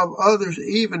can love others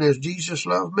even as Jesus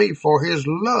loved me, for his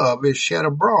love is shed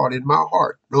abroad in my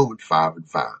heart. Romans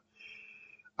 5:5.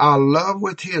 I love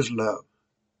with his love.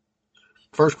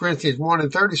 1 Corinthians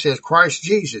 1:30 says, Christ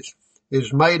Jesus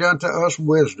is made unto us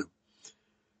wisdom.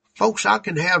 Folks, I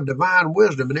can have divine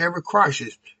wisdom in every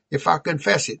crisis if I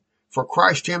confess it, for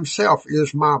Christ himself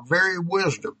is my very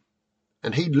wisdom,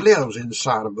 and he lives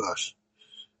inside of us.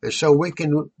 And so we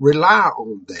can rely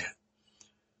on that.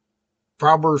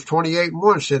 Proverbs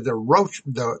 28:1 said,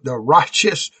 the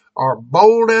righteous are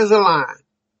bold as a lion.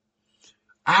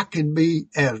 I can be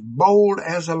as bold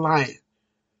as a lion,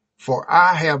 for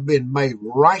I have been made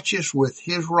righteous with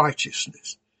his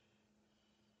righteousness.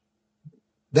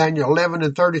 Daniel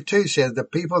 11:32 says, the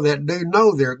people that do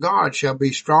know their God shall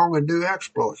be strong and do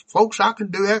exploits. Folks, I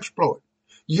can do exploits.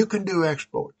 You can do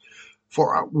exploits.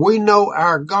 For we know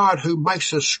our God who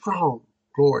makes us strong.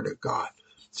 Glory to God.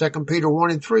 2 Peter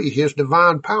 1:3, his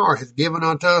divine power hath given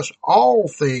unto us all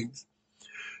things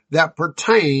that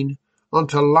pertain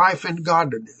unto life and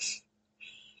godliness.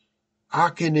 I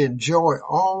can enjoy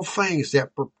all things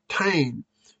that pertain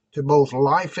to both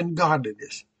life and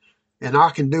godliness. And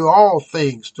I can do all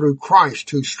things through Christ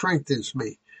who strengthens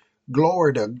me.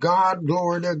 Glory to God,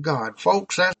 glory to God.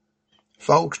 Folks,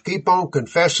 keep on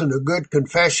confessing a good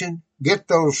confession. Get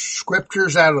those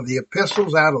scriptures out of the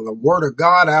epistles, out of the Word of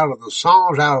God, out of the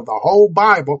Psalms, out of the whole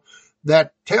Bible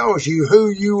that tells you who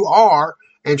you are,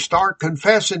 and start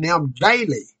confessing them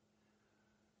daily.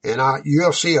 And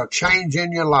you'll see a change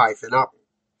in your life. And I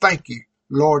thank you,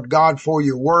 Lord God, for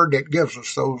your Word that gives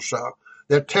us those,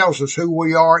 that tells us who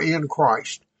we are in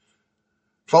Christ.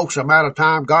 Folks, I'm out of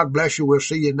time. God bless you. We'll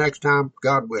see you next time,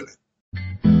 God willing.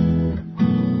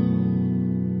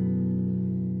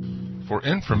 For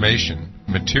information,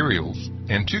 materials,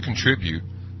 and to contribute,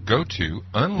 go to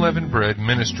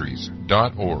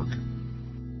unleavenedbreadministries.org.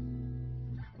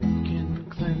 Can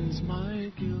cleanse my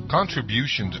guilt.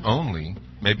 Contributions only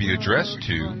may be addressed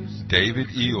to David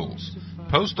Eels,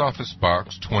 Post Office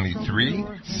Box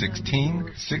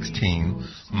 231616,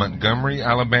 Montgomery,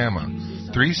 Alabama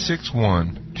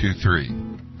 36123.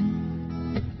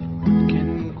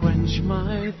 Can quench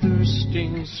my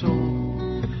thirsting soul.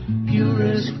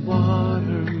 Purest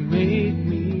water make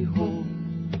me whole.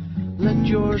 Let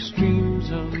your streams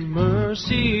of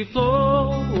mercy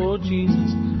flow. Oh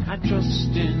Jesus, I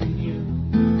trust in you.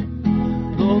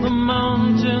 Though the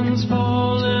mountains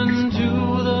fall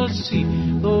into the sea,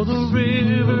 though the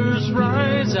rivers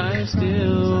rise, I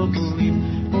still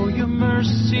believe. For your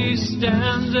mercy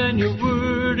stands and your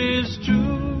word is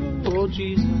true. Oh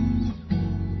Jesus,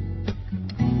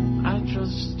 I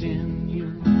trust in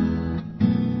you.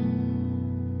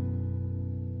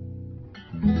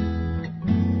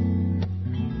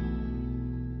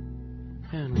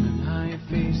 And when I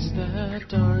face that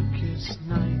darkest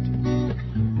night,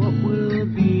 what will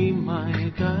be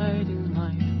my guiding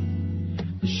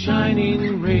light? The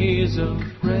shining rays of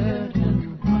red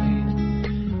and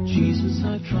white. Jesus,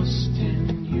 I trust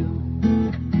in you.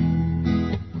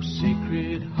 Oh,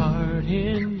 Sacred Heart,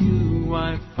 in you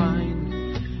I find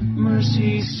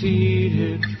mercy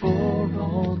seated for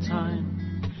all time.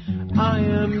 I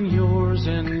am yours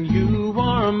and you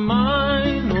are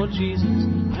mine. Oh Jesus,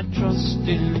 I trust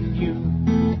in you.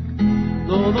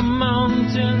 Though the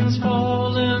mountains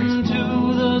fall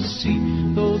into the sea,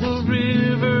 though the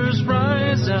rivers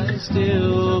rise, I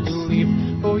still believe.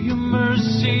 For your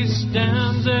mercy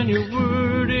stands and your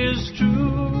word is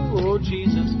true. Oh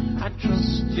Jesus, I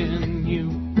trust in you.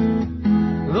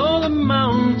 Though the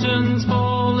mountains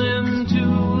fall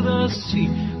into the sea,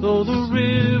 though the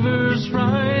rivers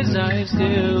rise, I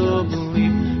still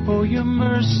believe. For your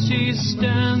mercy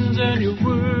stands and your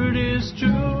word is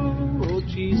true. Oh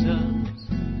Jesus,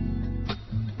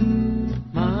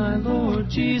 my Lord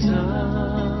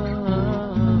Jesus.